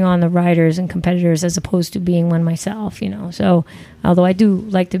 and cheering on the riders and competitors as opposed to being one myself, you know. So although I do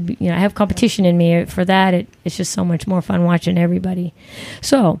like to be, you know, I have competition in me for that, it's just so much more fun watching everybody.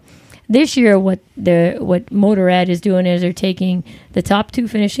 So this year, what Motorrad is doing is they're taking the top 2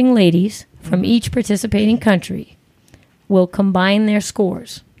 finishing ladies from each participating country, will combine their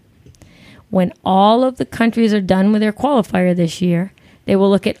scores. When all of the countries are done with their qualifier this year, they will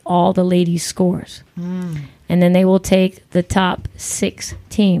look at all the ladies' scores. And then they will take the top 6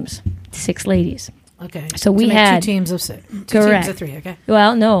 teams, 6 ladies. Okay. So we had 2 teams of 6. 2 correct. teams of 3, okay.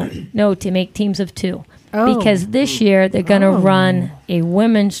 Well, no, to make teams of 2. Oh. Because this year they're going to run a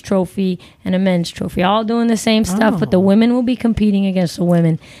women's trophy and a men's trophy, all doing the same stuff, but the women will be competing against the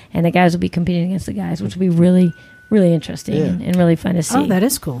women and the guys will be competing against the guys, which will be really, really interesting and really fun to see. Oh, that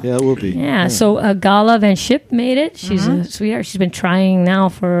is cool. Yeah, it will be. Yeah, so Gala Van Schip made it. She's a sweetheart. She's been trying now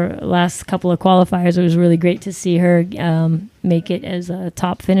for the last couple of qualifiers. It was really great to see her make it as a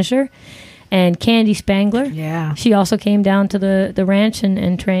top finisher. And Candy Spangler. Yeah. She also came down to the ranch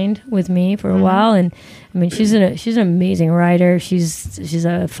and trained with me for a while. And I mean, she's an amazing rider. She's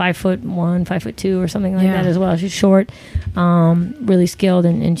a 5'1", 5'2", or something like that as well. She's short, really skilled,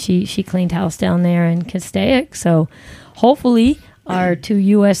 and she cleaned house down there in Castaic. So hopefully our 2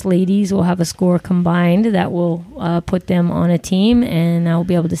 U.S. ladies will have a score combined that will put them on a team, and I'll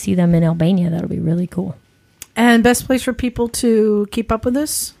be able to see them in Albania. That'll be really cool. And best place for people to keep up with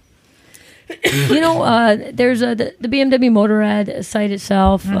this? You know, there's the BMW Motorrad site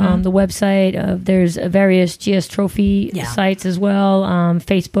itself, the website. There's various GS Trophy sites as well.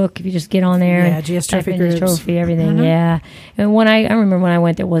 Facebook, if you just get on there. Yeah, GS Trophy groups. Trophy, everything, yeah. And I remember when I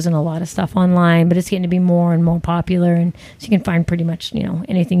went, there wasn't a lot of stuff online, but it's getting to be more and more popular. And so you can find pretty much, you know,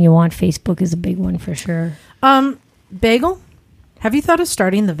 anything you want. Facebook is a big one for sure. Bagel, have you thought of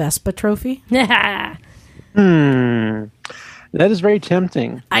starting the Vespa Trophy? That is very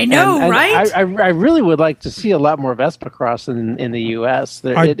tempting. I know, and right? I really would like to see a lot more Vespa Cross in the U.S.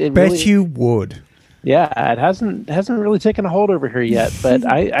 I bet you would. Yeah, it hasn't really taken a hold over here yet, but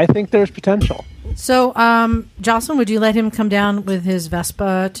I think there's potential. So, Jocelyn, would you let him come down with his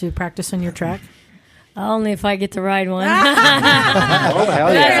Vespa to practice on your track? Only if I get to ride one. Oh, hell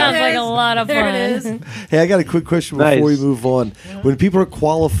That yeah. sounds like a lot of There fun. it is. Hey, I got a quick question before Nice. we move on. When people are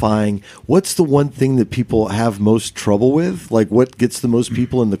qualifying, what's the one thing that people have most trouble with? Like, what gets the most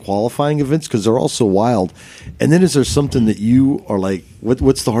people in the qualifying events? Because they're all so wild. And then is there something that you are like,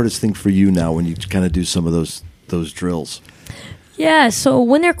 what's the hardest thing for you now when you kind of do some of those drills? Yeah, so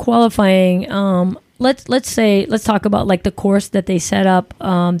when they're qualifying, let's talk about like the course that they set up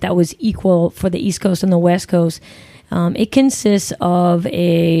that was equal for the East Coast and the West Coast. It consists of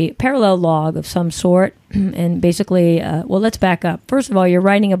a parallel log of some sort, and basically, let's back up. First of all, you're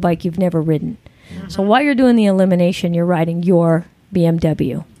riding a bike you've never ridden. So while you're doing the elimination, you're riding your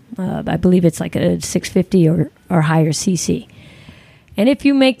BMW. I believe it's like a 650 or higher CC. And if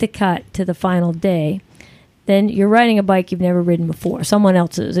you make the cut to the final day, then you're riding a bike you've never ridden before. Someone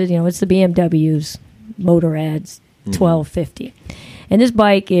else's. It's the BMW's Motorad's 1250. And this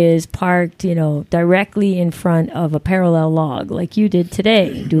bike is parked, directly in front of a parallel log, like you did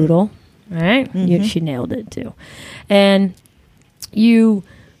today, Doodle. All right? She nailed it, too. And you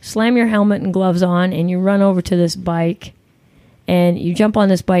slam your helmet and gloves on, and you run over to this bike, and you jump on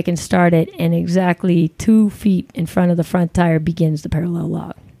this bike and start it, and exactly 2 feet in front of the front tire begins the parallel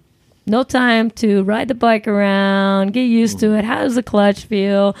log. No time to ride the bike around, get used to it. How does the clutch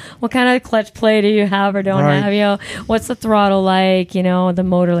feel? What kind of clutch play do you have or don't have? What's the throttle like? The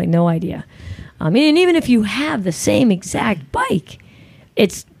motor like? No idea. And even if you have the same exact bike,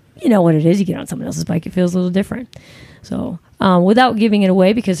 it's what it is. You get on someone else's bike, it feels a little different. So without giving it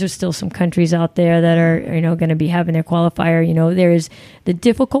away, because there's still some countries out there that are going to be having their qualifier. There is the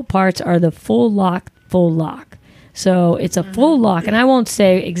difficult parts are the full lock. So it's a full lock, and I won't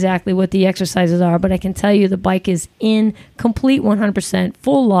say exactly what the exercises are, but I can tell you the bike is in complete 100%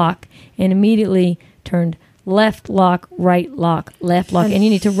 full lock and immediately turned left lock, right lock, left lock, and you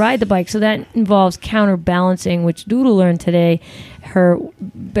need to ride the bike. So that involves counterbalancing, which Doodle learned today, her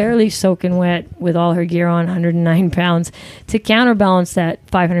barely soaking wet with all her gear on, 109 pounds, to counterbalance that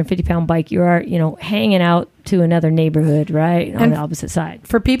 550-pound bike. You are, hanging out to another neighborhood, right, on the opposite side.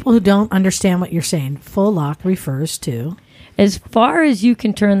 For people who don't understand what you're saying, full lock refers to as far as you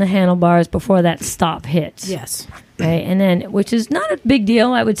can turn the handlebars before that stop hits. Yes. Okay, and then, which is not a big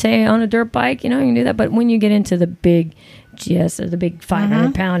deal, I would say, on a dirt bike. You can do that. But when you get into the big GS or the big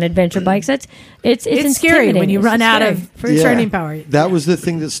 500-pound adventure bikes, it's scary when you run out of turning power. That was the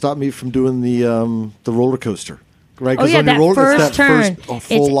thing that stopped me from doing the roller coaster. Right? Oh, yeah, that first turn.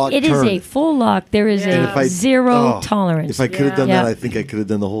 Full lock it turn. is a full lock. There is a zero tolerance. If I could have done that, I think I could have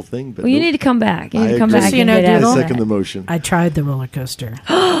done the whole thing. But you need to come back. You need to come agree. back So and get out of second the motion. I tried the roller coaster.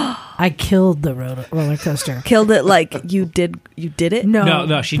 I killed the roller coaster. Killed it like you did. You did it?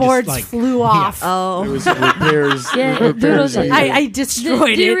 No, she just, boards like- flew off. Oh, It was repairs. Doodles, I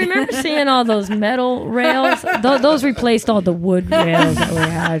destroyed do you it. remember seeing all those metal rails? Those replaced all the wood rails that we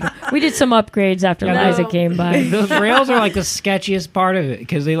had. We did some upgrades after Liza came by. Those rails are like the sketchiest part of it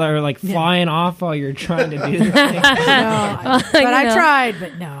because they are like flying off while you're trying to do the thing. I tried,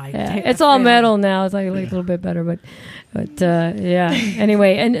 but no. It's all metal now. It's like a little bit better, but yeah.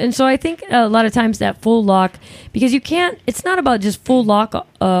 Anyway, and so I think a lot of times that full lock, because you can't. It's not about just full lock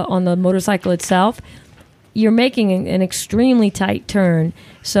on the motorcycle itself. You're making an extremely tight turn,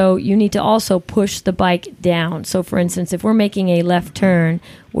 so you need to also push the bike down. So, for instance, if we're making a left turn,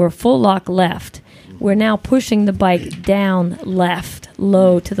 we're full lock left. We're now pushing the bike down left,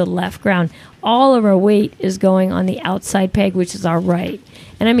 low to the left ground. All of our weight is going on the outside peg, which is our right.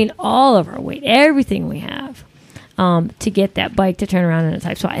 And I mean all of our weight, everything we have, to get that bike to turn around in a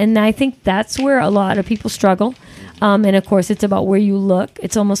tight spot. And I think that's where a lot of people struggle. And of course, it's about where you look.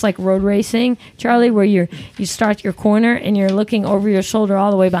 It's almost like road racing, Charlie, where you start your corner and you're looking over your shoulder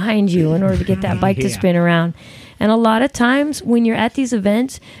all the way behind you in order to get that bike to spin around. And a lot of times when you're at these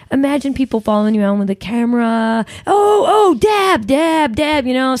events, imagine people following you around with a camera. Oh, dab, dab,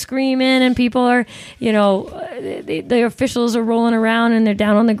 dab, screaming. And people are, the officials are rolling around and they're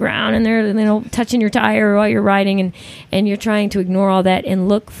down on the ground and they're, touching your tire while you're riding. And you're trying to ignore all that and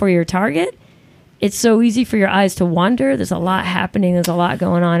look for your target. It's so easy for your eyes to wander. There's a lot happening. There's a lot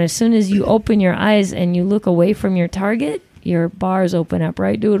going on. As soon as you open your eyes and you look away from your target, your bars open up,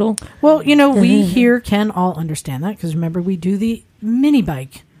 right, Doodle? Well, we here can all understand that because remember we do the mini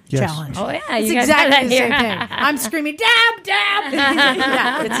bike challenge. Oh yeah, it's you guys exactly have the that same here. thing. I'm screaming dab dab.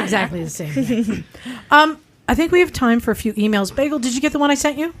 Yeah, it's exactly the same thing. I think we have time for a few emails. Bagel, did you get the one I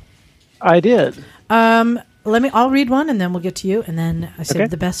sent you? I did. I'll read one and then we'll get to you, and then I saved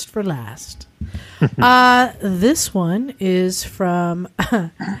the best for last. This one is from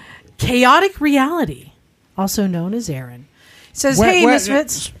Chaotic Reality, also known as Aaron. Says, hey,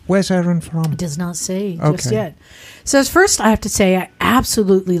 Misfits. Where's Aaron from? It does not say just yet. Says, first, I have to say I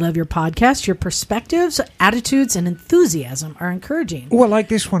absolutely love your podcast. Your perspectives, attitudes, and enthusiasm are encouraging. Oh, I like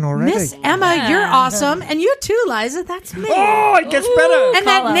this one already. Miss Emma, you're awesome. And you too, Liza. That's me. Oh, it gets better. And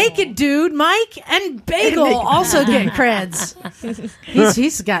that naked dude, Mike, and Bagel also get creds.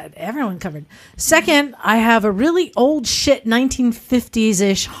 He's got everyone covered. Second, I have a really old shit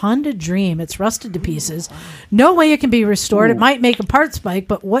 1950s-ish Honda Dream. It's rusted to pieces. No way it can be restored. It might make a parts bike,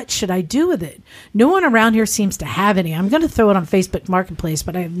 but what should I do with it? No one around here seems to have any. I'm going to throw it on Facebook Marketplace,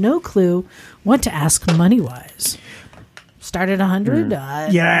 but I have no clue what to ask money-wise. Start at 100.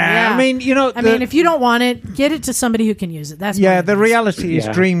 I mean, if you don't want it, get it to somebody who can use it. That's the reality is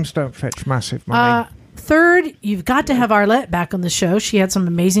dreams don't fetch massive money. Third, you've got to have Arlette back on the show. She had some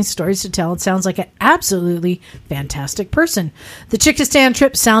amazing stories to tell. It sounds like an absolutely fantastic person. The Chickistan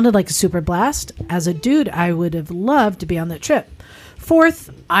trip sounded like a super blast. As a dude, I would have loved to be on that trip. Fourth,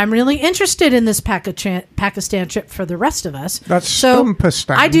 I'm really interested in this Pakistan trip for the rest of us. That's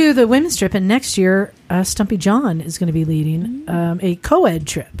Stumpistan. I do the women's trip, and next year, Stumpy John is going to be leading a co-ed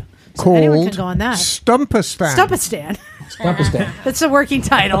trip. So anyone can go on that. Stumpistan. Stumpistan. That's a working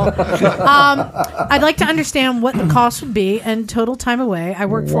title. I'd like to understand what the cost would be and total time away. I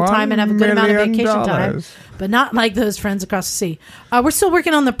work full time and have a good amount of vacation time, but not like those friends across the sea. We're still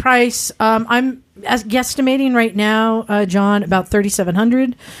working on the price. I'm guesstimating right now, John, about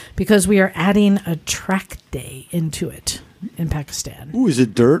 $3,700 because we are adding a track day into it in Pakistan. Ooh, is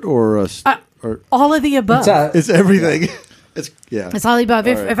it dirt or all of the above? It's everything. It's all the above.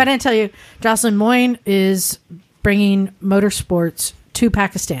 If I didn't tell you, Jocelyn Moyne is bringing motorsports to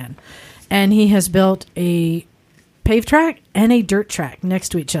Pakistan, and he has built a paved track and a dirt track next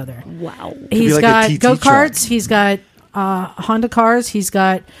to each other. Wow. He's got go-karts, he's got Honda cars, he's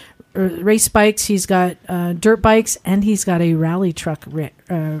got race bikes, he's got dirt bikes, and he's got a rally truck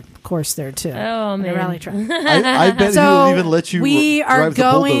course there too. Oh man, a rally truck. I bet he'll even let you. We are drive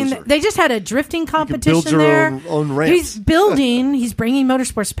going. The bulldozer. They just had a drifting competition build your there. own ramps. He's building. He's bringing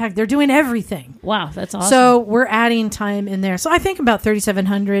motorsports back. They're doing everything. Wow, that's awesome. So we're adding time in there. So I think about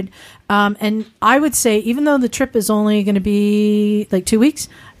 $3,700. And I would say, even though the trip is only going to be like 2 weeks,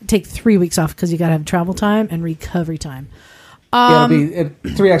 take 3 weeks off because you got to have travel time and recovery time. It'll be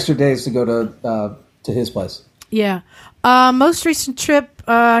 3 extra days to go to his place. Yeah. Most recent trip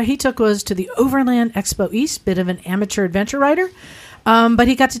he took was to the Overland Expo East, bit of an amateur adventure rider. But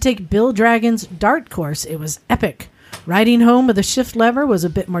he got to take Bill Dragon's dart course. It was epic. Riding home with a shift lever was a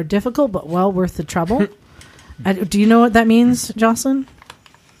bit more difficult, but well worth the trouble. Do you know what that means, Jocelyn?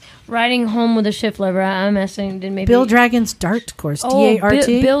 Riding home with a shift lever. I'm asking, did maybe Bill Dragon's dart course.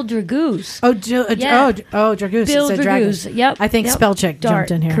 D-A-R-T. Bill Dragoose. Dragoose. Bill Dragoose. Yep. I think spell check dart,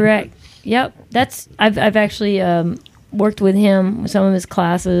 jumped in here. Correct. Yep. I've actually worked with him with some of his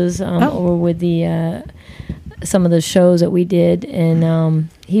classes or with the some of the shows that we did, and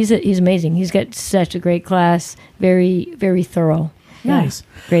he's amazing. He's got such a great class. Very, very thorough. Nice.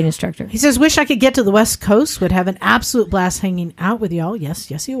 Yeah, great instructor. He says, wish I could get to the West Coast. Would have an absolute blast hanging out with y'all.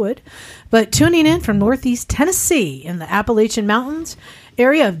 Yes, you would. But tuning in from Northeast Tennessee in the Appalachian Mountains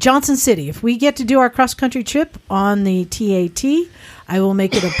area of Johnson City. If we get to do our cross-country trip on the TAT, I will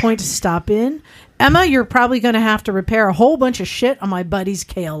make it a point to stop in. Emma, you're probably going to have to repair a whole bunch of shit on my buddy's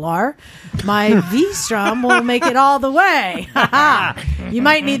KLR. My V-Strom will make it all the way. You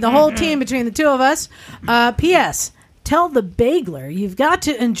might need the whole team between the two of us. P.S. Tell the bagler you've got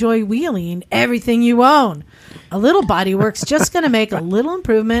to enjoy wheeling everything you own. A little body work's just going to make a little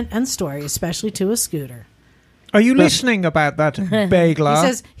improvement and story, especially to a scooter. Are you listening about that,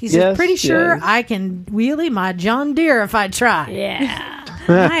 bagler? He says, pretty sure I can wheelie my John Deere if I try. Yeah.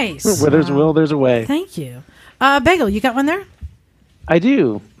 Nice. Where there's a will, there's a way. Thank you. Bagel, you got one there? I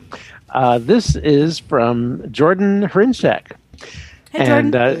do. This is from Jordan Hrinchek. Hey,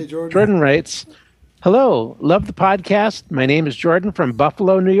 Jordan. And Jordan writes, hello, love the podcast. My name is Jordan from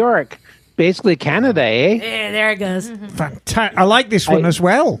Buffalo, New York. Basically Canada, eh? Yeah, there it goes. Fantastic. I like this one as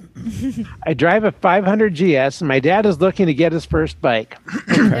well. I drive a 500 GS, and my dad is looking to get his first bike.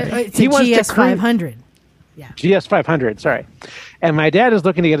 It's a GS 500. Yeah. GS 500, sorry. And my dad is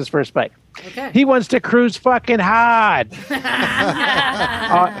looking to get his first bike. Okay. He wants to cruise fucking hard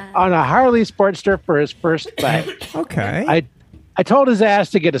on a Harley Sportster for his first bike. Okay. I told his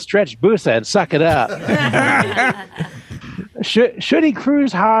ass to get a stretched Busa and suck it up. Should he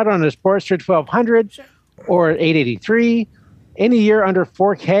cruise hard on a Sportster 1200 or 883? Any year under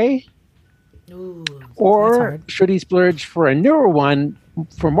 4K? Ooh, Or should he splurge for a newer one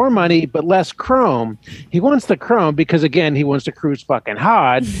for more money but less chrome? He wants the chrome because, again, he wants to cruise fucking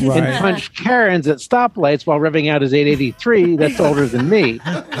hard and punch Karens at stoplights while revving out his 883 that's older than me.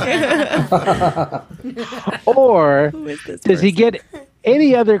 Or does he get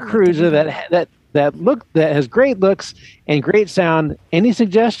any other cruiser that has great looks and great sound? Any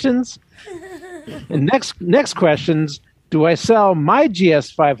suggestions? And next questions: do I sell my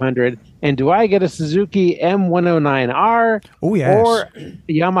GS 500 and do I get a Suzuki M109R or a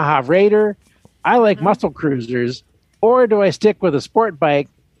Yamaha Raider? I like muscle cruisers. Or do I stick with a sport bike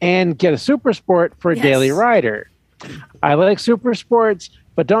and get a Super Sport for a daily rider? I like Super Sports,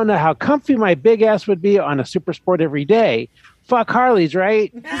 but don't know how comfy my big ass would be on a Super Sport every day. Fuck Harleys,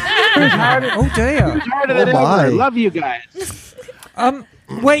 right? Oh dear. Who's harder than ever? Love you guys.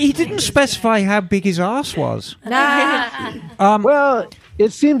 Well, he didn't specify how big his ass was. Well,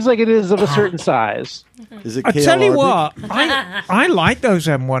 it seems like it is of a certain size. Is it I tell you KLR what, I like those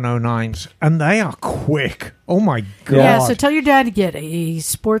M109s, and they are quick. Oh my god! Yeah, so tell your dad to get a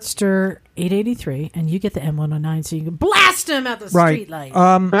Sportster 883, and you get the M109, so you can blast him out the street light.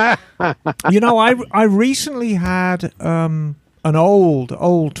 You know, I recently had an old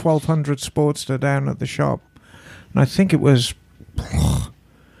 1200 Sportster down at the shop, and I think it was.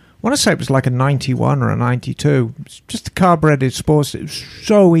 I want to say it was like a 91 or a 92. It's just a carbureted Sportster. It was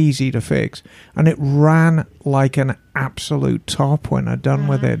so easy to fix, and it ran like an absolute top when I'd done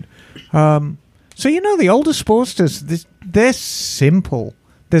with it. So, you know, the older Sportsters, they're simple.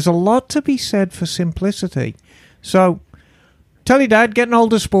 There's a lot to be said for simplicity. So, tell your dad, get an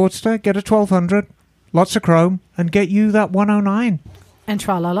older Sportster, get a 1200, lots of chrome, and get you that 109. And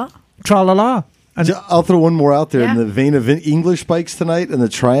tra-la-la. Tra-la-la. And I'll throw one more out there in the vein of English bikes tonight and the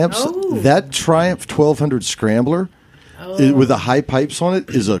Triumphs. Oh. That Triumph 1200 Scrambler with the high pipes on it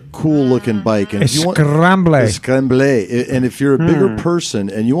is a cool looking bike. And Scramble. And if you're a bigger person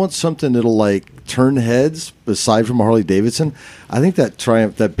and you want something that'll like turn heads aside from a Harley Davidson, I think that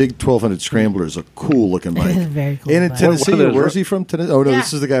Triumph, that big 1200 Scrambler is a cool looking bike. It is a very cool And in bike. Tennessee, where's he from? Tennessee? Oh no,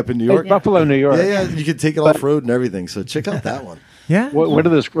 this is the guy up in New York. Buffalo, New York. Yeah, you can take it off road and everything. So check out that one. Yeah. Where do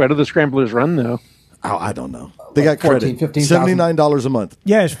the Scramblers run though? Oh, I don't know. They got credit. $15,000. $79 a month.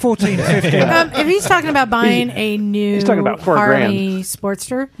 Yeah, it's $14, $15. If he's talking about buying a new He's talking about Harley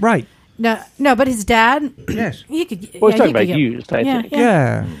Sportster, Right. no, but his dad, Yes. he could. Well, he's talking he could about get- used, I think.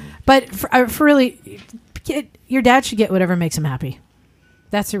 Yeah. But for really, your dad should get whatever makes him happy.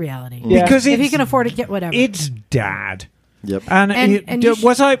 That's the reality. Yeah. Because if he it's, can afford it, get whatever. it's dad. Yep. And you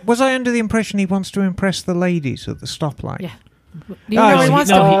was I under the impression he wants to impress the ladies at the stoplight? Yeah. You know, he wants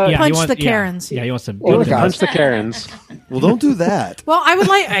to punch the Karens. Yeah, he wants to punch the Karens. Well, don't do that. Well, I would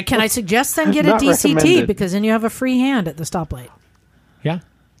like. Can I suggest then get a Not DCT recommended. because then you have a free hand at the stoplight. Yeah.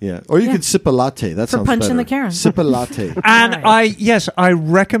 Yeah. Or you could sip a latte. That For sounds punching better. the Karen. Sip a latte. And Right. I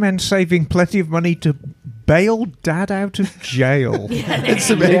recommend saving plenty of money to bail dad out of jail. It's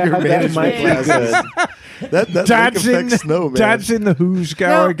some anger that management might be classes. That Dad's in, affects snow, man. Dad's in the who's go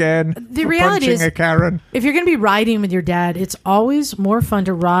No, again. the for reality punching is- a Karen. If you're going to be riding with your dad, it's always more fun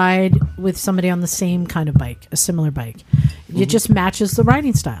to ride with somebody on the same kind of bike, a similar bike. It just matches the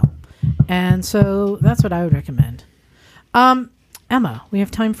riding style. And so that's what I would recommend. Emma, we have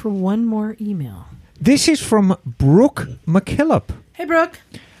time for one more email. This is from Brooke McKillop. Hey, Brooke.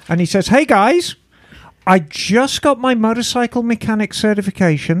 And he says, "Hey guys, I just got my motorcycle mechanic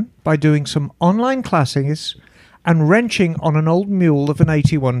certification by doing some online classes and wrenching on an old mule of an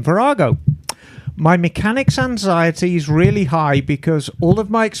 81 Virago. My mechanic's anxiety is really high because all of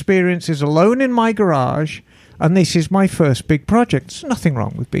my experience is alone in my garage, and this is my first big project." There's nothing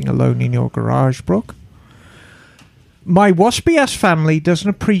wrong with being alone in your garage, Brooke. "My waspy-ass family doesn't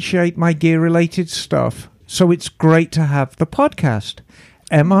appreciate my gear-related stuff, so it's great to have the podcast.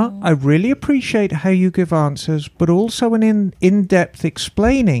 Emma, I really appreciate how you give answers, but also an in-depth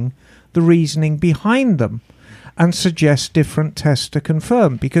explaining the reasoning behind them and suggest different tests to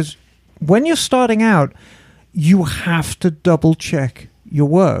confirm. Because when you're starting out, you have to double-check your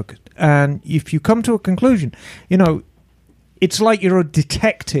work. And if you come to a conclusion, you know, it's like you're a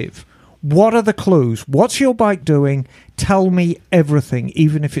detective. What are the clues? What's your bike doing? Tell me everything,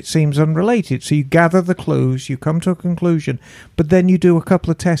 even if it seems unrelated. So you gather the clues, you come to a conclusion, but then you do a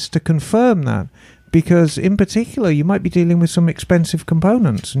couple of tests to confirm that. Because in particular, you might be dealing with some expensive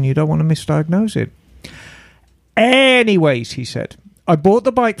components and you don't want to misdiagnose it. Anyways, he said, I bought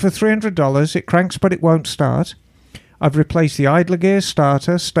the bike for $300. It cranks, but it won't start. I've replaced the idler gear,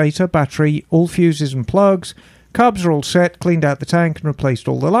 starter, stator, battery, all fuses and plugs. Carbs are all set, cleaned out the tank and replaced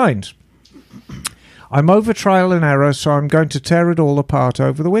all the lines. I'm over trial and error, so I'm going to tear it all apart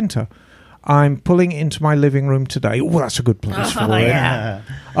over the winter. I'm pulling it into my living room today. Oh, that's a good place for it.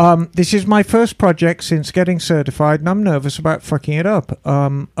 This is my first project since getting certified, and I'm nervous about fucking it up.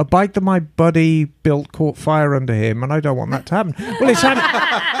 A bike that my buddy built caught fire under him, and I don't want that to happen. Well, it's happened.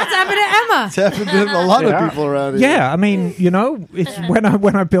 What's happened to Emma? It's happened to a lot of people around here. Yeah, I mean, it's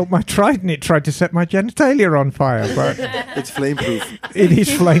when I built my Trident, it tried to set my genitalia on fire, but It's flame-proof. it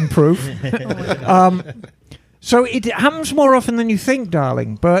is flame-proof. So it happens more often than you think,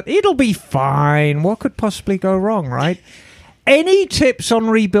 darling, but it'll be fine. What could possibly go wrong, right? Any tips on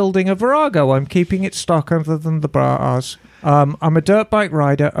rebuilding a Virago? I'm keeping it stock other than the bars. I'm a dirt bike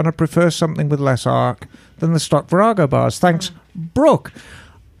rider, and I prefer something with less arc than the stock Virago bars. Thanks, Brooke.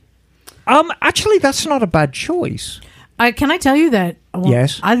 Actually, that's not a bad choice. Can I tell you that?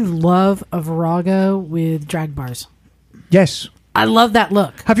 Yes. I love a Virago with drag bars. Yes. I love that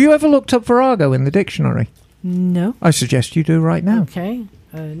look. Have you ever looked up Virago in the dictionary? No. I suggest you do right now. Okay.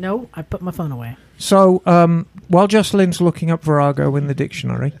 No, I put my phone away. So, while Jocelyn's looking up Virago in the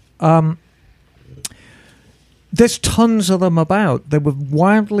dictionary, there's tons of them about. They were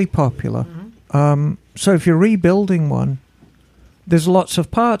wildly popular. Mm-hmm. So if you're rebuilding one, there's lots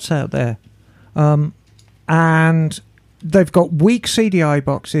of parts out there. And they've got weak CDI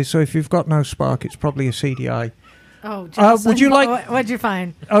boxes, so if you've got no spark, it's probably a CDI. Oh, Jocelyn, would you like? What'd you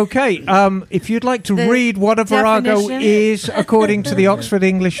find? Okay, if you'd like to read what a Virago definition? is according to the Oxford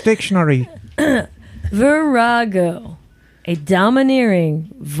English Dictionary. Virago, a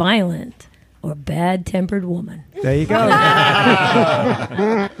domineering, violent, or bad-tempered woman. There you go.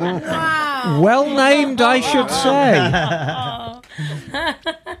 Well named, I should say.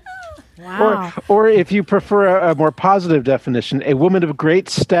 Wow. Or if you prefer a more positive definition, a woman of great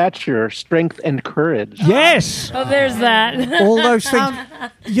stature, strength, and courage. Yes. Oh, there's that. All those things.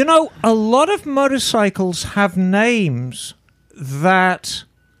 A lot of motorcycles have names that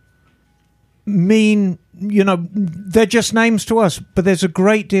mean, they're just names to us, but there's a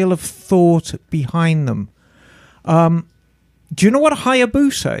great deal of thought behind them. Do you know what a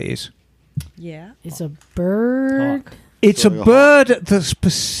Hayabusa is? Yeah. It's a bird. It's a bird that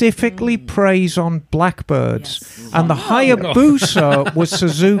specifically preys on blackbirds. Yes. And the Hayabusa was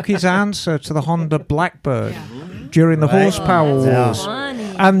Suzuki's answer to the Honda Blackbird during the horsepower wars. Funny.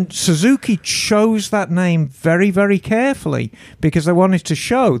 And Suzuki chose that name very, very carefully because they wanted to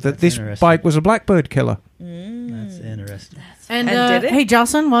show that this bike was a blackbird killer. That's interesting. And did it? hey,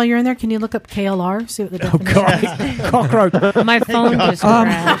 Jocelyn, while you're in there, can you look up KLR? See what the definition is? God, cockroach. My phone just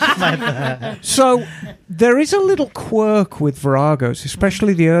crashed. So there is a little quirk with Viragos,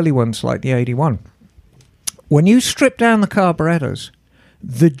 especially the early ones like the 81. When you strip down the carburetors,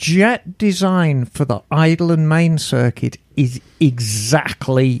 the jet design for the idle and main circuit is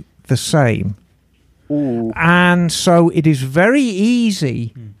exactly the same. Ooh. And so it is very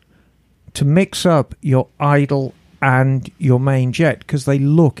easy to mix up your idle and your main jet because they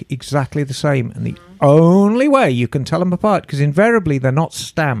look exactly the same. And the only way you can tell them apart, because invariably they're not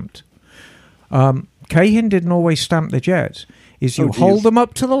stamped. Kahin didn't always stamp the jets, is you hold them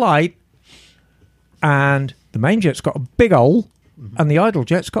up to the light and the main jet's got a big hole and the idle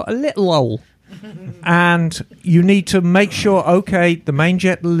jet's got a little hole. And you need to make sure, okay, the main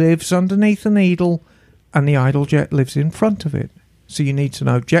jet lives underneath the needle and the idle jet lives in front of it. So you need to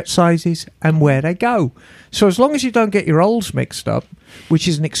know jet sizes and where they go. So as long as you don't get your holes mixed up, which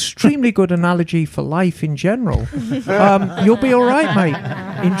is an extremely good analogy for life in general, you'll be all right, mate.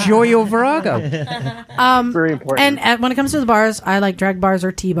 Enjoy your Virago. Very important. And when it comes to the bars, I like drag bars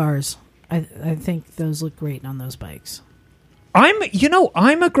or T-bars. I think those look great on those bikes. I'm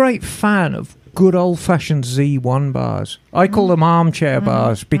a great fan of good old-fashioned Z1 bars. I call them armchair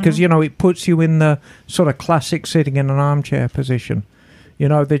bars because, it puts you in the sort of classic sitting in an armchair position.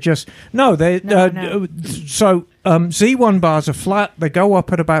 They're just... No. So Z1 bars are flat. They go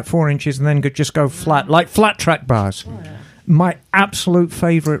up at about 4 inches and then just go flat, like flat track bars. Oh, yeah. My absolute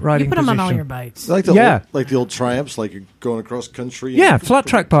favourite riding position. You put them position. on all your bikes. Like the old Triumphs, like you're going across country. Yeah, flat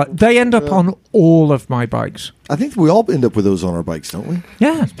track bar. They end up on all of my bikes. I think we all end up with those on our bikes, don't we?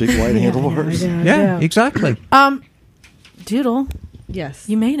 Yeah. Big wide handlebars. Yeah, exactly. Doodle, Yes.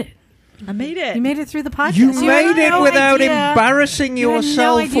 you made it. I made it. You made it through the podcast. You made it without embarrassing You had no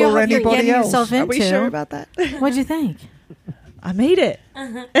yourself idea or what you're anybody getting else. yourself into. Are we sure about that? What'd you think? I made it.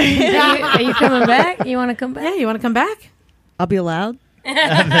 Are you coming back? You want to come back? Yeah, you want to come back? I'll be allowed.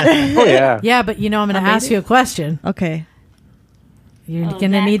 Oh, yeah. Yeah, but I'm going to ask you a question. Okay. You're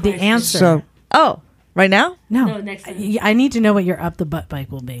going to need the answer. So, right now? No, next time. I need to know what your up the butt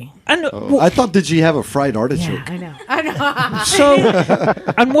bike will be. and I thought, did you have a fried artichoke? Yeah, I know. so,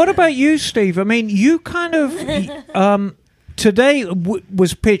 and what about you, Steve? I mean, you kind of, today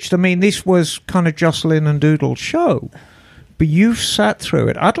was pitched. I mean, this was kind of Jocelyn and Doodle's show, but you've sat through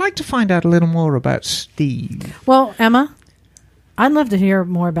it. I'd like to find out a little more about Steve. Well, Emma, I'd love to hear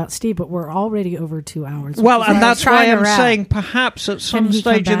more about Steve, but we're already over 2 hours. Well, and that's why I'm saying perhaps at some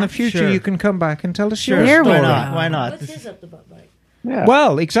stage in the future you can come back and tell us your story. Why not? What's his up the butt bike? Yeah.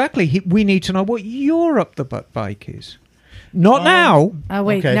 Well, exactly. We need to know what your up the butt bike is. Not now. Oh,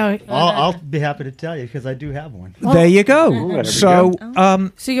 wait, okay. no. I'll be happy to tell you because I do have one. There you go. Ooh, So,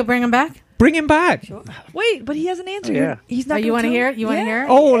 So you'll bring him back? bring him back. Sure. Wait, but he hasn't answered. Yeah. He's not. You want to gonna hear tell- it? You want to hear it?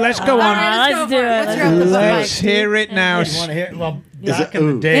 Oh, let's go on. Let's do it. What's your up the butt bike? Let's hear it now. You want to hear? Well, Is back it-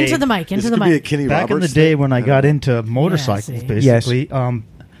 in the day, Into the mic, This into the could be a mic. Kenny back in the Roberts day thing. when I got into motorcycles, see. basically,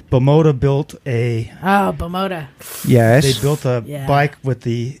 Bimota built a. Oh, Bimota. Yes. They built a Yeah. bike with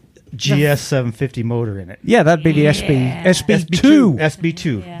the GS 750 motor in it. Yeah, that'd be the SB2.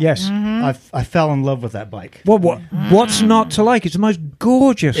 SB2. Yes. I fell in love with that bike. Well, what's not to like? It's the most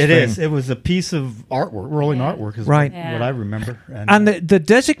gorgeous It thing. is. It was a piece of artwork, rolling artwork, is Right. what I remember. And the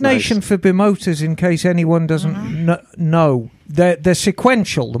designation for Bimotas, in case anyone doesn't know, they're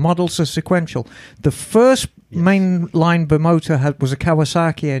sequential. The models are sequential. The first mainline Bimota was a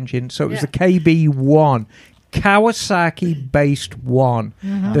Kawasaki engine, so it was the KB1. Kawasaki-based one.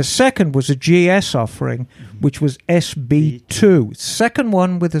 The second was a GS offering, which was SB2. Second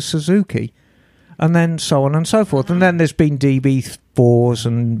one with a Suzuki, and then so on and so forth. And then there's been DB4s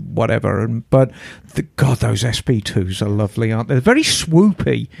and whatever. But God, those SB2s are lovely, aren't they? They're very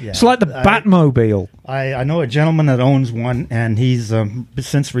swoopy. Yeah. It's like the Batmobile. I know a gentleman that owns one, and he's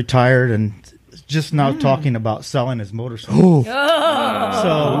since retired and just now talking about selling his motorcycle. So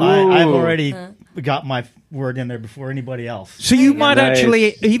I've already got my word in there before anybody else. So you might Nice.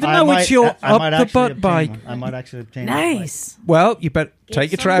 actually, even though it's your up-the-butt bike, one. I might actually obtain Nice. well, you better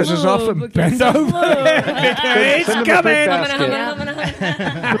take your trousers off and bend over. It's Send him a big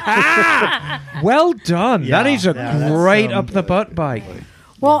coming. basket. Well done. Yeah, that is a yeah, that's, great up-the-butt bike.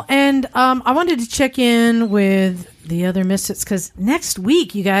 Well, and I wanted to check in with the other Misfits because next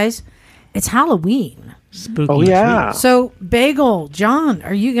week, you guys, it's Halloween. Spooky. Oh yeah. So, Bagel, John,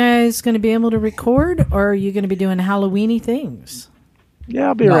 are you guys going to be able to record, or are you going to be doing Halloweeny things? Yeah,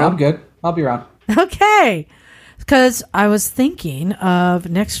 I'll be No, around. I'm good. I'll be around. Okay, because I was thinking of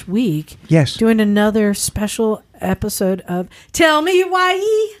next week Yes. doing another special episode of Tell Me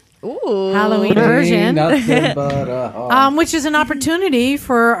Why Ooh. Halloween version, Nothing but which is an opportunity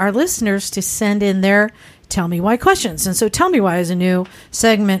for our listeners to send in their Tell Me Why questions. And so Tell Me Why is a new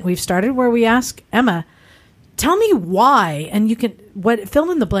segment we've started where we ask Emma, tell me why, and you can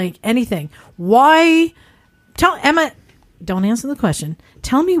fill in the blank, anything. Why? Tell Emma. Don't answer the question.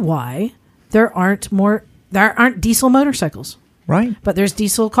 Tell me why there aren't diesel motorcycles, Right. but there's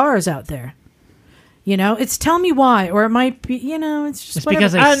diesel cars out there. You know, it's tell me why, or it might be. You know, it's just It's whatever.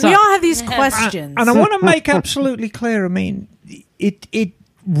 because they And we suck. all have these questions. And I want to make absolutely clear, I mean, it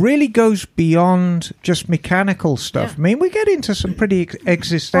really goes beyond just mechanical stuff. Yeah. I mean, we get into some pretty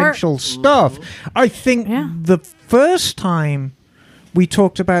existential stuff. I think the first time we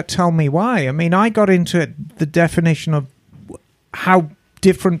talked about Tell Me Why, I mean, I got into the definition of how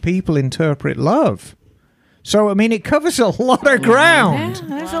different people interpret love. So, I mean, it covers a lot of ground. Yeah,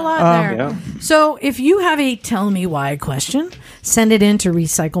 there's a lot there. Yeah. So if you have a Tell Me Why question, send it in to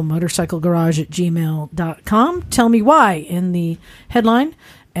recyclemotorcyclegarage@gmail.com. Tell me why in the headline,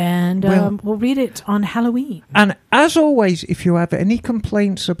 and we'll read it on Halloween. And as always, if you have any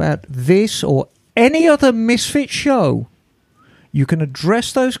complaints about this or any other Misfit show, you can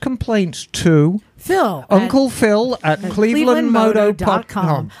address those complaints to Phil. Uncle Phil at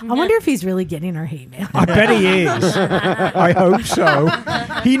clevelandmoto.com. I wonder if he's really getting our hate mail. I bet he is. I hope so.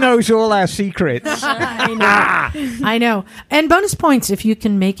 He knows all our secrets. I know. And bonus points if you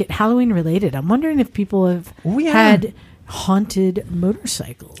can make it Halloween related. I'm wondering if people have yeah. had haunted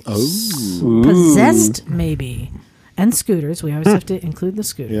motorcycles. Oh. Possessed, maybe. And scooters. We always have to include the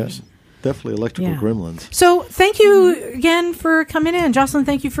scooters. Yes. Definitely electrical Yeah. gremlins. So thank you again for coming in. Jocelyn,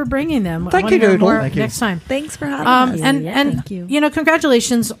 thank you for bringing them. Thank I wanna you, hear Doodle. more Thank you. next time. Thanks for having us. And Thank you. you know,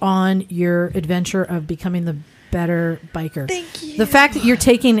 congratulations on your adventure of becoming the better biker. Thank you. The fact that you're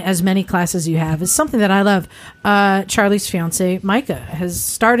taking as many classes you have is something that I love. Charlie's fiance, Micah, has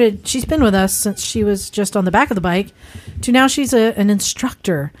started. She's been with us since she was just on the back of the bike, to now she's an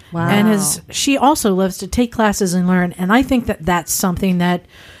instructor. Wow. And she also loves to take classes and learn. And I think that that's something that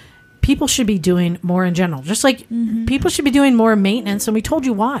people should be doing more in general. Just like people should be doing more maintenance, and we told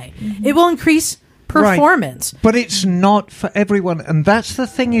you why. It will increase performance. But it's not for everyone. And that's the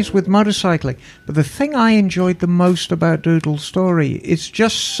thing is with motorcycling. But the thing I enjoyed the most about Doodle's story, it's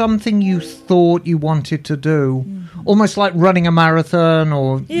just something you thought you wanted to do almost like running a marathon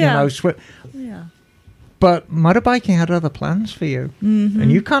or swim. Yeah. But motorbiking had other plans for you,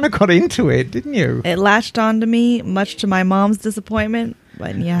 and you kind of got into it, didn't you? It latched onto me, much to my mom's disappointment,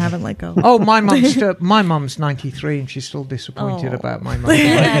 but I haven't let go. Oh, my mum's 93, and she's still disappointed about my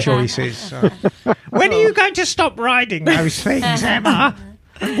motorbike choices. So. When are you going to stop riding those things, Emma?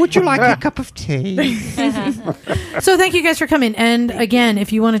 Would you like a cup of tea? So thank you guys for coming. And again,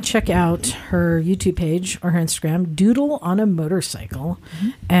 if you want to check out her YouTube page or her Instagram, Doodle on a Motorcycle.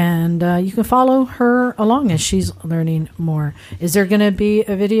 And you can follow her along as she's learning more. Is there going to be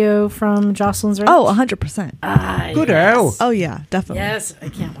a video from Jocelyn's ranch? Oh, 100%. Good hell. Oh, yeah, definitely. Yes, I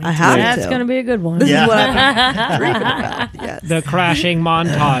can't wait. I have to. That's going to be a good one. This is what I've been dreaming about. Yes. The crashing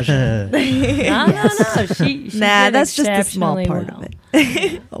montage. No. She that's just a small exceptionally part well. of it.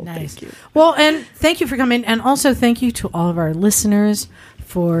 Nice. Thank you. Well, and thank you for coming. And also thank you to all of our listeners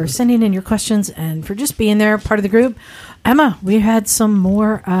for sending in your questions and for just being there, part of the group. Emma, we had some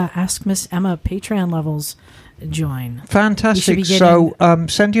more Ask Miss Emma Patreon levels join. Fantastic. So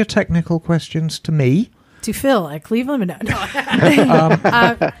send your technical questions to me. To Phil at Cleveland.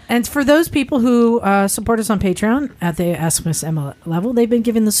 No. And for those people who support us on Patreon at the Ask Miss Emma level, they've been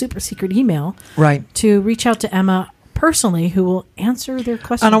given the super secret email to reach out to Emma personally, who will answer their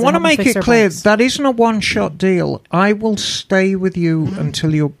questions. And I want to make it clear, bikes. that isn't a one-shot deal. I will stay with you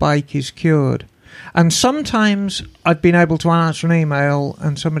until your bike is cured. And sometimes I've been able to answer an email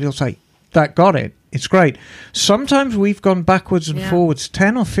and somebody will say, that got it. It's great. Sometimes we've gone backwards and forwards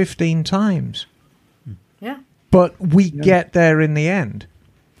 10 or 15 times. Yeah. But we get there in the end.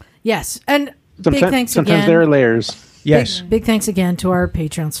 Yes. And big thanks again. Sometimes there are layers. Yes. Big thanks again to our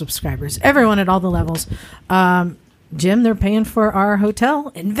Patreon subscribers. Everyone at all the levels. Jim, they're paying for our hotel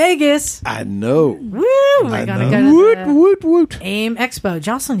in Vegas. I know. Woo! We're going to go to the Woot. AIM Expo.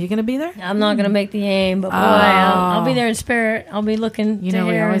 Jocelyn, you going to be there? I'm not going to make the aim, but boy, I'll be there in spirit. I'll be looking You to know,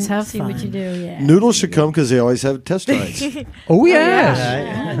 we hear always and have see fun. what you do. Yeah. Noodles should come because they always have test rides. Oh, yes.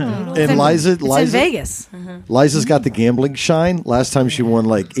 And Liza, It's in Vegas. Liza's got the gambling shine. Last time she won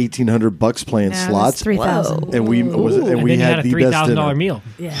like $1,800 playing slots, $3,000. and we And we then you had had a the best $3,000 dinner. meal.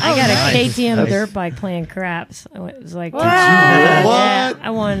 Yeah. I got a KTM dirt bike playing craps. It was like What? Yeah, I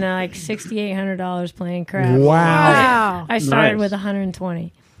won like $6,800 playing craps. Wow. I started Nice. with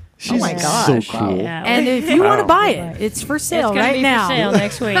 120. She's my gosh. so cool. Yeah, And if you want to buy it, it's for it's sale gonna right be now. for sale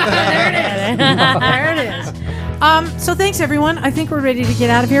next week. there it is. So thanks, everyone. I think we're ready to get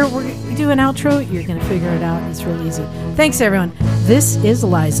out of here. We do an outro. You're going to figure it out. It's real easy. Thanks, everyone. This is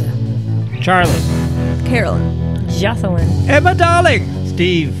Liza. Charlie. Carolyn. Jocelyn. Emma, darling.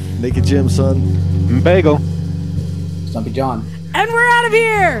 Steve. Naked Jim, son. Bagel. Stumpy John. And we're out of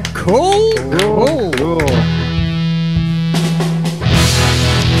here. Cool. Cool.